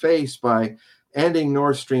despite their face by ending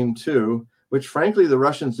Nord Stream 2, which, frankly, the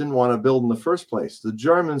Russians didn't want to build in the first place. The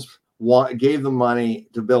Germans gave them money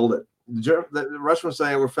to build it. The Russians were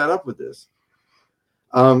saying, we're fed up with this.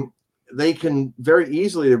 They can very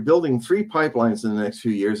easily, they're building 3 pipelines in the next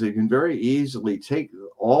few years. They can very easily take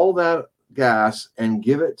all that gas and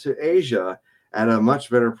give it to Asia at a much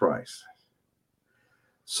better price.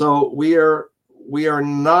 So we are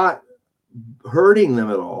not hurting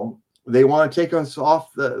them at all. They want to take us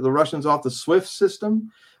off the Russians off the SWIFT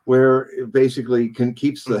system, where it basically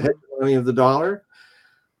keeps the hegemony of the dollar.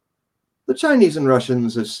 The Chinese and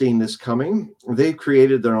Russians have seen this coming. They've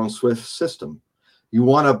created their own SWIFT system. You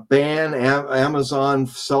want to ban Amazon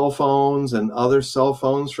cell phones and other cell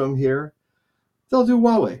phones from here? They'll do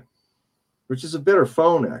Huawei, which is a better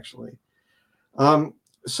phone, actually.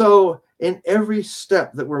 So in every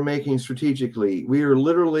step that we're making strategically, we are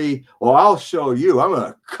literally, well, I'll show you. I'm going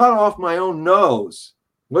to cut off my own nose.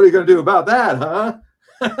 What are you going to do about that, huh?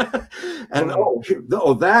 And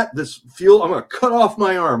this fuel, I'm going to cut off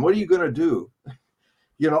my arm. What are you going to do?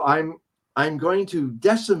 I'm going to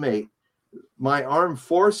decimate my armed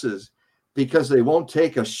forces because they won't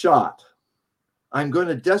take a shot. I'm going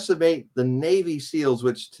to decimate the Navy SEALs,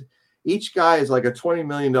 which each guy is like a $20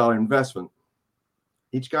 million investment.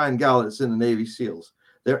 Each guy and gal that's in the Navy SEALs,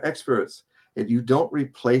 they're experts. If you don't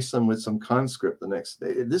replace them with some conscript the next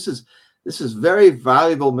day, this is very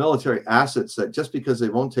valuable military assets that just because they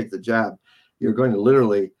won't take the jab, you're going to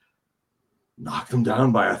literally knock them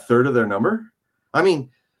down by a third of their number. I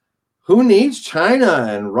mean, who needs China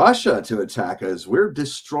and Russia to attack us? We're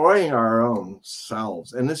destroying our own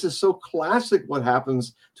selves. And this is so classic what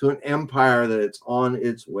happens to an empire that it's on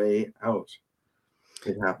its way out.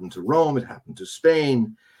 It happened to Rome. It happened to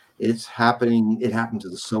Spain. It happened to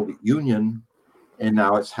the Soviet Union. And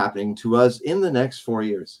now it's happening to us in the next 4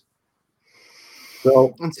 years.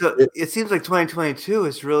 So it seems like 2022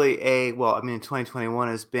 is really 2021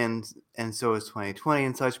 has been, and so is 2020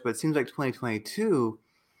 and such, but it seems like 2022,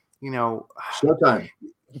 showtime.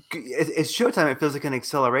 It's showtime. It feels like an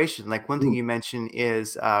acceleration. Like one thing you mentioned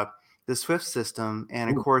is the SWIFT system.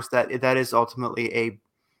 And of course that is ultimately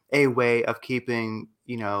a way of keeping,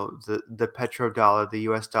 the petrodollar, the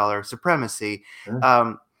US dollar supremacy.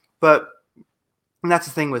 But that's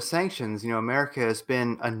the thing with sanctions. America has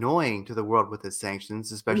been annoying to the world with its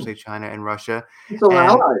sanctions, especially China and Russia. So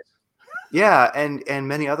allies. Yeah, and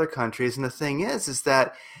many other countries. And the thing is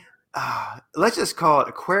that let's just call it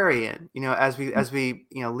Aquarian. As we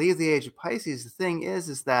leave the age of Pisces, the thing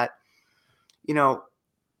is that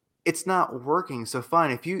it's not working. So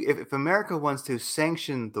fine, if America wants to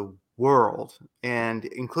sanction the world and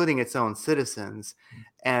including its own citizens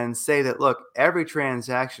and say that, look, every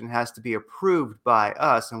transaction has to be approved by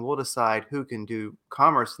us and we'll decide who can do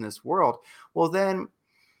commerce in this world, well then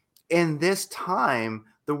in this time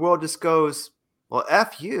the world just goes, well,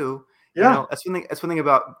 F you. That's one thing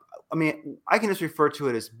about, I mean, I can just refer to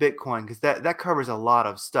it as Bitcoin because that covers a lot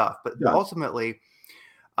of stuff, but ultimately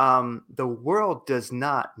the world does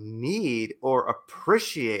not need or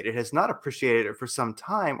appreciate, it has not appreciated it for some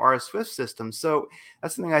time, our SWIFT system. So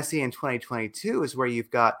that's something I see in 2022 is where you've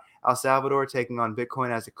got El Salvador taking on Bitcoin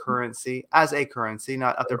as a currency,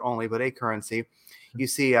 not their only, but a currency. You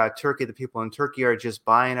see Turkey, the people in Turkey are just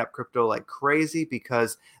buying up crypto like crazy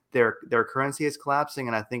because their currency is collapsing.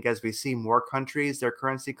 And I think as we see more countries, their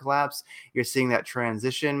currency collapse, you're seeing that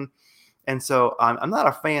transition. And so I'm not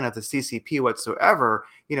a fan of the CCP whatsoever,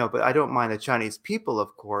 but I don't mind the Chinese people,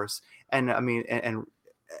 of course. And I mean,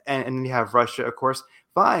 and you have Russia, of course,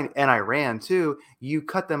 fine. And Iran too. You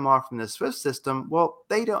cut them off from the SWIFT system. Well,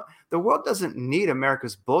 the world doesn't need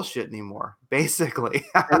America's bullshit anymore, basically.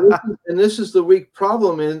 and this is the weak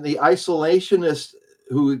problem in the isolationist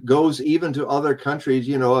who goes even to other countries,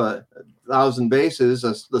 1,000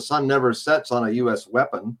 bases. The sun never sets on a U.S.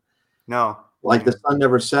 weapon. No. Like the sun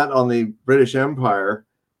never set on the British Empire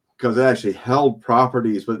because it actually held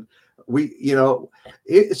properties. But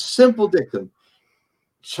It's simple dictum.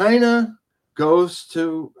 China goes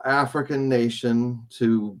to African nation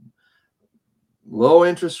to low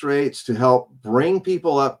interest rates to help bring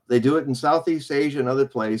people up. They do it in Southeast Asia and other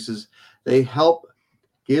places. They help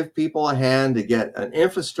give people a hand to get an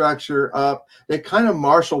infrastructure up. They kind of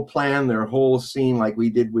Marshall Plan their whole scene like we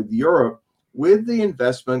did with Europe, with the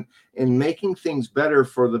investment in making things better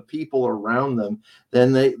for the people around them.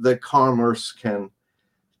 Then the commerce can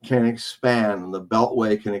expand and the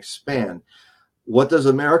Beltway can expand. What does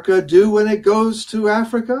America do when it goes to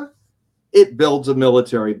Africa? It builds a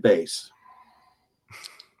military base.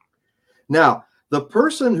 Now, the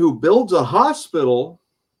person who builds a hospital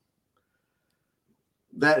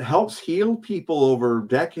that helps heal people over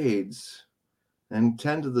decades and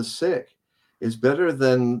tend to the sick is better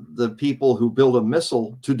than the people who build a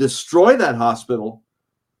missile to destroy that hospital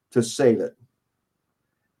to save it.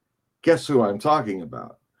 Guess who I'm talking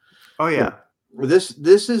about? Oh, yeah. This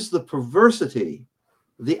is the perversity,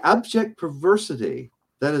 the abject perversity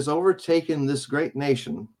that has overtaken this great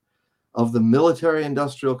nation of the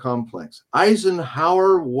military-industrial complex.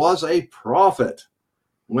 Eisenhower was a prophet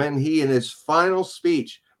when he, in his final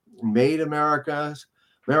speech, made Americans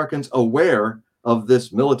aware of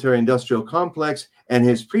this military-industrial complex, and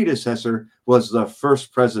his predecessor was the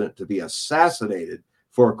first president to be assassinated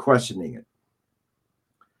for questioning it.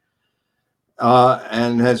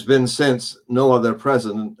 And has been since. No other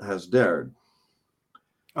president has dared.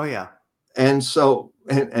 Oh, yeah. And so,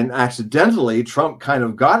 and accidentally, Trump kind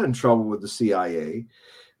of got in trouble with the CIA.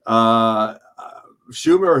 Schumer,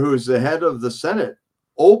 who is the head of the Senate,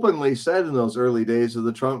 openly said in those early days of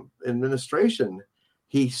the Trump administration,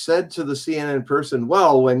 he said to the CNN person,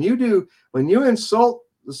 well, when you insult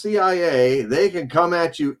the CIA, they can come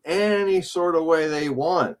at you any sort of way they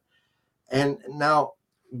want. And now,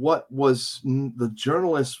 what was the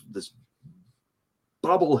journalist, this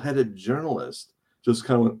bubble-headed journalist, just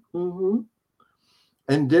kind of went, mm-hmm,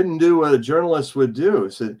 and didn't do what a journalist would do.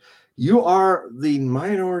 Said, you are the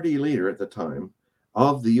minority leader at the time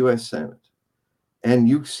of the U.S. Senate, and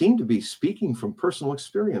you seem to be speaking from personal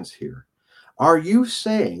experience here. Are you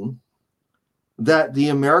saying that the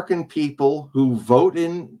American people who vote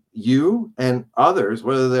in you and others,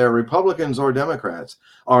 whether they're Republicans or Democrats,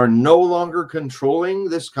 are no longer controlling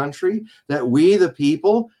this country, that we, the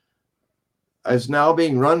people, is now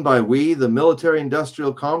being run by we, the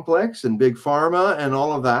military-industrial complex and big pharma and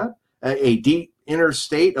all of that, a deep inner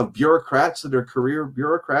state of bureaucrats that are career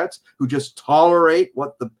bureaucrats who just tolerate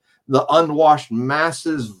what the unwashed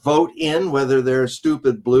masses vote in, whether they're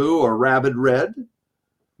stupid blue or rabid red?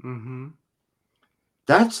 Mm-hmm.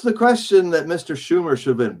 That's the question that Mr. Schumer should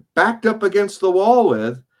have been backed up against the wall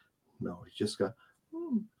with. No, he just got,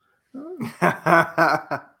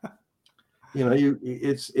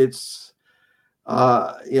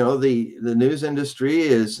 the news industry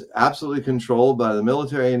is absolutely controlled by the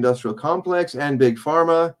military-industrial complex and big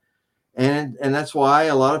pharma. And that's why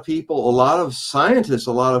a lot of people, a lot of scientists,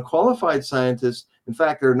 a lot of qualified scientists, in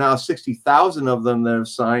fact, there are now 60,000 of them that have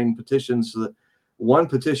signed petitions. One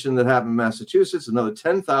petition that happened in Massachusetts, another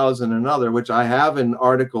 10,000, another, which I have in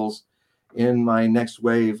articles in my next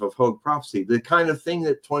wave of Hogue Prophecy. The kind of thing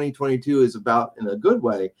that 2022 is about in a good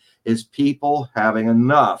way is people having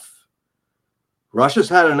enough. Russia's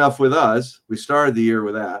had enough with us. We started the year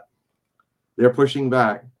with that. They're pushing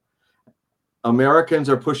back. Americans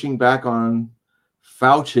are pushing back on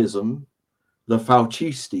Faucism, the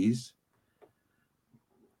Faucistes.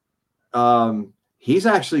 He's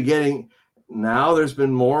actually getting, now there's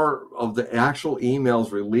been more of the actual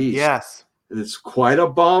emails released. Yes. It's quite a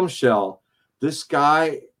bombshell. This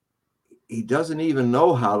guy, he doesn't even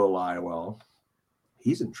know how to lie well.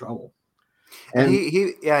 He's in trouble. And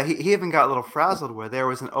he even got a little frazzled where there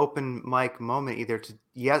was an open mic moment either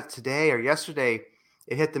today or yesterday.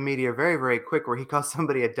 It hit the media very, very quick where he called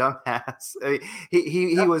somebody a dumbass. I mean,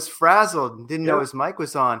 he was frazzled and didn't know his mic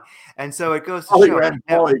was on. And so it goes to show.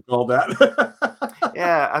 Paulie called that.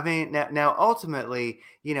 Yeah, I mean, now ultimately,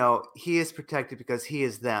 he is protected because he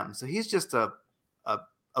is them. So he's just a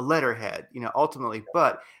letterhead, ultimately.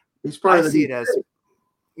 But he's part of the see it as,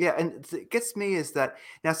 yeah, and it gets me is that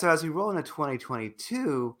now, so as we roll into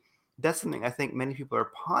 2022, that's something I think many people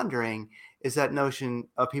are pondering, is that notion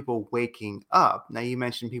of people waking up. Now, you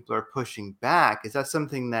mentioned people are pushing back. Is that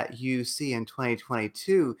something that you see in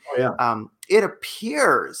 2022? Oh, yeah. It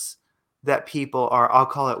appears that people are, I'll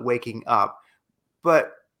call it waking up.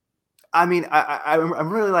 But I mean,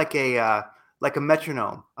 I'm really like a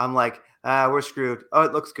metronome. I'm like, we're screwed. Oh,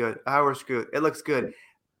 it looks good. We're screwed. It looks good.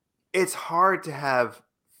 It's hard to have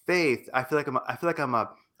faith. I feel like I'm a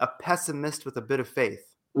pessimist with a bit of faith.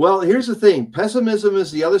 Well, here's the thing. Pessimism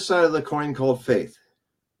is the other side of the coin called faith.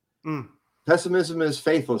 Mm. Pessimism is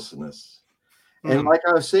faithlessness. And Mm. like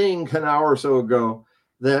I was saying an hour or so ago,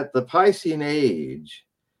 that the Piscean age,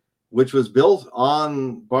 which was built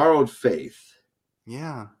on borrowed faith,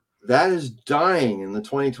 Yeah. that is dying in the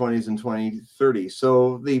 2020s and 2030s.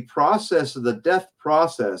 So the process of the death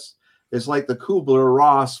process is like the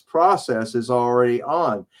Kubler-Ross process is already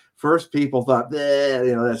on. First, people thought,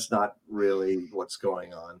 that's not really what's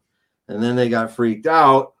going on. And then they got freaked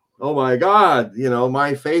out. Oh my God,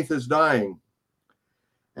 my faith is dying.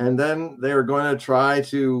 And then they're going to try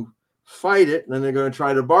to fight it. And then they're going to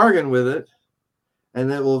try to bargain with it.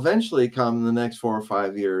 And it will eventually come in the next 4 or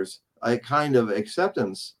 5 years, a kind of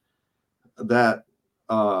acceptance that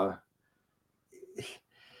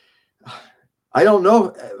I don't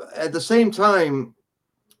know. At the same time,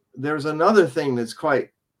 there's another thing that's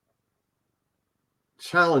quite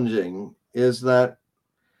challenging is that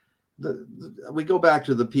we go back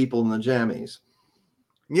to the people in the jammies.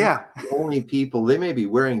 Yeah. The only people, they may be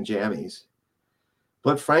wearing jammies,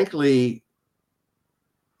 but frankly,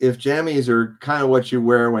 if jammies are kind of what you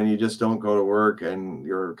wear when you just don't go to work and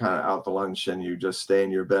you're kind of out to lunch and you just stay in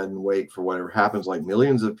your bed and wait for whatever happens, like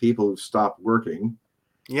millions of people who've stopped working.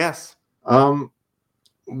 Yes.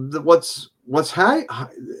 What's high,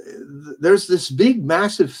 there's this big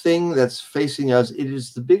massive thing that's facing us. It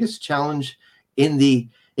is the biggest challenge in the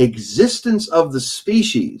existence of the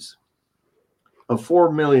species of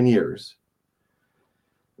 4 million years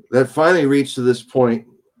that finally reached to this point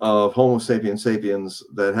of Homo sapiens sapiens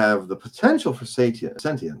that have the potential for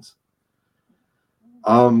sentience,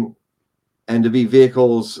 and to be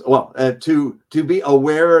vehicles, to be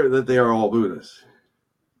aware that they are all Buddhas.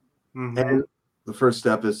 Mm-hmm. And the first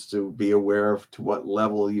step is to be aware of to what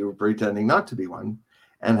level you're pretending not to be one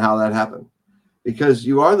and how that happened. Because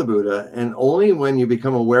you are the Buddha, and only when you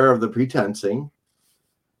become aware of the pretensing,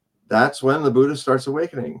 that's when the Buddha starts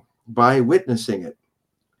awakening, by witnessing it.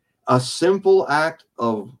 A simple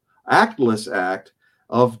actless act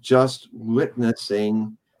of just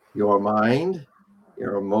witnessing your mind,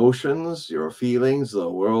 your emotions, your feelings, the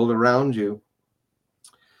world around you,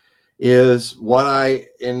 is what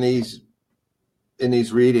in these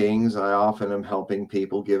readings, I often am helping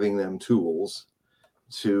people, giving them tools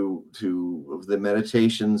to the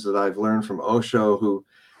meditations that I've learned from Osho, who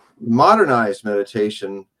modernized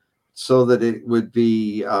meditation so that it would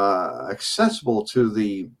be accessible to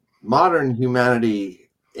the modern humanity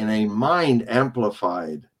in a mind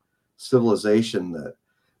amplified civilization that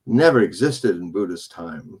never existed in Buddha's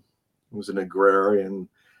time. It was an agrarian,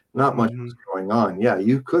 not much was going on. Yeah,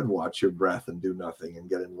 you could watch your breath and do nothing and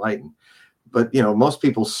get enlightened. But most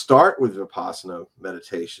people start with Vipassana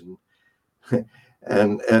meditation,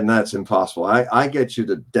 and that's impossible. I get you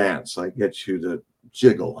to dance, I get you to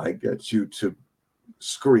jiggle, I get you to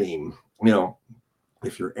scream,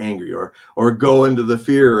 if you're angry, or go into the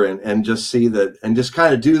fear and just see that, and just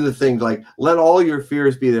kind of do the things like let all your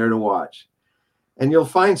fears be there to watch, and you'll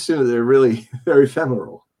find soon that they're really very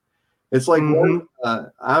ephemeral. It's like one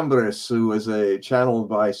Ambres, who was channeled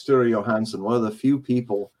by Sture Johansson, one of the few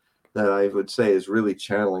people that I would say is really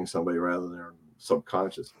channeling somebody rather than their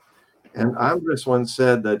subconscious. And Ambres once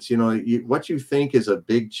said that, what you think is a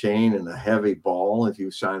big chain and a heavy ball, if you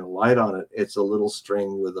shine a light on it, it's a little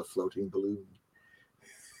string with a floating balloon.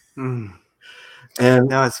 And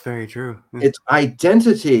no, it's very true. It's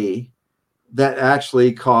identity that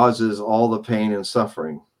actually causes all the pain and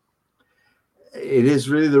suffering. It is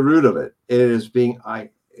really the root of it. It's being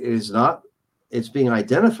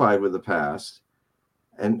identified with the past.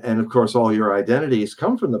 And of course, all your identities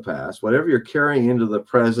come from the past. Whatever you're carrying into the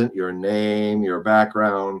present, your name, your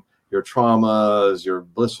background, your traumas, your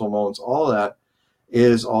blissful moments, all that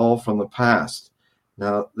is all from the past.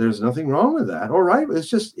 Now, there's nothing wrong with that. All right, it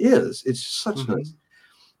just is. It's suchness.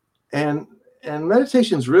 And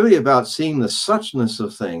meditation is really about seeing the suchness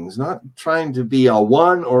of things, not trying to be a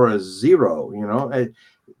 1 or a 0,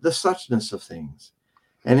 the suchness of things.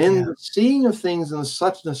 And in the seeing of things and the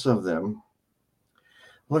suchness of them,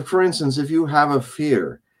 like, for instance, if you have a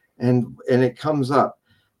fear and it comes up,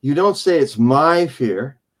 you don't say it's my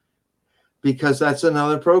fear, because that's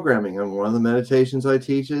another programming. And one of the meditations I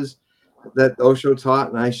teach is that Osho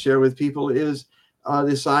taught and I share with people is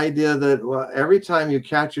this idea that every time you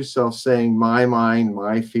catch yourself saying my mind,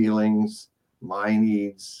 my feelings, my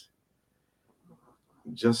needs,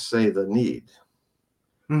 just say the need.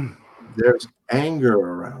 There's anger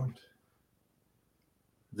around.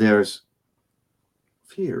 There's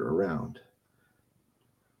fear around.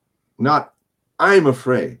 Not, I'm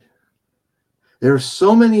afraid. There are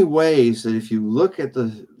so many ways that if you look at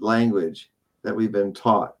the language, that we've been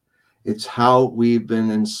taught. It's how we've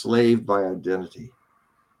been enslaved by identity.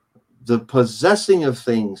 The possessing of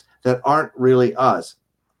things that aren't really us.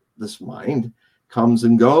 This mind comes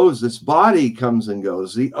and goes. This body comes and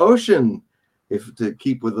goes. The ocean, if to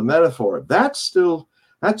keep with the metaphor, that's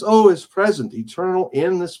always present, eternal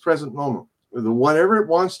in this present moment. Whatever it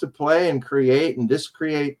wants to play and create and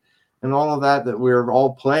discreate and all of that we're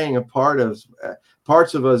all playing a part of,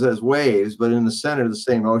 parts of us as waves, but in the center of the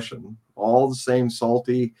same ocean, all the same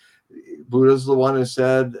salty. Buddha's the one who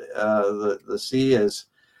said the sea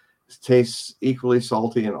tastes equally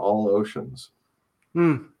salty in all oceans.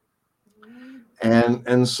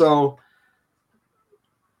 And so,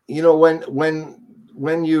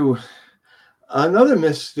 when you, another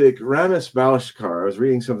mystic, Ramesh Balashkar, I was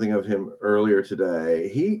reading something of him earlier today.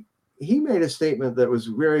 He made a statement that was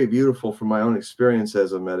very beautiful from my own experience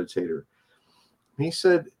as a meditator. He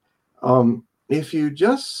said, if you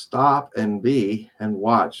just stop and be and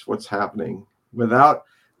watch what's happening without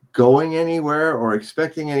going anywhere or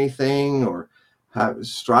expecting anything or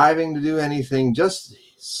striving to do anything, just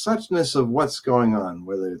suchness of what's going on,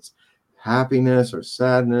 whether it's happiness or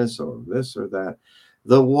sadness or this or that,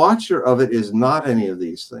 the watcher of it is not any of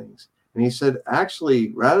these things. And he said,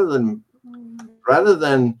 actually, rather than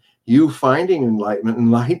you finding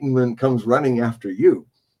enlightenment comes running after you.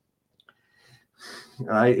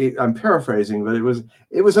 I'm paraphrasing, but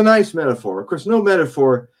it was a nice metaphor. Of course, no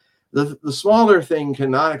metaphor, the smaller thing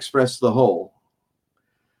cannot express the whole.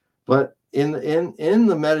 But in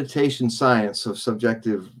the meditation science of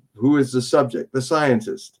subjective, who is the subject, the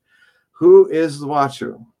scientist? Who is the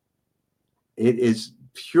watcher? It is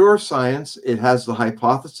pure science. It has the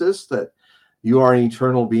hypothesis that you are an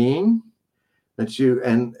eternal being, that you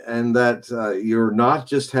and that you're not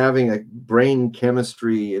just having a brain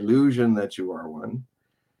chemistry illusion that you are one.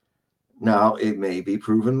 Now, it may be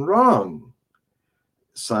proven wrong.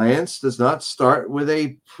 Science does not start with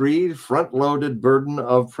a front-loaded burden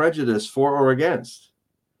of prejudice for or against.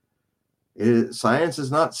 Science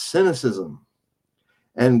is not cynicism.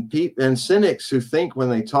 And cynics who think when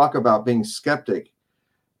they talk about being skeptic,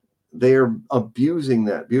 they are abusing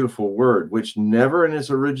that beautiful word, which never in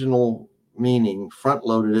its original meaning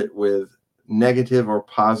front-loaded it with negative or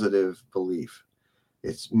positive belief.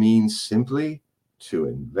 It means simply to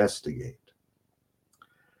investigate.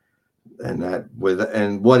 And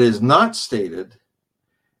what is not stated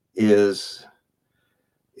is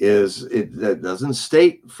that doesn't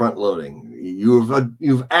state front loading.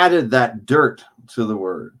 You've added that dirt to the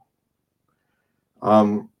word.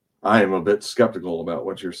 I am a bit skeptical about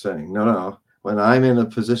what you're saying. No. When I'm in a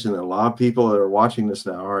position that a lot of people that are watching this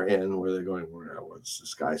now are in, where they're going, what's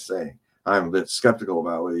this guy saying? I'm a bit skeptical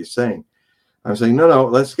about what he's saying. I'm saying, no,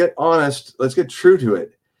 let's get honest. Let's get true to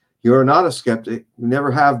it. You are not a skeptic. You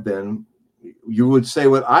never have been. You would say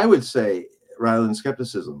what I would say rather than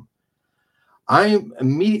skepticism. I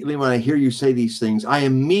immediately, when I hear you say these things, I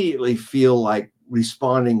immediately feel like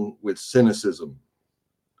responding with cynicism.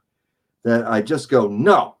 That I just go,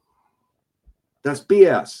 no, that's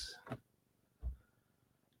BS.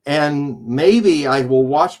 And maybe I will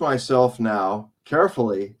watch myself now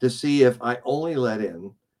carefully to see if I only let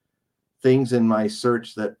in things in my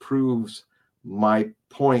search that proves my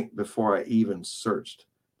point before I even searched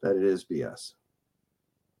that it is BS.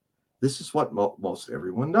 This is what most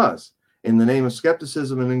everyone does. In the name of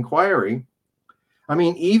skepticism and inquiry, I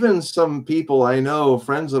mean, even some people I know,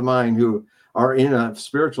 friends of mine who are in a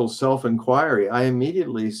spiritual self-inquiry, I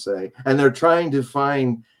immediately say, and they're trying to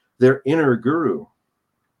find their inner guru.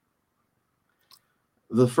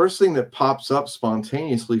 The first thing that pops up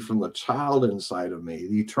spontaneously from the child inside of me,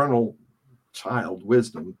 the eternal child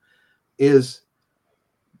wisdom, is,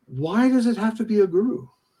 why does it have to be a guru?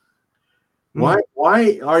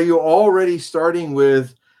 Why are you already starting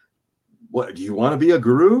with, what, do you want to be a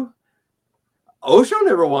guru? Osho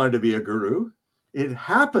never wanted to be a guru. It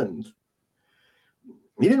happened.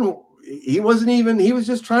 He was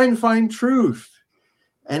just trying to find truth.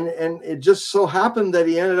 And it just so happened that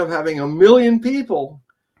he ended up having 1 million people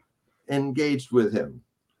engaged with him.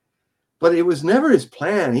 But it was never his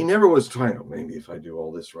plan. He never was trying, maybe if I do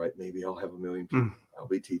all this right, maybe I'll have 1 million people. I'll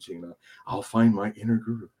be teaching. I'll find my inner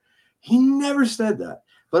guru. He never said that.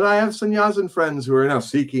 But I have sannyasin friends who are now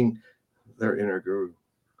seeking their inner guru.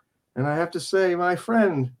 And I have to say, my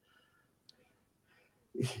friend,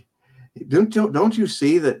 don't you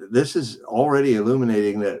see that this is already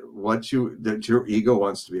illuminating that that your ego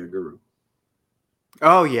wants to be a guru?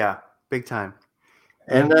 Oh yeah, big time.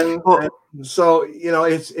 And then so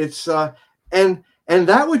it's and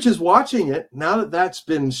that which is watching it, now that that's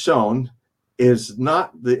been shown, is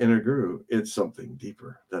not the inner guru. It's something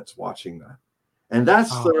deeper that's watching that. And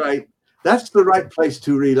that's Oh. the right place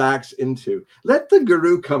to relax into. Let the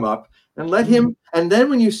guru come up and let him, and then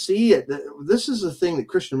when you see it, this is the thing that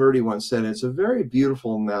Krishnamurti once said. It's a very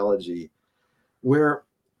beautiful analogy where,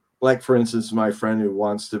 like, for instance, my friend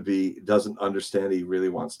who doesn't understand he really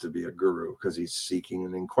wants to be a guru because he's seeking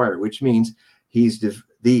an inquiry, which means he's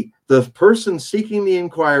the person seeking the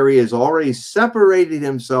inquiry has already separated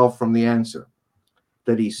himself from the answer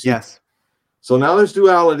that he's seeking. Yes. So now there's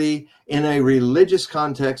duality in a religious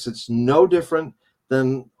context. It's no different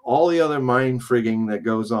than all the other mind frigging that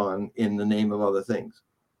goes on in the name of other things.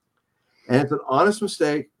 And it's an honest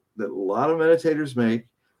mistake that a lot of meditators make,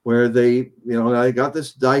 where they got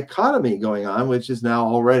this dichotomy going on, which is now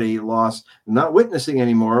already lost. Not witnessing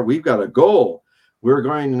anymore. We've got a goal. We're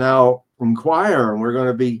going to now inquire, and we're going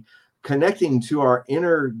to be connecting to our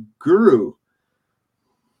inner guru,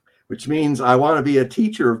 which means I want to be a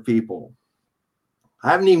teacher of people. I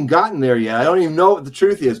haven't even gotten there yet. I don't even know what the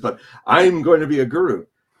truth is, but I'm going to be a guru.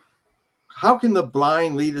 How can the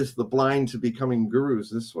blind lead the blind to becoming gurus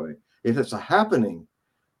this way? If it's a happening,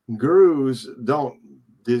 gurus don't.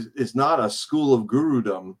 It's not a school of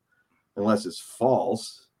gurudom, unless it's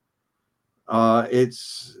false.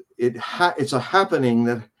 It's a happening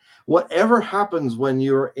that whatever happens when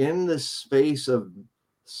you're in this space of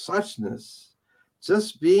suchness,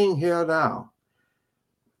 just being here now.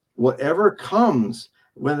 Whatever comes,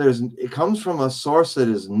 it comes from a source that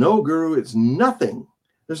is no guru, it's nothing.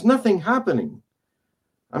 There's nothing happening.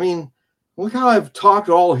 I mean, look how I've talked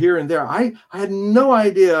all here and there. I had no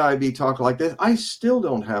idea I'd be talking like this. I still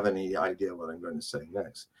don't have any idea what I'm going to say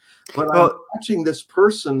next. But I'm watching this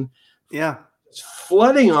person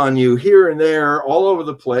flooding on you here and there, all over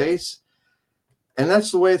the place. And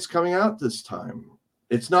that's the way it's coming out this time.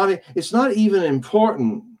 It's not even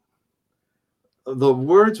important. The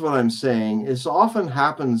words, what I'm saying is often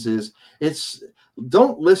happens is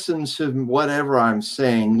don't listen to whatever I'm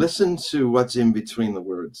saying. Listen to what's in between the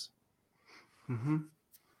words. Mm-hmm.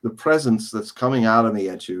 The presence that's coming out of me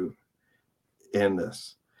at you in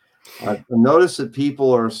this. I've noticed that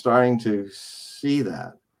people are starting to see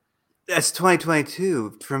that. That's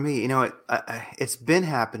 2022 for me. It's been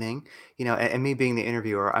happening, and me being the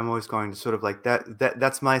interviewer, I'm always going to sort of like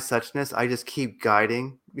that's my suchness. I just keep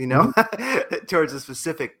guiding, towards a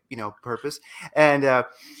specific, purpose. And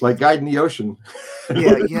it's like guiding the ocean.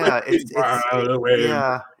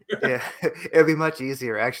 Yeah. Yeah. It'll be much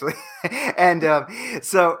easier, actually. And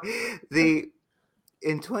so in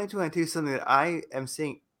 2022, something that I am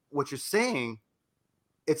seeing, what you're saying,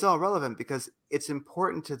 it's all relevant because it's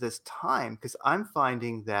important to this time, because I'm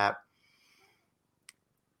finding that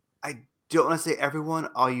I don't want to say everyone.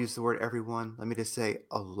 I'll use the word everyone. Let me just say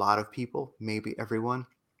a lot of people, maybe everyone.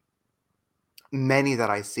 Many that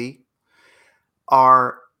I see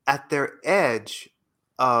are at their edge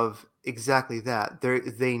of exactly that.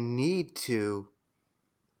 They need to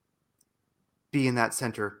be in that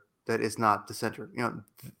center that is not the center.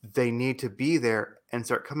 They need to be there and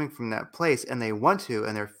start coming from that place, and they want to,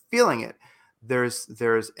 and they're feeling it.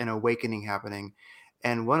 There's an awakening happening.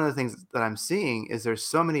 And one of the things that I'm seeing is there's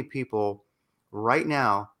so many people right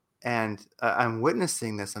now, and I'm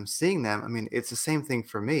witnessing this. I'm seeing them. I mean, it's the same thing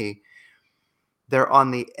for me. They're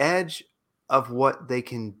on the edge of what they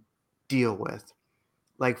can deal with.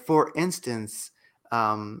 Like, for instance,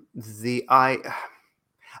 I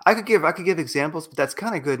could give examples, but that's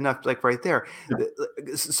kind of good enough, like right there.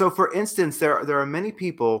 Yeah. So, for instance, there are many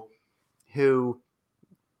people who,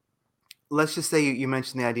 let's just say you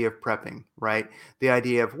mentioned the idea of prepping, right? The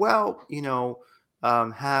idea of,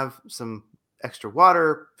 have some extra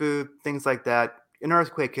water, food, things like that. An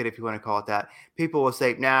earthquake kit, if you want to call it that. People will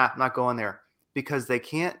say, "Nah, I'm not going there," because they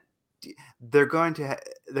can't. They're going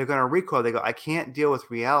to recoil. They go, "I can't deal with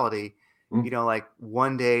reality." Like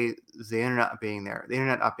one day the internet not being there.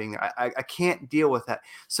 I can't deal with that.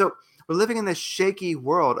 So we're living in this shaky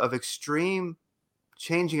world of extreme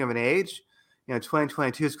changing of an age.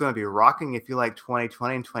 2022 is going to be rocking. If you like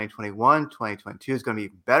 2020 and 2021, 2022 is going to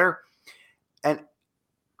be better. And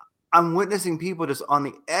I'm witnessing people just on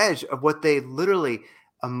the edge of what they literally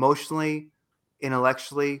emotionally,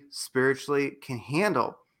 intellectually, spiritually can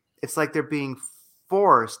handle. It's like they're being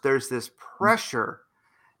forced. There's this pressure,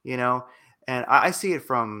 and I see it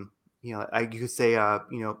from, you could say,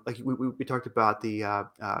 like we talked about the,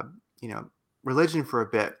 religion for a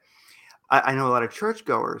bit. I know a lot of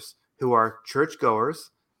churchgoers who are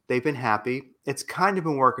churchgoers. They've been happy. It's kind of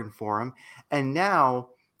been working for them. And now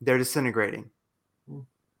they're disintegrating.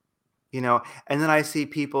 And then I see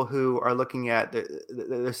people who are looking at,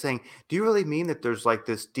 they're saying, do you really mean that there's like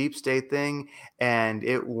this deep state thing and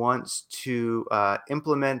it wants to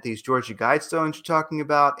implement these Georgia Guidestones you're talking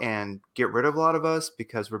about and get rid of a lot of us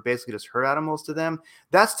because we're basically just herd animals to them?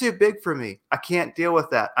 That's too big for me. I can't deal with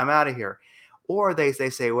that. I'm out of here. Or they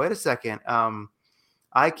say, wait a second,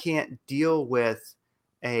 I can't deal with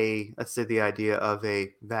let's say the idea of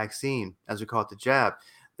a vaccine, as we call it, the jab.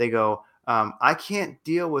 They go, I can't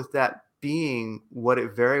deal with that being what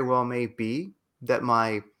it very well may be, that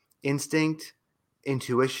my instinct,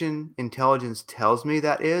 intuition, intelligence tells me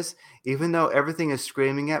that is, even though everything is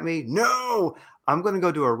screaming at me, no, I'm going to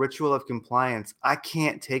go do a ritual of compliance. I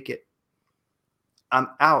can't take it. I'm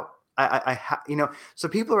out. So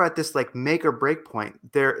people are at this like make or break point.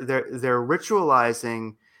 They're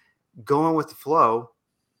ritualizing going with the flow,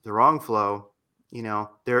 the wrong flow.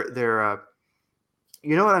 They're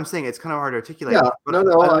you know what I'm saying? It's kind of hard to articulate, Yeah, but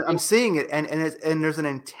no, I'm seeing it, and there's an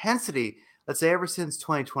intensity. Let's say ever since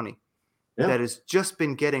 2020, yeah. that has just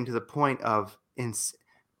been getting to the point of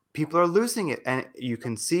people are losing it, and you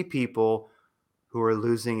can see people who are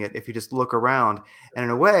losing it if you just look around. And in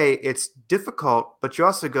a way, it's difficult, but you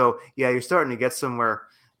also go, yeah, you're starting to get somewhere.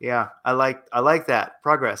 Yeah, I like that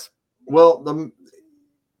progress. Well,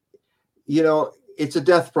 it's a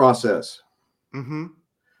death process. Mm-hmm.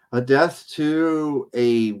 A death to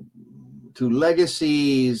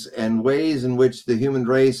legacies and ways in which the human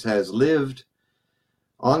race has lived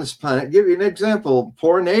on this planet. Give you an example.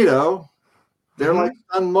 Poor NATO. They're like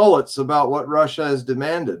stunned mullets about what Russia has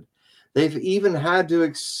demanded. They've even had to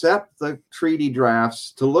accept the treaty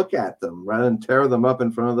drafts to look at them rather than tear them up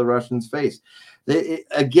in front of the Russians' face.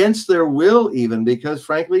 Against their will, even, because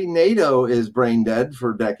frankly, NATO is brain dead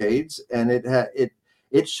for decades, and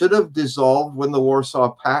it should have dissolved when the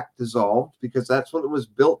Warsaw Pact dissolved, because that's what it was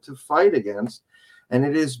built to fight against. And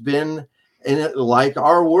it has been, like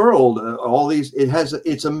our world,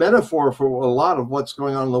 it's a metaphor for a lot of what's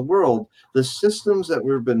going on in the world. The systems that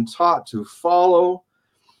we've been taught to follow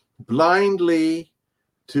blindly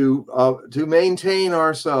to maintain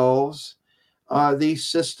ourselves, these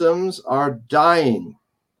systems are dying,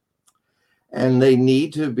 and they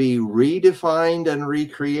need to be redefined and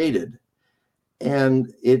recreated.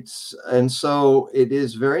 And so it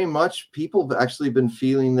is very much, people have actually been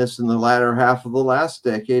feeling this in the latter half of the last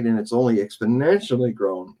decade, and it's only exponentially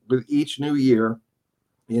grown with each new year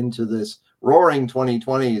into this roaring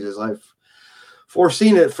 2020s, as I've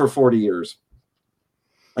foreseen it for 40 years.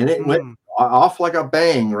 And it went off like a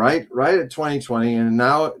bang, right at 2020. And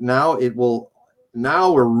now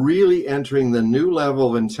we're really entering the new level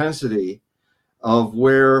of intensity of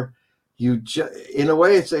where in a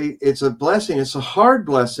way, it's a blessing. It's a hard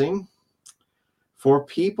blessing for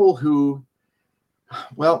people who,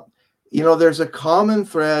 there's a common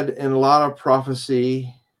thread in a lot of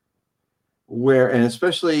prophecy and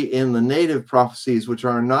especially in the native prophecies, which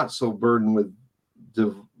are not so burdened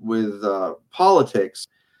with politics.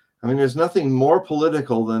 I mean, there's nothing more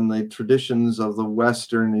political than the traditions of the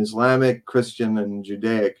Western Islamic, Christian, and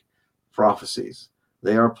Judaic prophecies.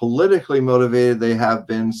 They are politically motivated. They have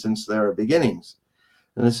been since their beginnings.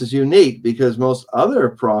 And this is unique because most other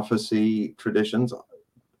prophecy traditions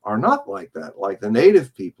are not like that, like the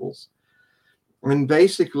native peoples. And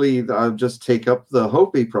basically, I'll just take up the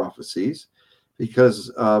Hopi prophecies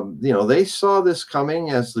because, they saw this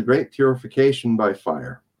coming as the great purification by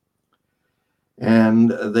fire. And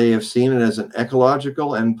they have seen it as an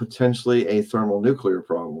ecological and potentially a thermonuclear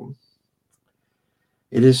problem.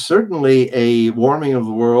 It is certainly a warming of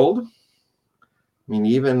the world. I mean,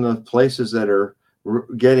 even the places that are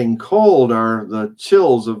getting cold are the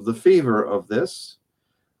chills of the fever of this.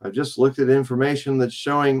 I've just looked at information that's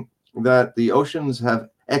showing that the oceans have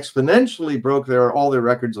exponentially broke all their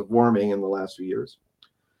records of warming in the last few years.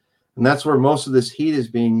 And that's where most of this heat is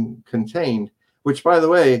being contained, which, by the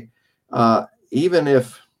way, even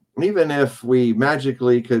if we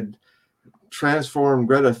magically could transform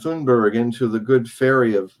Greta Thunberg into the good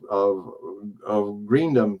fairy of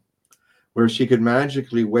greendom, where she could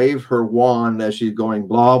magically wave her wand as she's going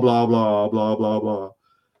blah blah blah blah blah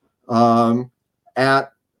blah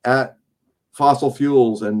at fossil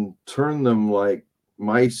fuels and turn them like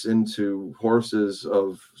mice into horses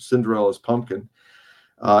of Cinderella's pumpkin,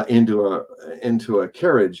 into a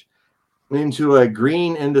carriage, into a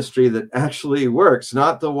green industry that actually works,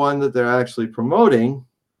 not the one that they're actually promoting,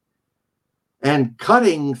 and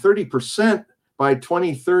cutting 30% by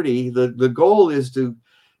 2030. The goal is to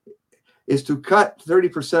cut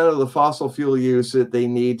 30% of the fossil fuel use that they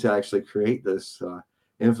need to actually create this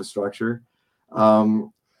infrastructure.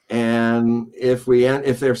 And if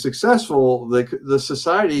they're successful, the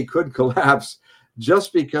society could collapse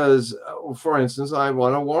just because, for instance, I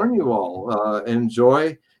want to warn you all,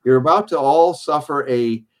 you're about to all suffer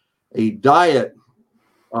a diet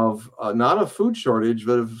of not a food shortage,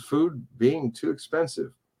 but of food being too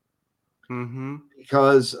expensive. Mm-hmm.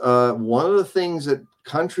 Because one of the things that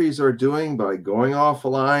countries are doing by going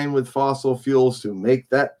offline with fossil fuels to make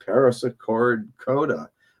that Paris Accord quota,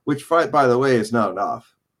 which, by the way, is not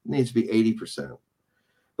enough. It needs to be 80%.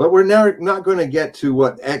 But we're now not going to get to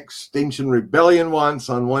what Extinction Rebellion wants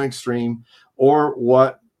on one extreme, or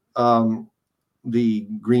what the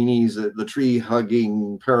greenies, the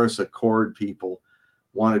tree-hugging Paris Accord people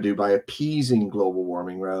want to do by appeasing global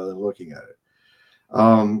warming rather than looking at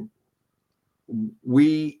it.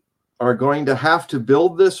 We are going to have to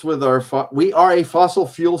build this with we are a fossil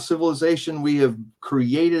fuel civilization. We have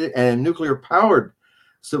created it, and a nuclear-powered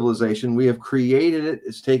civilization. We have created it.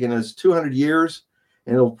 It's taken us 200 years,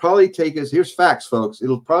 and it'll probably take us, here's facts, folks,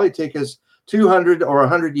 it'll probably take us 200 or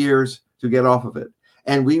 100 years to get off of it.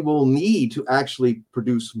 And we will need to actually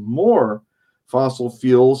produce more fossil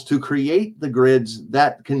fuels to create the grids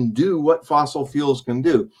that can do what fossil fuels can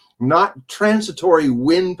do, not transitory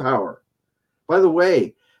wind power. By the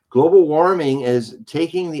way, global warming is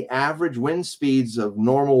taking the average wind speeds of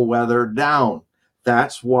normal weather down.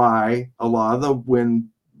 That's why a lot of the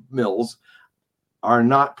windmills are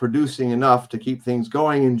not producing enough to keep things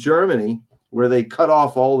going in Germany, where they cut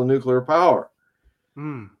off all the nuclear power.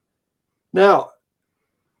 Now,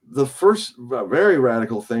 the first very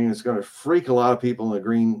radical thing is going to freak a lot of people in the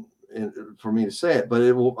green for me to say it, but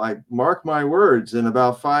I mark my words, in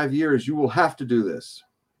about 5 years, you will have to do this.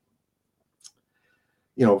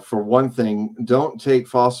 For one thing, don't take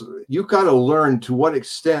you've got to learn to what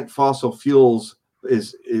extent fossil fuels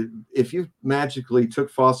if you magically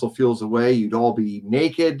took fossil fuels away, you'd all be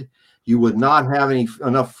naked. You would not have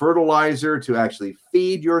enough fertilizer to actually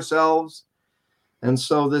feed yourselves. And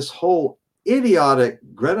so this whole idiotic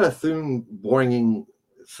Greta Thunberg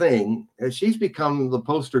thing, she's become the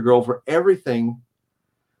poster girl for everything,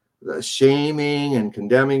 shaming and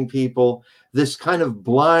condemning people. This kind of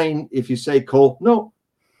blind, if you say coal, no,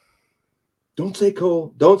 don't say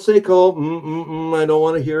coal. Don't say coal. I don't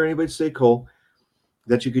want to hear anybody say coal.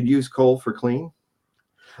 That you could use coal for clean.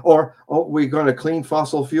 Or, we're going to clean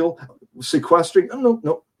fossil fuel, sequestering.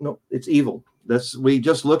 No, it's evil. We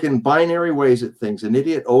just look in binary ways at things. An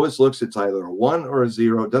idiot always looks, it's either a 1 or a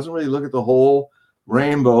 0. It doesn't really look at the whole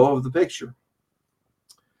rainbow of the picture.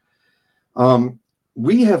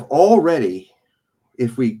 We have already,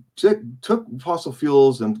 if we took fossil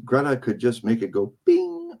fuels and Greta could just make it go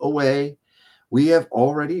bing away, we have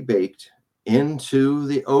already baked into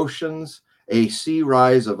the oceans a sea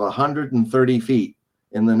rise of 130 feet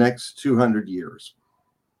in the next 200 years.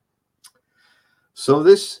 So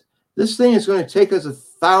this thing is going to take us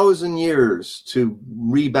 1,000 years to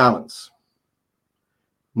rebalance,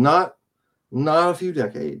 not a few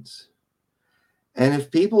decades. And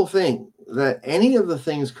if people think that any of the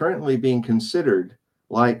things currently being considered,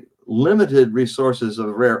 like limited resources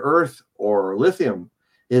of rare earth or lithium,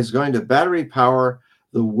 is going to battery power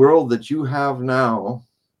the world that you have now,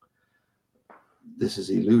 this is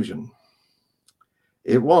illusion.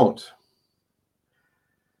 It won't.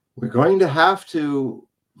 We're going to have to,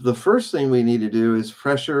 the first thing we need to do is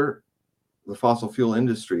pressure the fossil fuel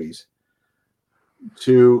industries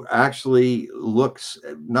to actually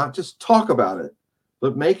not just talk about it,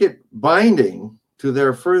 but make it binding to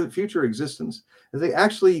their future existence, that they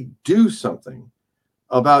actually do something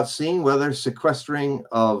about seeing whether sequestering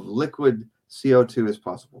of liquid CO2 is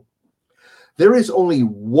possible. There is only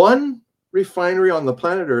one refinery on the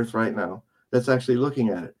planet Earth right now that's actually looking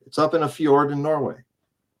at it. It's up in a fjord in Norway,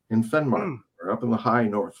 in Finnmark, or up in the high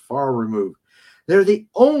north, far removed. They're the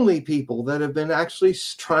only people that have been actually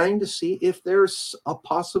trying to see if there's a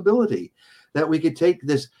possibility that we could take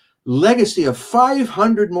this legacy of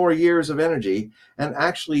 500 more years of energy and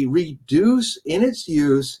actually reduce in its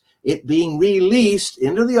use, it being released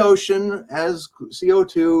into the ocean as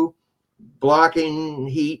CO2, blocking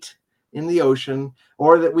heat in the ocean,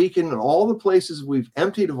 or that we can, all the places we've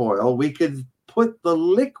emptied of oil, we could put the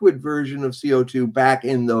liquid version of CO2 back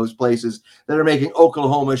in those places that are making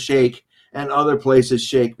Oklahoma shake and other places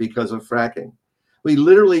shake because of fracking. We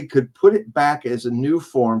literally could put it back as a new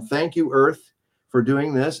form. Thank you, Earth, for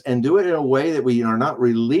doing this, and do it in a way that we are not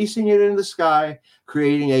releasing it into the sky,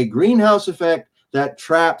 creating a greenhouse effect that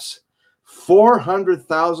traps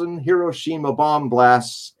 400,000 Hiroshima bomb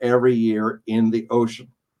blasts every year in the ocean.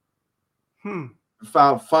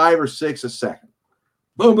 About 5 or 6 a second.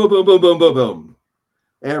 Boom, boom, boom, boom, boom, boom, boom.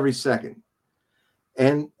 Every second.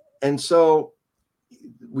 And And so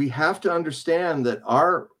we have to understand that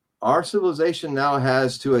our civilization now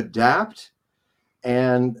has to adapt,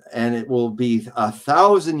 and it will be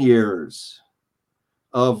 1,000 years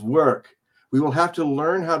of work. We will have to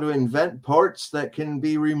learn how to invent parts that can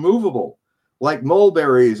be removable, like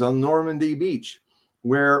mulberries on Normandy Beach,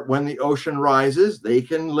 where when the ocean rises, they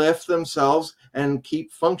can lift themselves and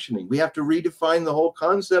keep functioning. We have to redefine the whole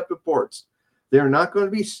concept of ports. They're not going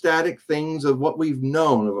to be static things of what we've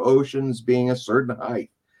known of oceans being a certain height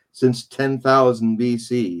since 10,000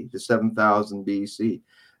 BC to 7,000 BC.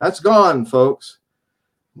 That's gone, folks.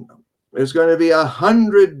 There's going to be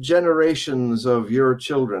 100 generations of your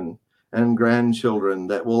children and grandchildren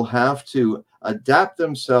that will have to adapt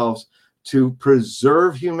themselves to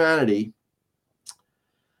preserve humanity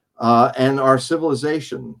and our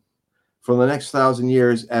civilization for the next 1,000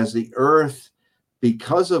 years, as the earth,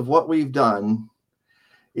 because of what we've done,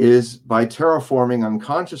 is by terraforming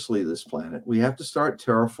unconsciously this planet. We have to start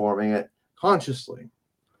terraforming it consciously.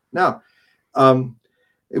 Now,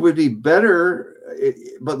 it would be better,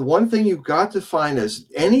 but the one thing you've got to find is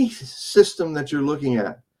any system that you're looking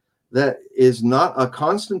at that is not a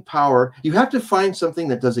constant power, you have to find something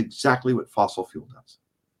that does exactly what fossil fuel does.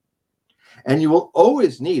 And you will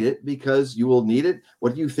always need it, because you will need it.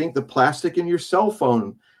 What do you think the plastic in your cell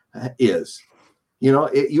phone is? You know,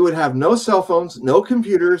 you would have no cell phones, no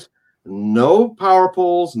computers, no power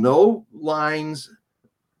poles, no lines.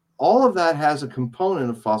 All of that has a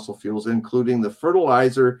component of fossil fuels, including the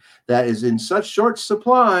fertilizer that is in such short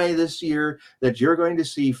supply this year that you're going to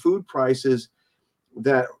see food prices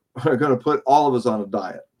that are going to put all of us on a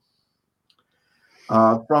diet.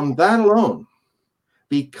 From that alone,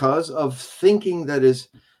 because of thinking that is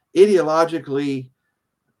ideologically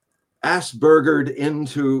Aspergered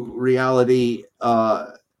into reality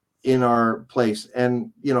in our place.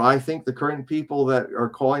 And, you know, I think the current people that are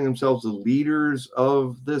calling themselves the leaders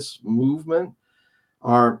of this movement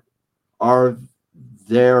are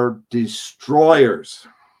their destroyers.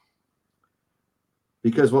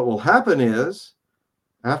 Because what will happen is,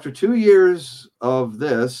 after 2 years of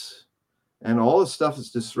this and all the stuff that's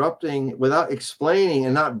disrupting without explaining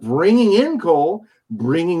and not bringing in coal,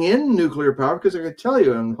 bringing in nuclear power, because I can tell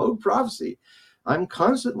you in Hogue Prophecy, I'm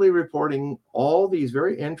constantly reporting all these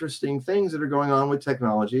very interesting things that are going on with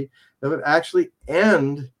technology that would actually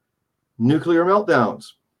end nuclear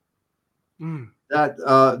meltdowns.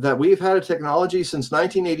 That we've had a technology since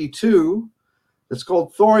 1982 that's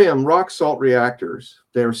called thorium rock salt reactors.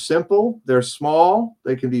 They're simple, they're small,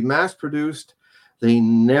 they can be mass produced, they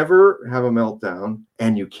never have a meltdown,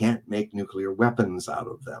 and you can't make nuclear weapons out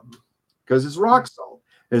of them because it's rock salt.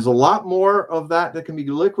 There's a lot more of that can be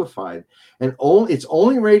liquefied, and it's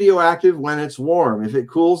only radioactive when it's warm. If it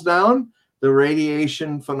cools down, the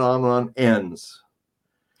radiation phenomenon ends.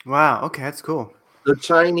 Wow, okay, that's cool. The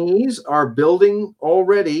Chinese are building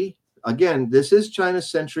already. Again, this is China's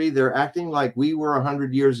century. They're acting like we were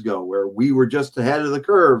 100 years ago, where we were just ahead of the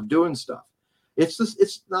curve doing stuff.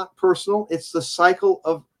 It's not personal. It's the cycle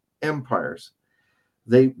of empires.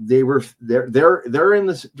 They're in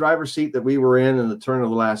the driver's seat that we were in the turn of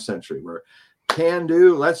the last century, where can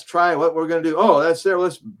do, let's try what we're going to do. Oh, that's there.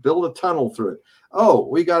 Let's build a tunnel through it. Oh,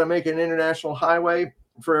 we got to make an international highway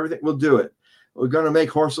for everything. We'll do it. We're going to make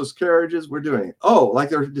horseless carriages. We're doing it. Oh, like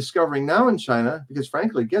they're discovering now in China, because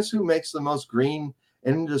frankly, guess who makes the most green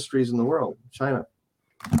industries in the world? China.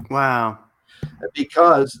 Wow.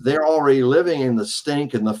 Because they're already living in the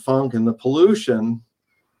stink and the funk and the pollution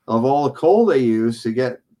of all the coal they use to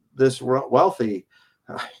get this wealthy.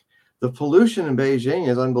 The pollution in Beijing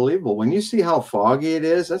is unbelievable. When you see how foggy it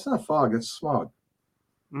is, that's not fog, it's smog.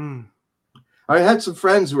 I had some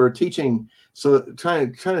friends who were teaching, so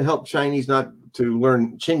trying to help Chinese not to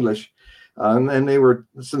learn Chinglish. And they were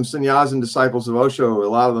some sannyas and disciples of Osho. A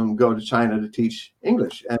lot of them go to China to teach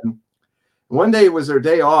English. And one day it was their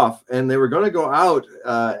day off, and they were going to go out,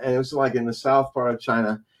 and it was like in the south part of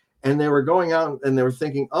China. And they were going out, and they were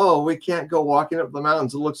thinking, oh, we can't go walking up the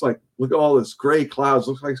mountains. It looks like, look at all this gray clouds.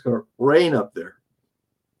 Looks like it's going to rain up there.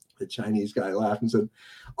 The Chinese guy laughed and said,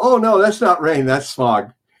 oh, no, that's not rain. That's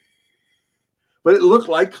smog. But it looked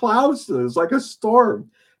like clouds. It was like a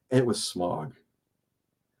storm. And it was smog.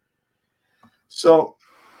 So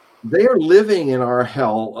they are living in our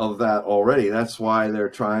hell of that already. That's why they're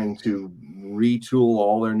trying to retool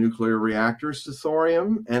all their nuclear reactors to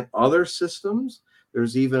thorium and other systems.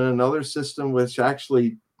 There's even another system which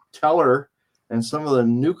actually Teller and some of the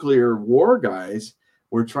nuclear war guys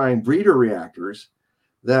were trying breeder reactors.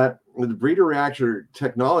 That the breeder reactor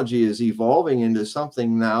technology is evolving into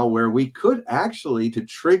something now where we could actually, to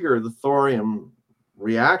trigger the thorium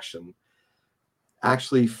reaction,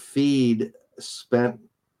 actually feed spent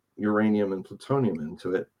uranium and plutonium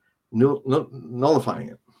into it, nullifying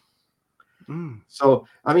it. So,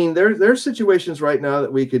 I mean, there's situations right now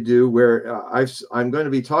that we could do where I'm going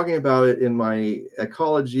to be talking about it in my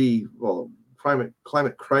ecology,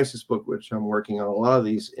 climate crisis book, which I'm working on a lot of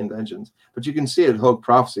these inventions. But you can see it at Hogue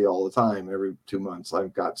Prophecy all the time. Every 2 months,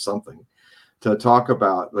 I've got something to talk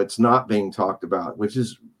about that's not being talked about, which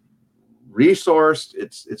is resourced.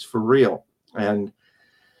 It's for real, and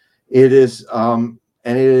it is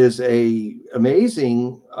a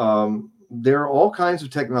amazing. There are all kinds of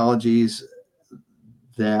technologies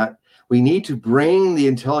that we need to bring the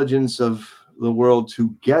intelligence of the world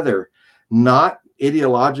together, not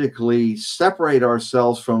ideologically separate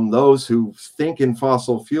ourselves from those who think in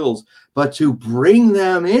fossil fuels, but to bring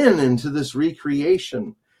them into this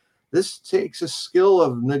recreation. This takes a skill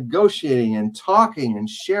of negotiating and talking and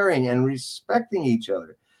sharing and respecting each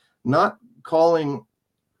other, not calling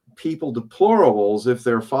people deplorables if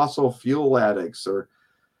they're fossil fuel addicts, or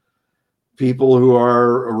people who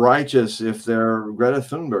are righteous if they're Greta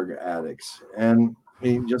Thunberg addicts. And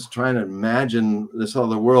just trying to imagine this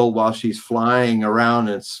other world while she's flying around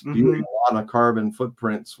and spewing a lot of carbon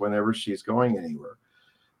footprints whenever she's going anywhere.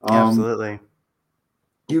 Absolutely.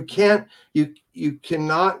 You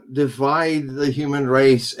cannot divide the human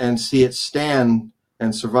race and see it stand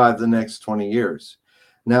and survive the next 20 years.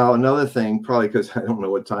 Now, another thing, probably because I don't know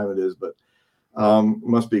what time it is, but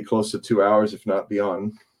must be close to 2 hours, if not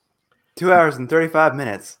beyond. 2 hours and 35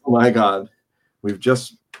 minutes. Oh my God. We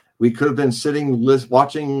could have been sitting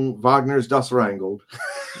watching Wagner's Das Rheingold.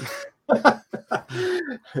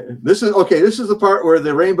 This is the part where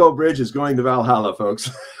the Rainbow Bridge is going to Valhalla,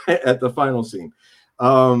 folks, at the final scene.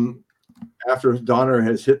 After Donner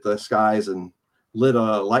has hit the skies and lit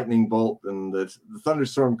a lightning bolt, and the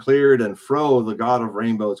thunderstorm cleared, and Fro, the god of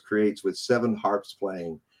rainbows, creates with 7 harps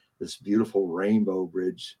playing this beautiful Rainbow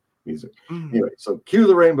Bridge music. Anyway, so cue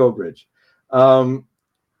the Rainbow Bridge.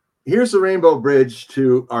 Here's the Rainbow Bridge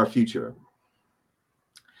to our future.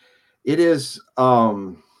 It is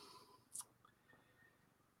I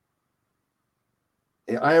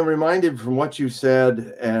am reminded from what you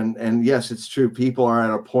said, and yes, it's true. People are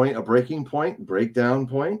at a breaking point, breakdown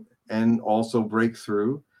point, and also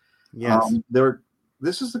breakthrough. Yes.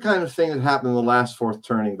 This is the kind of thing that happened in the last fourth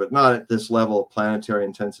turning, but not at this level of planetary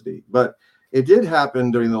intensity. But it did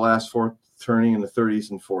happen during the last fourth turning in the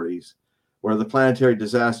 30s and 40s, where the planetary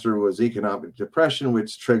disaster was economic depression,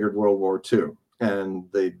 which triggered World War II and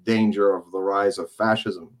the danger of the rise of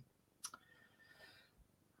fascism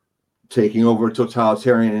taking over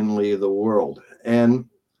totalitarianly the world. And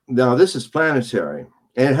now this is planetary,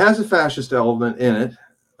 and it has a fascist element in it,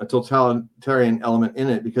 a totalitarian element in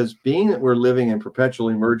it, because being that we're living in perpetual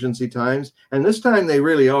emergency times, and this time they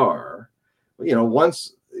really are,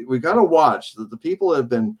 once we got to watch that the people have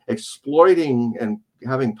been exploiting and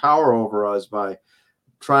having power over us by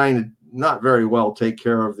trying to not very well take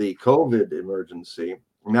care of the COVID emergency.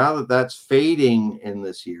 Now that that's fading in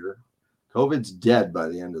this year, COVID's dead by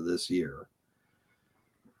the end of this year,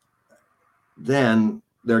 then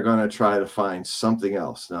they're going to try to find something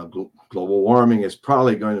else. Now, global warming is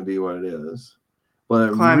probably going to be what it is, but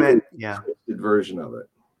a Climate, really twisted version of it,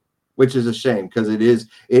 which is a shame, because it is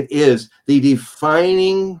the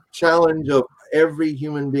defining challenge of every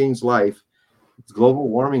human being's life. Global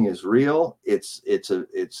warming is real. It's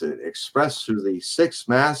expressed through the 6th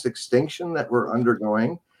mass extinction that we're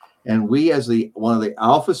undergoing. And we, as one of the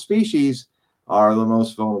alpha species, are the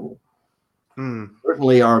most vulnerable.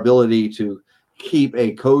 Certainly our ability to keep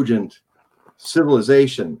a cogent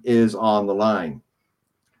civilization is on the line.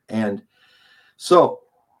 And so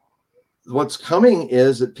what's coming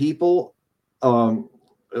is that people, I'm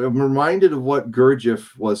reminded of what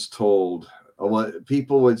Gurdjieff was told, what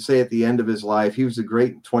people would say at the end of his life. He was a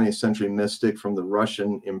great 20th century mystic from the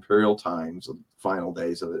Russian imperial times, the final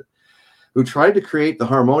days of it, who tried to create the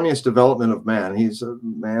harmonious development of man. He's a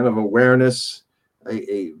man of awareness,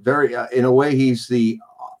 a very, in a way, he's the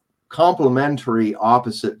complementary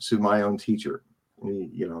opposite to my own teacher.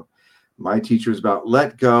 My teacher is about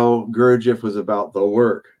let go. Gurdjieff was about the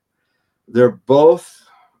work. They're both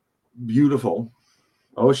beautiful.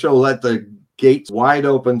 Osho let the gates wide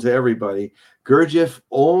open to everybody. Gurdjieff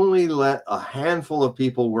only let a handful of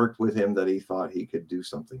people work with him that he thought he could do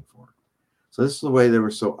something for. So this is the way they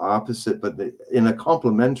were so opposite, but in a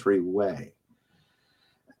complementary way.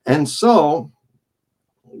 And so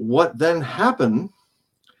what then happened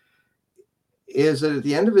is that at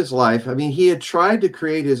the end of his life, I mean, he had tried to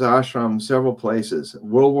create his ashram several places.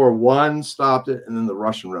 World War I stopped it, and then the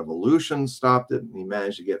Russian Revolution stopped it, and he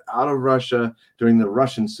managed to get out of Russia during the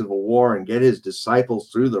Russian Civil War and get his disciples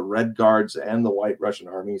through the Red Guards and the White Russian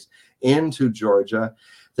armies into Georgia.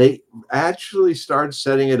 They actually started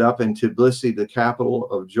setting it up in Tbilisi, the capital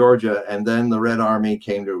of Georgia, and then the Red Army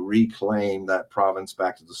came to reclaim that province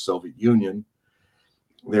back to the Soviet Union.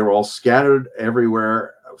 They were all scattered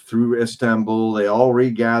everywhere through Istanbul. They all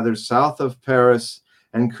regathered south of Paris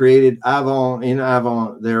and created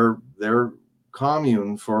Avant their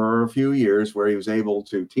commune for a few years, where he was able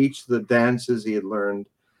to teach the dances he had learned.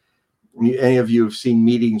 Any of you have seen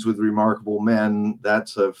Meetings with Remarkable Men?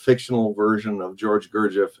 That's a fictional version of George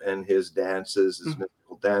Gurdjieff and his dances, his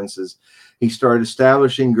mystical dances. He started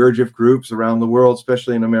establishing Gurdjieff groups around the world,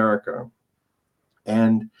 especially in America.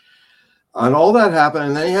 And all that happened,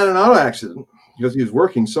 and then he had an auto accident because he was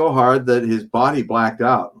working so hard that his body blacked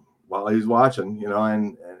out while he was watching,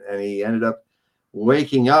 and he ended up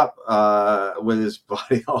waking up with his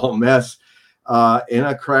body all a mess in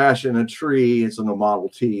a crash in a tree. It's in a Model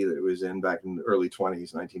T that it was in back in the early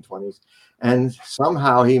 1920s. And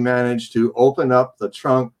somehow he managed to open up the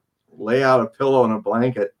trunk, lay out a pillow and a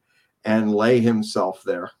blanket, and lay himself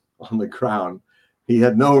there on the ground. He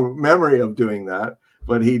had no memory of doing that,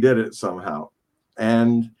 but he did it somehow.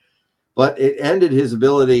 But it ended his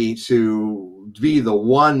ability to be the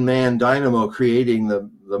one-man dynamo creating the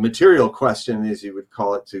material question, as you would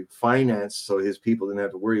call it, to finance, so his people didn't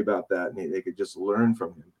have to worry about that, and they could just learn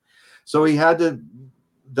from him. So he had to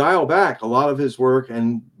dial back a lot of his work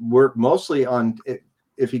and work mostly on it.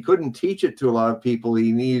 If he couldn't teach it to a lot of people,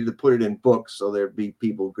 he needed to put it in books so there'd be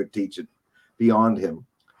people who could teach it beyond him.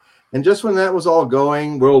 And just when that was all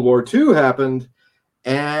going, World War II happened,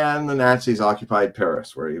 and the Nazis occupied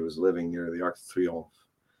Paris, where he was living near the Arc de Triomphe.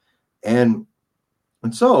 And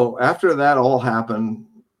so after that all happened,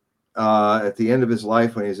 at the end of his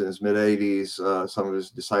life, when he's in his mid-80s, some of his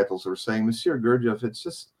disciples were saying, Monsieur Gurdjieff,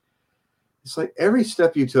 it's like every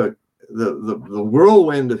step you took, the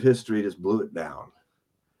whirlwind of history just blew it down.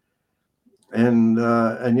 And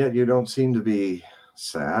yet you don't seem to be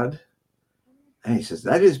sad. And he says,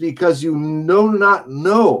 that is because you do not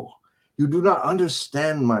know. You do not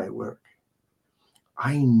understand my work.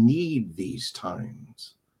 I need these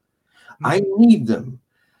times. I need them.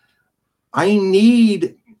 I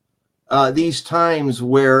need these times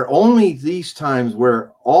where all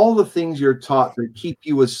the things you're taught that keep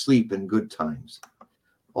you asleep in good times.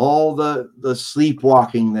 All the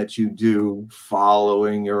sleepwalking that you do,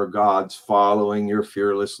 following your gods, following your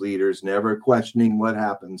fearless leaders, never questioning what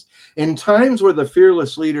happens. In times where the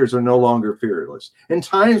fearless leaders are no longer fearless, in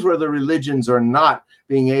times where the religions are not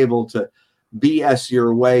being able to BS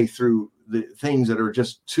your way through the things that are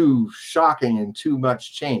just too shocking and too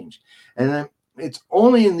much change. And then it's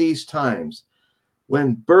only in these times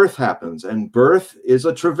when birth happens, and birth is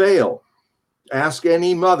a travail. Ask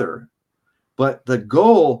any mother. But the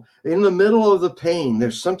goal, in the middle of the pain,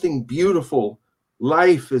 there's something beautiful.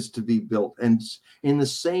 Life is to be built. And in the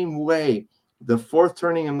same way, the fourth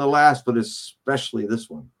turning and the last, but especially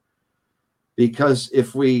this one. Because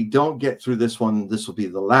if we don't get through this one, this will be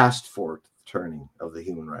the last fourth turning of the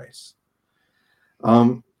human race.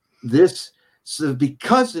 Because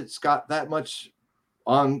it's got that much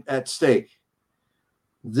at stake,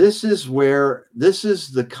 this is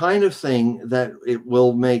the kind of thing that it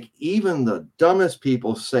will make even the dumbest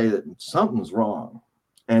people say that something's wrong.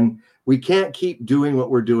 And we can't keep doing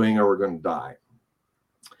what we're doing or we're going to die.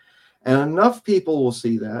 And enough people will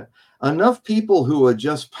see that. Enough people who would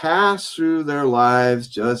just pass through their lives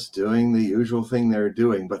just doing the usual thing they're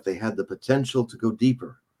doing, but they had the potential to go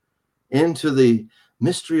deeper into the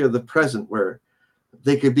mystery of the present, where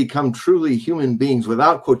they could become truly human beings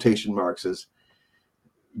without quotation marks, as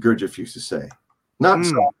Gurdjieff used to say. Not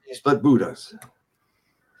zombies, but Buddhas.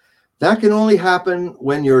 That can only happen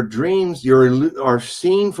when your dreams are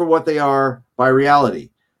seen for what they are by reality,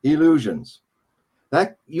 illusions.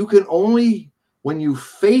 That you can only, when you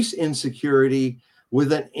face insecurity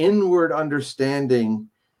with an inward understanding,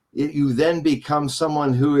 you then become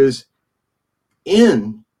someone who is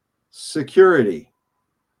in security.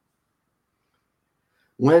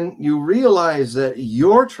 When you realize that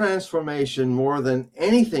your transformation, more than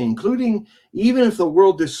anything, including even if the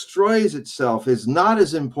world destroys itself, is not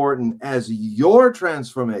as important as your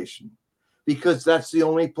transformation, because that's the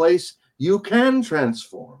only place you can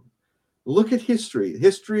transform. Look at history.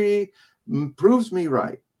 History proves me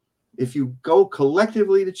right. If you go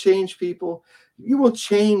collectively to change people, you will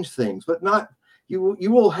change things, but not you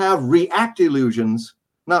will have react illusions,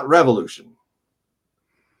 not revolution.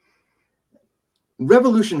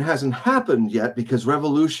 Revolution hasn't happened yet, because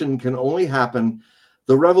revolution can only happen,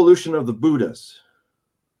 the revolution of the Buddhas,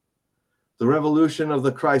 the revolution of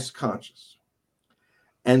the Christ conscious.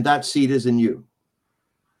 And that seed is in you.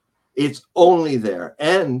 It's only there.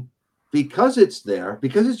 And because it's there,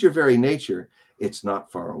 because it's your very nature, it's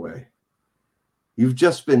not far away. You've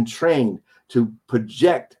just been trained to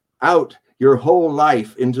project out your whole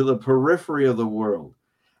life into the periphery of the world.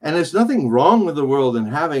 And there's nothing wrong with the world and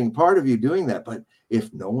having part of you doing that. But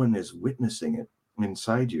if no one is witnessing it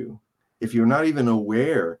inside you, if you're not even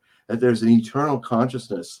aware that there's an eternal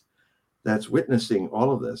consciousness that's witnessing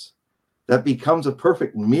all of this, that becomes a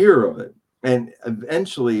perfect mirror of it. And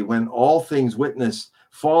eventually, when all things witnessed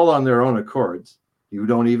fall on their own accords, you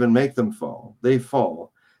don't even make them fall, they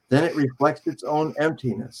fall. Then it reflects its own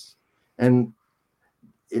emptiness. And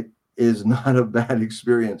it is not a bad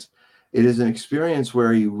experience. It is an experience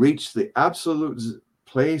where you reach the absolute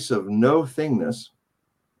place of no thingness.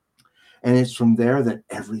 And it's from there that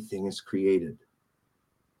everything is created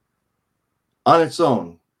on its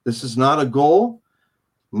own. This is not a goal.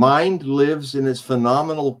 Mind lives in its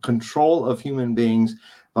phenomenal control of human beings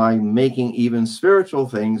by making even spiritual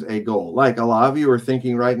things a goal. Like a lot of you are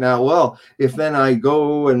thinking right now, well, if then I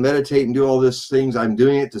go and meditate and do all these things, I'm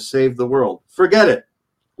doing it to save the world. Forget it.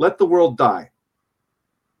 Let the world die.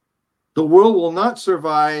 The world will not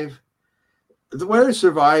survive. Whether it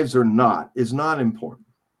survives or not is not important.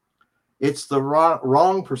 It's the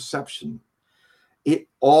wrong perception. It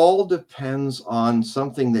all depends on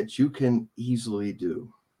something that you can easily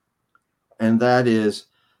do. And that is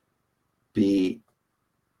be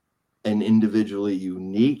an individually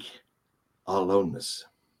unique aloneness,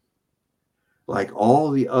 like all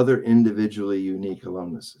the other individually unique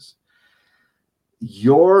alonenesses.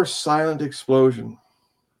 Your silent explosion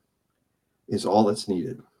is all that's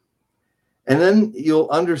needed. And then you'll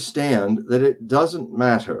understand that it doesn't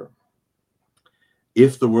matter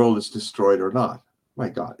if the world is destroyed or not. My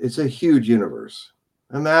God, it's a huge universe.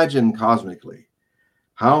 Imagine cosmically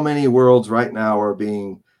how many worlds right now are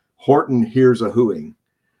being Horton hears a hooing,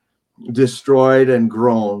 destroyed and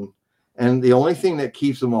grown. And the only thing that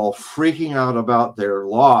keeps them all freaking out about their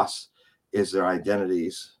loss is their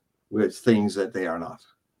identities with things that they are not.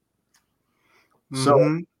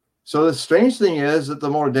 Mm-hmm. So the strange thing is that the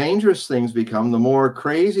more dangerous things become, the more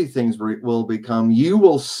crazy things will become. You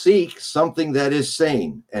will seek something that is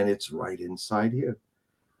sane, and it's right inside here.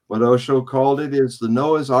 What Osho called it is the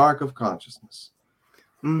Noah's Ark of consciousness.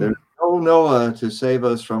 There's no Noah to save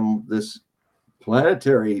us from this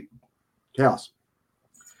planetary chaos.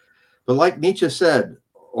 But like Nietzsche said,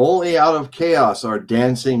 only out of chaos are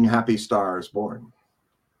dancing happy stars born.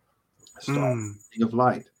 Stars of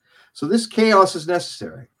light. So this chaos is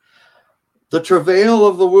necessary. The travail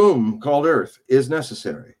of the womb, called Earth, is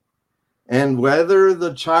necessary. And whether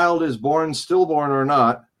the child is born stillborn or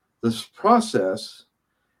not, this process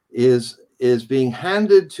is being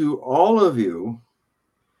handed to all of you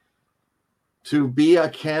to be a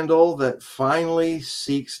candle that finally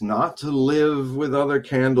seeks not to live with other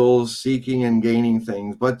candles seeking and gaining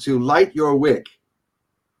things, but to light your wick.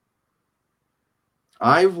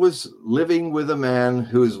 I was living with a man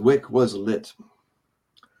whose wick was lit.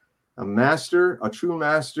 A master, a true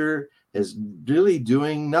master, is really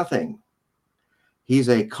doing nothing. He's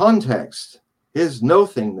a context. His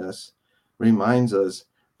nothingness reminds us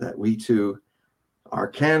that we too are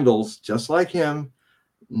candles, just like him,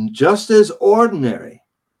 just as ordinary.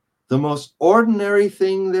 The most ordinary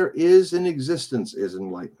thing there is in existence is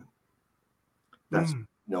enlightenment. That's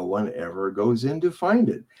no one ever goes in to find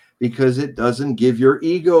it, because it doesn't give your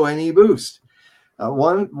ego any boost.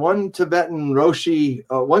 One Tibetan Roshi,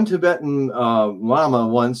 one Tibetan Lama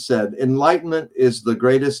once said, enlightenment is the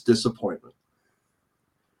greatest disappointment.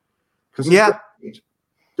 Because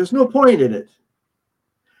there's no point in it.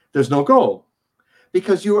 There's no goal,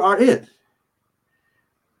 because you are it.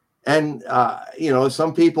 And,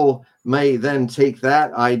 some people may then take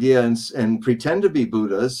that idea and pretend to be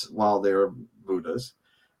Buddhas while they're Buddhas.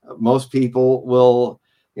 Most people will,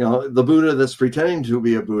 the Buddha that's pretending to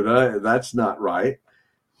be a Buddha, that's not right.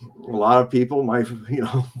 A lot of people,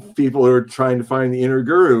 people who are trying to find the inner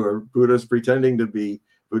guru are Buddhas pretending to be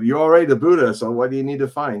Buddha. You're already the Buddha, so what do you need to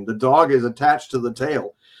find? The dog is attached to the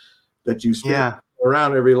tail that you spin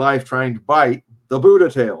around every life trying to bite, the Buddha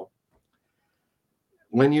tail.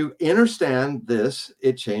 When you understand this,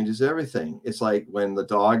 it changes everything. It's like when the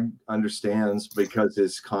dog understands, because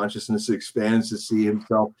his consciousness expands to see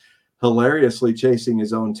himself hilariously chasing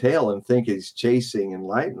his own tail and think he's chasing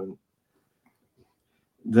enlightenment.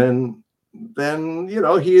 Then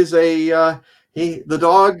he is The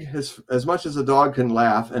dog, as much as a dog can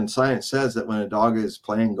laugh, and science says that when a dog is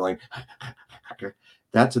playing, going,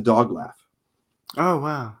 that's a dog laugh. Oh,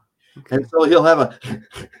 wow. Okay. And so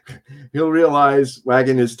he'll realize,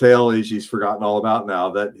 wagging his tail, he's forgotten all about now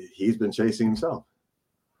that he's been chasing himself.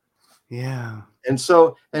 Yeah. And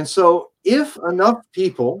so if enough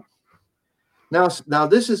people, now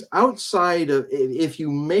this is outside of, if you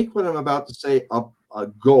make what I'm about to say a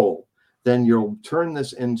goal, then you'll turn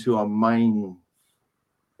this into a mind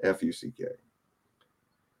FUCK,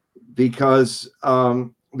 because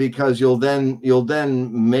you'll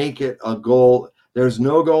then make it a goal. There's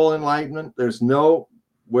no goal enlightenment. There's no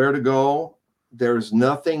where to go. There's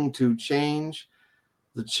nothing to change.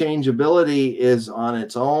 The changeability is on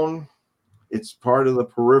its own. It's part of the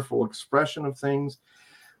peripheral expression of things.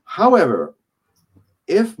 However,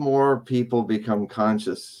 if more people become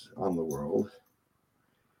conscious on the world,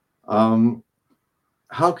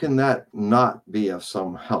 how can that not be of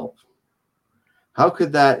some help? How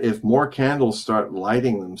could that, if more candles start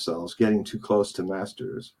lighting themselves, getting too close to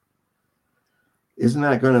masters, isn't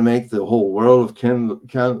that going to make the whole world of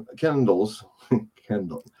candles,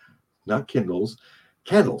 not Kindles,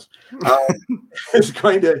 candles? It's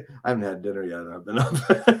going to, I haven't had dinner yet, I've been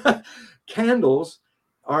up. Candles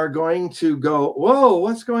are going to go, whoa,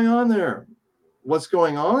 what's going on there? What's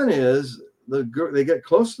going on is they get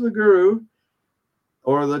close to the guru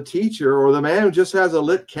or the teacher or the man who just has a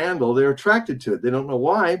lit candle. They're attracted to it. They don't know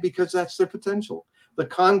why, because that's their potential. The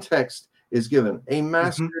context is given. A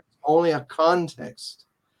master is only a context.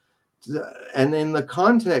 And in the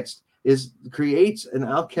context creates an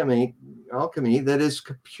alchemy that is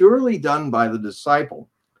purely done by the disciple,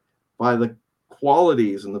 by the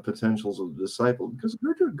qualities and the potentials of the disciple. Because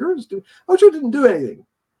Osho didn't do anything.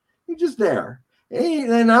 He's just there.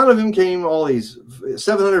 And out of him came all these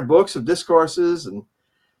 700 books of discourses, and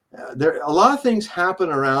a lot of things happen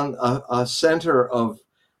around a center of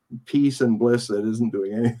peace and bliss that isn't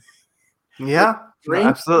doing anything. Yeah,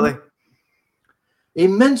 absolutely.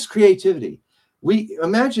 Immense creativity. We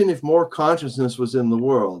imagine if more consciousness was in the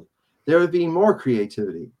world, there would be more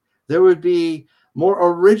creativity. There would be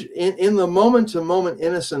more in the moment-to-moment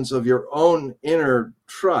innocence of your own inner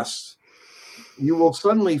trust. You will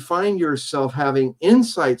suddenly find yourself having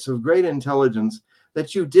insights of great intelligence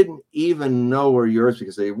that you didn't even know were yours,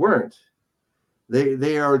 because they weren't.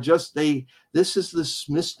 They are just, this is this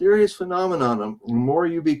mysterious phenomenon. The more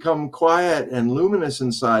you become quiet and luminous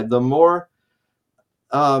inside, the more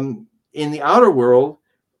in the outer world,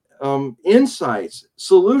 insights,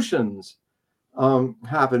 solutions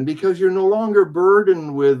happen, because you're no longer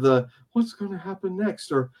burdened with what's going to happen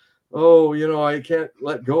next, or, oh, I can't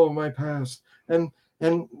let go of my past. And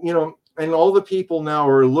all the people now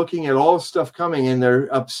are looking at all stuff coming, and they're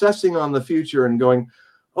obsessing on the future and going,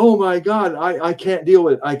 oh my God, I can't deal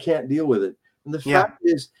with it. I can't deal with it. And the fact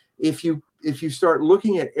is, if you start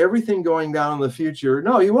looking at everything going down in the future,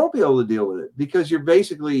 no, you won't be able to deal with it, because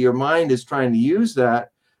your mind is trying to use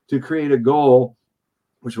that to create a goal,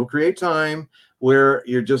 which will create time where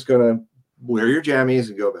you're just going to wear your jammies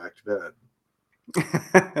and go back to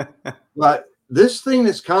bed. But this thing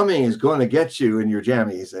that's coming is going to get you in your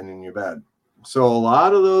jammies and in your bed. So a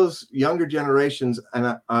lot of those younger generations,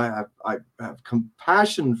 and I have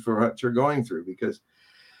compassion for what you're going through,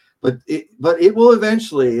 but it will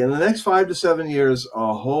eventually, in the next 5 to 7 years,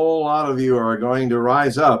 a whole lot of you are going to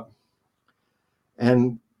rise up,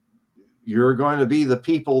 and you're going to be the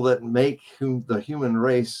people that make the human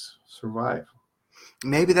race survive.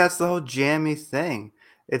 Maybe that's the whole jammy thing.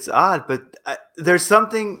 It's odd, but there's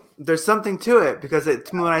something to it, because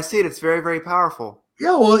when I see it, it's very, very powerful.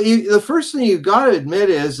 Yeah, well, the first thing you've got to admit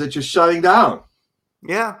is that you're shutting down.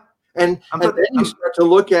 Yeah. And then you start to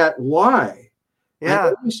look at why. Yeah.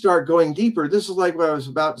 And then you start going deeper. This is like what I was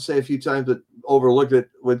about to say a few times, but overlooked it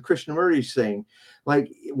with Krishnamurti saying,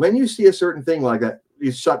 like, when you see a certain thing like that,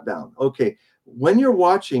 you shut down. Okay. When you're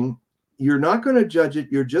watching, you're not going to judge it.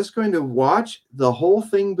 You're just going to watch the whole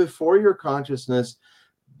thing before your consciousness,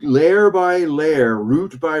 layer by layer,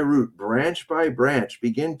 root by root, branch by branch,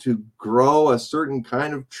 begin to grow a certain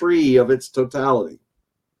kind of tree of its totality.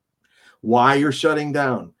 Why you're shutting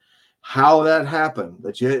down, how that happened,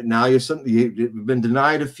 that you've been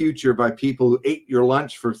denied a future by people who ate your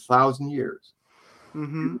lunch for 1,000 years.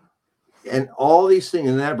 Mm-hmm. And all these things,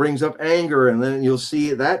 and that brings up anger, and then you'll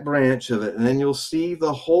see that branch of it, and then you'll see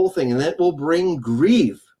the whole thing, and that will bring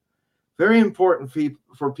grief. Very important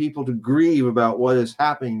for people to grieve about what is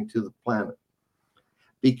happening to the planet,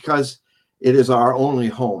 because it is our only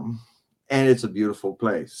home, and it's a beautiful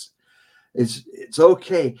place. It's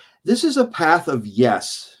okay. This is a path of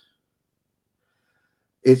yes.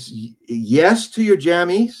 It's yes to your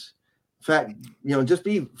jammies. In fact, just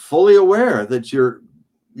be fully aware that you're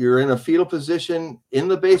in a fetal position in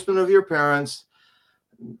the basement of your parents,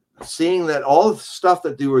 seeing that all the stuff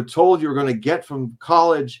that you were told you were going to get from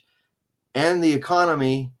college and the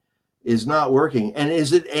economy is not working. And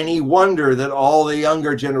is it any wonder that all the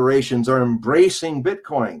younger generations are embracing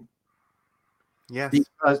Bitcoin? Yes.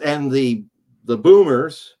 Because and the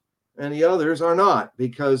boomers and the others are not,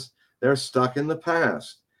 because they're stuck in the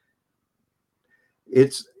past.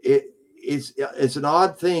 It's an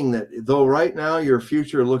odd thing that though right now your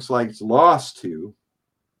future looks like it's lost to,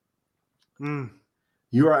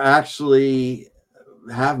 you are actually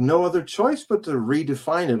have no other choice but to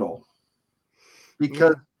redefine it all,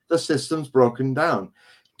 because the system's broken down.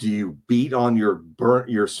 Do you beat on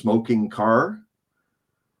your smoking car?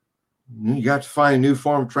 You got to find a new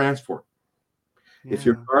form of transport. Yeah. If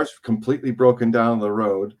your car's completely broken down the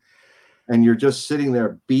road and you're just sitting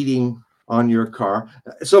there beating on your car,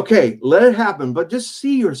 it's okay. Let it happen, but just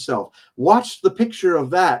see yourself. Watch the picture of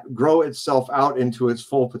that grow itself out into its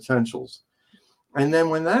full potentials. And then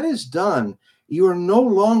when that is done, you are no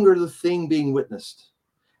longer the thing being witnessed.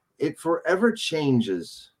 It forever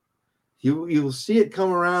changes. You'll see it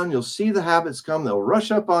come around. You'll see the habits come. They'll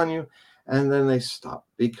rush up on you, and then they stop,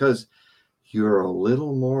 because you're a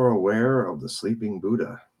little more aware of the sleeping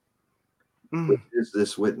Buddha, which is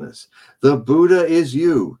this witness. The Buddha is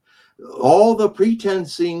you. All the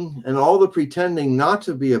pretending and all the pretending not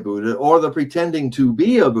to be a Buddha, or the pretending to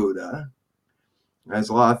be a Buddha, as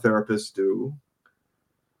a lot of therapists do,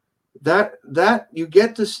 that you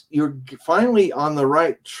get to, you're finally on the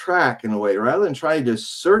right track in a way. Rather than trying to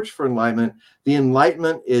search for enlightenment, the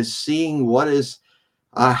enlightenment is seeing what is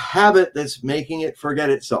a habit that's making it forget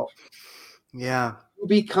itself. Yeah. You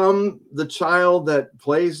become the child that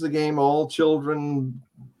plays the game all children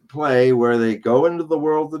play, where they go into the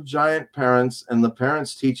world of giant parents, and the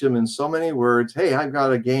parents teach them in so many words, hey, I've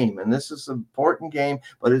got a game, and this is an important game,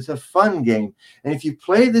 but it's a fun game. And if you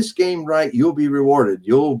play this game right, you'll be rewarded.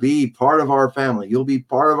 You'll be part of our family. You'll be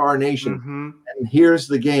part of our nation. And here's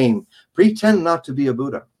the game. Pretend not to be a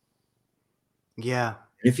Buddha. Yeah.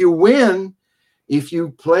 If you win, if you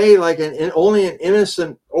play like only an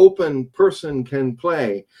innocent, open person can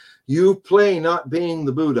play, you play not being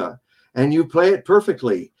the Buddha, and you play it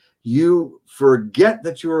perfectly. You forget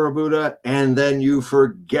that you're a Buddha, and then you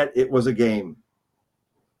forget it was a game.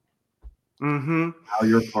 Now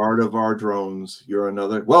you're part of our drones. You're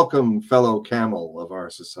another welcome fellow camel of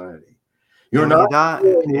our society. You're not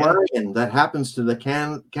the lion that happens to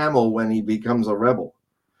the camel when he becomes a rebel.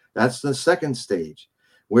 That's the second stage,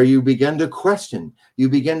 where you begin to question. You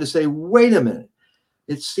begin to say, wait a minute.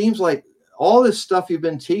 It seems like all this stuff you've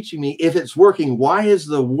been teaching me, if it's working, why is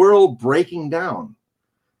the world breaking down?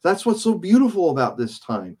 That's what's so beautiful about this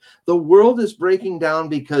time. The world is breaking down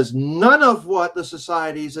because none of what the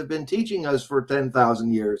societies have been teaching us for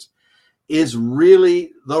 10,000 years is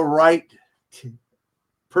really the right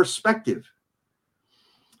perspective.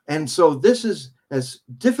 And so this is as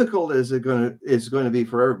difficult as it's going to be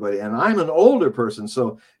for everybody. And I'm an older person,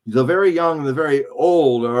 so the very young and the very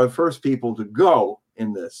old are the first people to go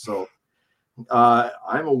in this. So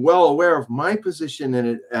I'm well aware of my position in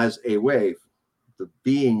it as a wave. The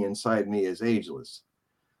being inside me is ageless.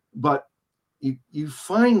 But you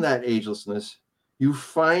find that agelessness, you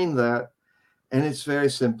find that, and it's very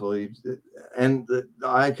simple. And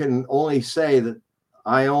I can only say that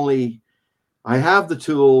I have the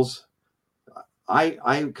tools.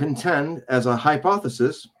 I contend as a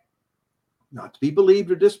hypothesis, not to be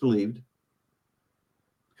believed or disbelieved,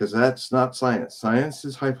 because that's not science. Science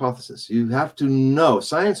is hypothesis. You have to know.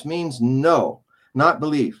 Science means know, not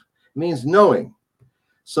believe. It means knowing.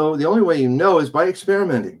 So the only way you know is by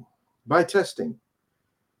experimenting, by testing.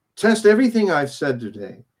 Test everything I've said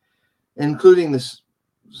today, including this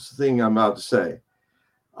thing I'm about to say.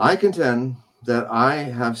 I contend that I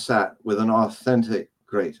have sat with an authentic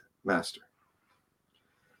great master.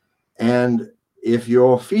 And if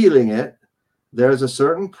you're feeling it, there's a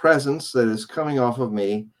certain presence that is coming off of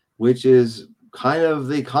me, which is kind of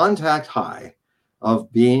the contact high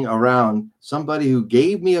of being around somebody who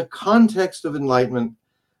gave me a context of enlightenment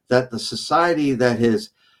that the society that has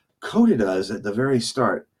coded us at the very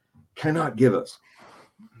start cannot give us.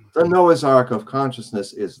 The Noah's Ark of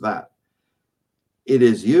consciousness is that. It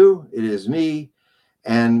is you, it is me,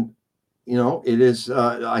 and it is,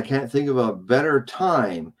 I can't think of a better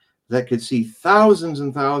time that could see thousands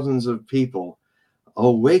and thousands of people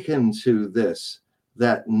awaken to this,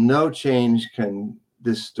 that no change can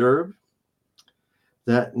disturb,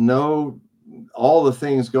 that all the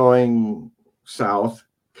things going south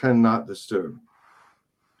cannot disturb.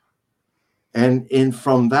 And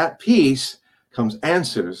from that peace comes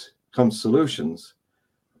answers, comes solutions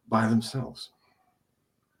by themselves.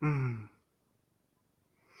 Mm.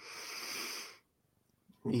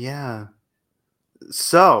 Yeah.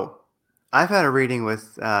 So I've had a reading with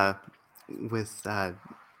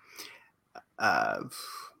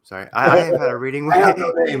sorry, I have had a reading I with have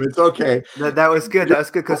no name. It's okay. that was good. That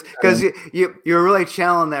was good because you're really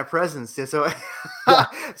channeling that presence. So, Yeah.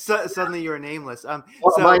 so suddenly you're nameless. Well,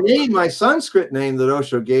 So my Sanskrit name that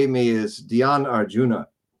Osho gave me is Dhyan Arjuna.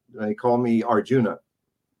 They call me Arjuna.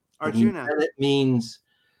 And Arjuna. it means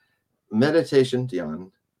meditation,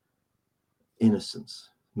 Dhyan, innocence.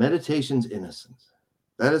 Meditation's innocence.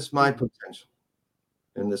 That is my potential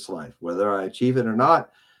in this life. Whether I achieve it or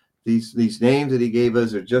not, these names that he gave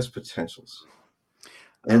us are just potentials.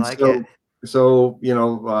 I And like it. so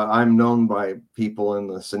I'm known by people in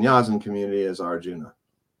the sannyasin community as Arjuna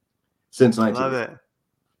since I love 1980. it.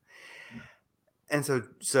 And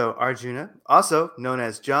so Arjuna, also known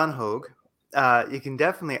as John Hogue, you can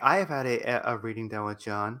definitely. I have had a reading done with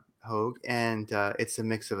John Hogue, and it's a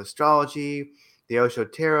mix of astrology, the Osho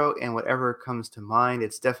Tarot, and whatever comes to mind.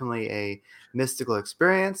 It's definitely a mystical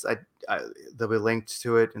experience. There'll be linked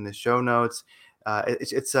to it in the show notes.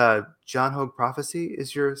 It's John Hogue Prophecy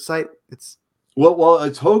is your site. It's Well,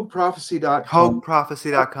 it's HogueProphecy.com. I'm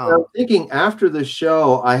HogueProphecy.com. thinking after the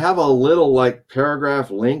show, I have a little like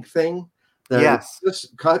paragraph link thing that Yes,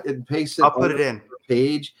 just cut and paste it I'll put over it the in.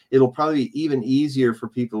 page. It'll probably be even easier for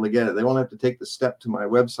people to get it. They won't have to take the step to my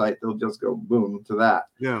website. They'll just go boom to that.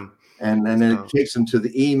 Boom. And then So, it takes them to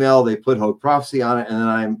the email. They put Hogue Prophecy on it. And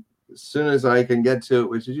then as soon as I can get to it,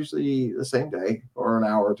 which is usually the same day or an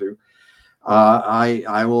hour or two,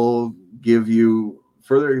 I will give you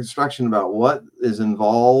further instruction about what is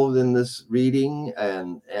involved in this reading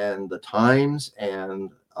and the times and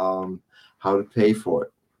how to pay for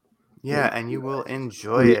it. yeah, and you will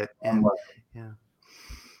enjoy it. And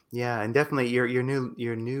yeah, and definitely your new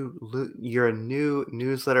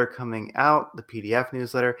newsletter coming out, the PDF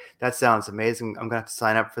newsletter. That sounds amazing. I'm gonna have to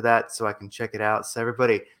sign up for that so I can check it out. So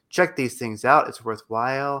everybody, check these things out. It's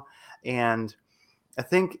worthwhile, and I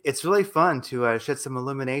think it's really fun to shed some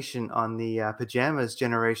illumination on the pajamas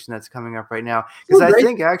generation that's coming up right now. Because I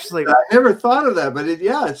think actually, I never thought of that, but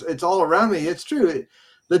it's all around me. It's true.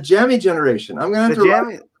 The jammy generation. I'm gonna have to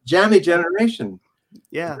write jammy generation.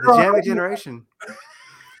 Yeah, the jammy generation.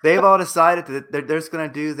 They've all decided that they're just going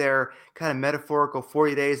to do their kind of metaphorical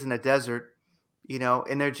 40 days in the desert, in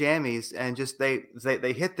their jammies, and just they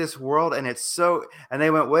hit this world, and it's so. And they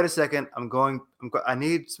went, wait a second, I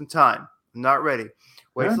need some time. I'm not ready.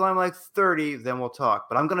 Wait till I'm like 30, then we'll talk.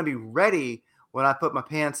 But I'm going to be ready when I put my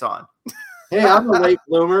pants on. Hey, I'm a late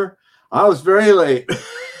bloomer. I was very late.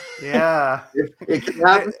 Yeah, it can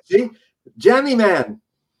happen. See, jammy man.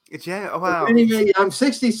 Oh, wow. I'm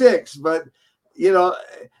 66, but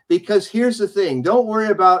because here's the thing: don't worry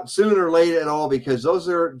about soon or late at all, because those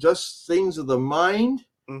are just things of the mind.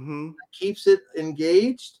 Mm-hmm. Keeps it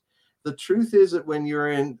engaged. The truth is that when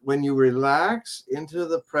you relax into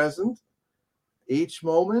the present, each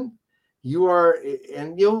moment,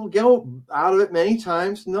 and you'll go out of it many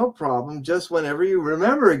times, no problem. Just whenever you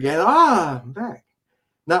remember again, I'm back.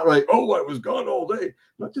 Not like, oh, I was gone all day.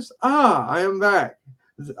 Not just, I am back.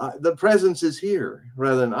 The presence is here,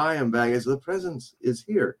 rather than I am back, as the presence is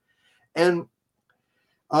here. And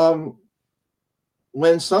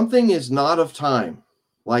when something is not of time,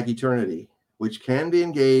 like eternity, which can be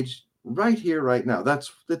engaged right here, right now,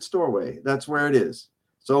 that's its doorway. That's where it is.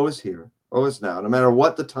 It's always here, always now, no matter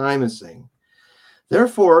what the time is saying.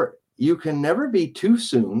 Therefore, you can never be too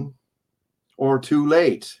soon or too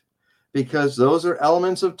late, because those are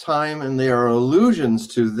elements of time and they are allusions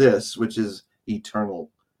to this, which is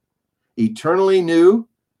eternal, eternally new,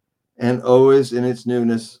 and always in its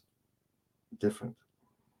newness different.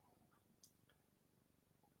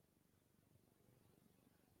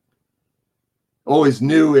 Always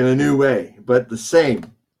new in a new way, but the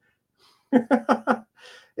same.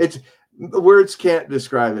 It's words can't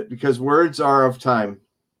describe it, because words are of time.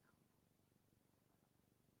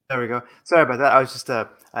 There we go. Sorry about that. I was just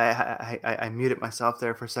I muted myself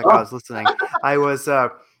there for a second. I was listening. I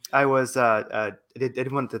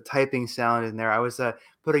didn't want the typing sound in there. I was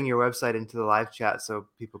putting your website into the live chat so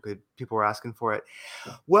people were asking for it.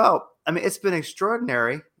 Well, I mean, it's been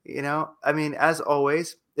extraordinary. I mean, as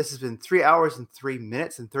always, this has been 3 hours and 3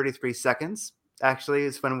 minutes and 33 seconds. Actually,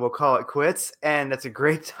 is when we'll call it quits, and that's a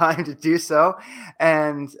great time to do so.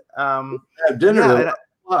 And dinner.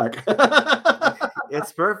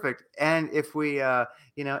 It's perfect. And if we,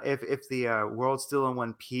 if the world's still in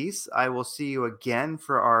one piece, I will see you again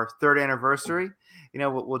for our third anniversary.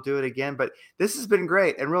 We'll do it again. But this has been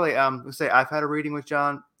great, and really, say I've had a reading with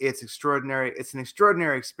John. It's extraordinary. It's an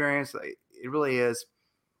extraordinary experience. It really is,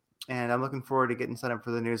 and I'm looking forward to getting signed up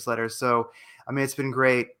for the newsletter. So, I mean, it's been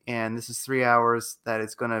great, and this is 3 hours that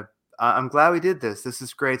it's gonna. I'm glad we did this. This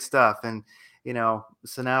is great stuff, and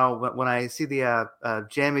so now when I see the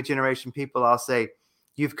Jammy Generation people, I'll say,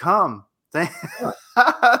 "You've come." Thank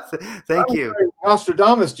you.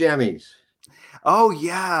 Nostradamus jammies. Oh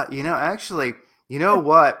yeah, actually, you know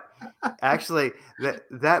what? Actually,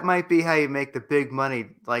 that might be how you make the big money.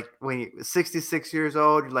 Like when you're 66 years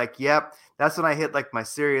old, you're like, "Yep, that's when I hit like my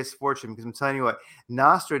serious fortune." Because I'm telling you what,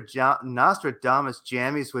 Nostradamus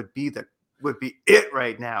jammies would be it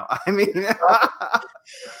right now. I mean,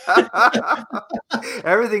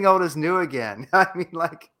 everything old is new again. I mean,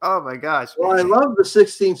 like, oh my gosh. Well, I love the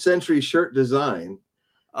 16th century shirt design.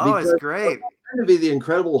 Oh, it's great. I'm trying to be the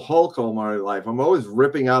Incredible Hulk all my life. I'm always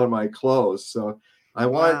ripping out of my clothes. So I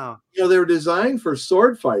want, they were designed for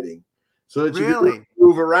sword fighting so that you can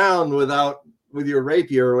move around with your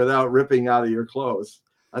rapier without ripping out of your clothes.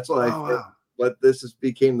 That's what I think. Wow. But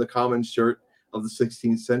became the common shirt of the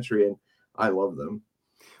 16th century, and I love them.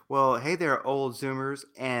 Well, hey there, old Zoomers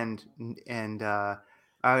and I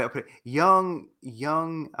put young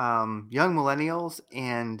millennials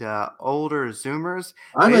and older Zoomers.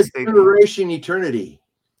 I'm a generation eternity.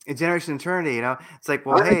 A generation eternity, it's like,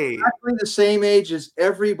 well, I'm exactly the same age as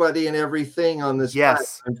everybody and everything on this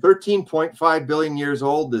planet. I'm 13.5 billion years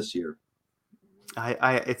old this year.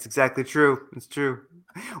 It's exactly true. It's true.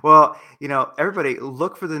 Well, everybody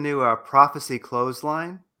look for the new prophecy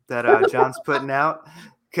clothesline that John's putting out,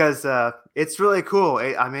 because it's really cool.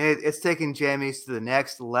 I mean, it's taking jammies to the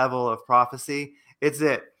next level of prophecy. It's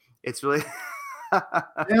really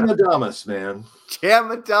Jamadamas, man.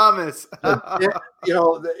 Jamadamas.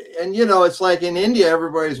 It's like in India,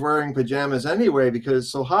 everybody's wearing pajamas anyway because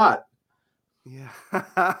it's so hot. Yeah.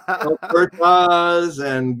 Kurtas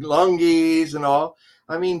and lungis and all.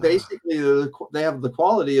 I mean, basically, they have the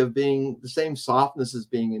quality of being the same softness as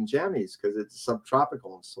being in jammies because it's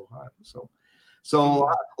subtropical and so hot. So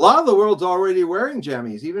a lot of the world's already wearing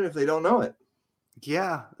jammies, even if they don't know it.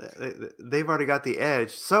 Yeah, they've already got the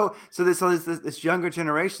edge. So this younger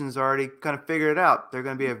generation's already kind of figured it out. They're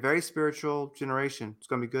going to be a very spiritual generation. It's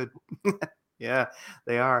going to be good. Yeah,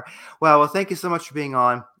 they are. Well, thank you so much for being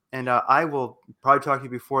on. And I will probably talk to you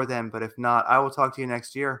before then, but if not, I will talk to you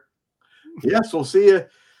next year. Yes, we'll see you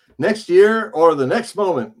next year or the next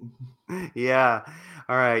moment. Yeah.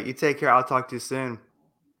 All right. You take care. I'll talk to you soon.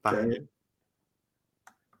 Bye. Okay.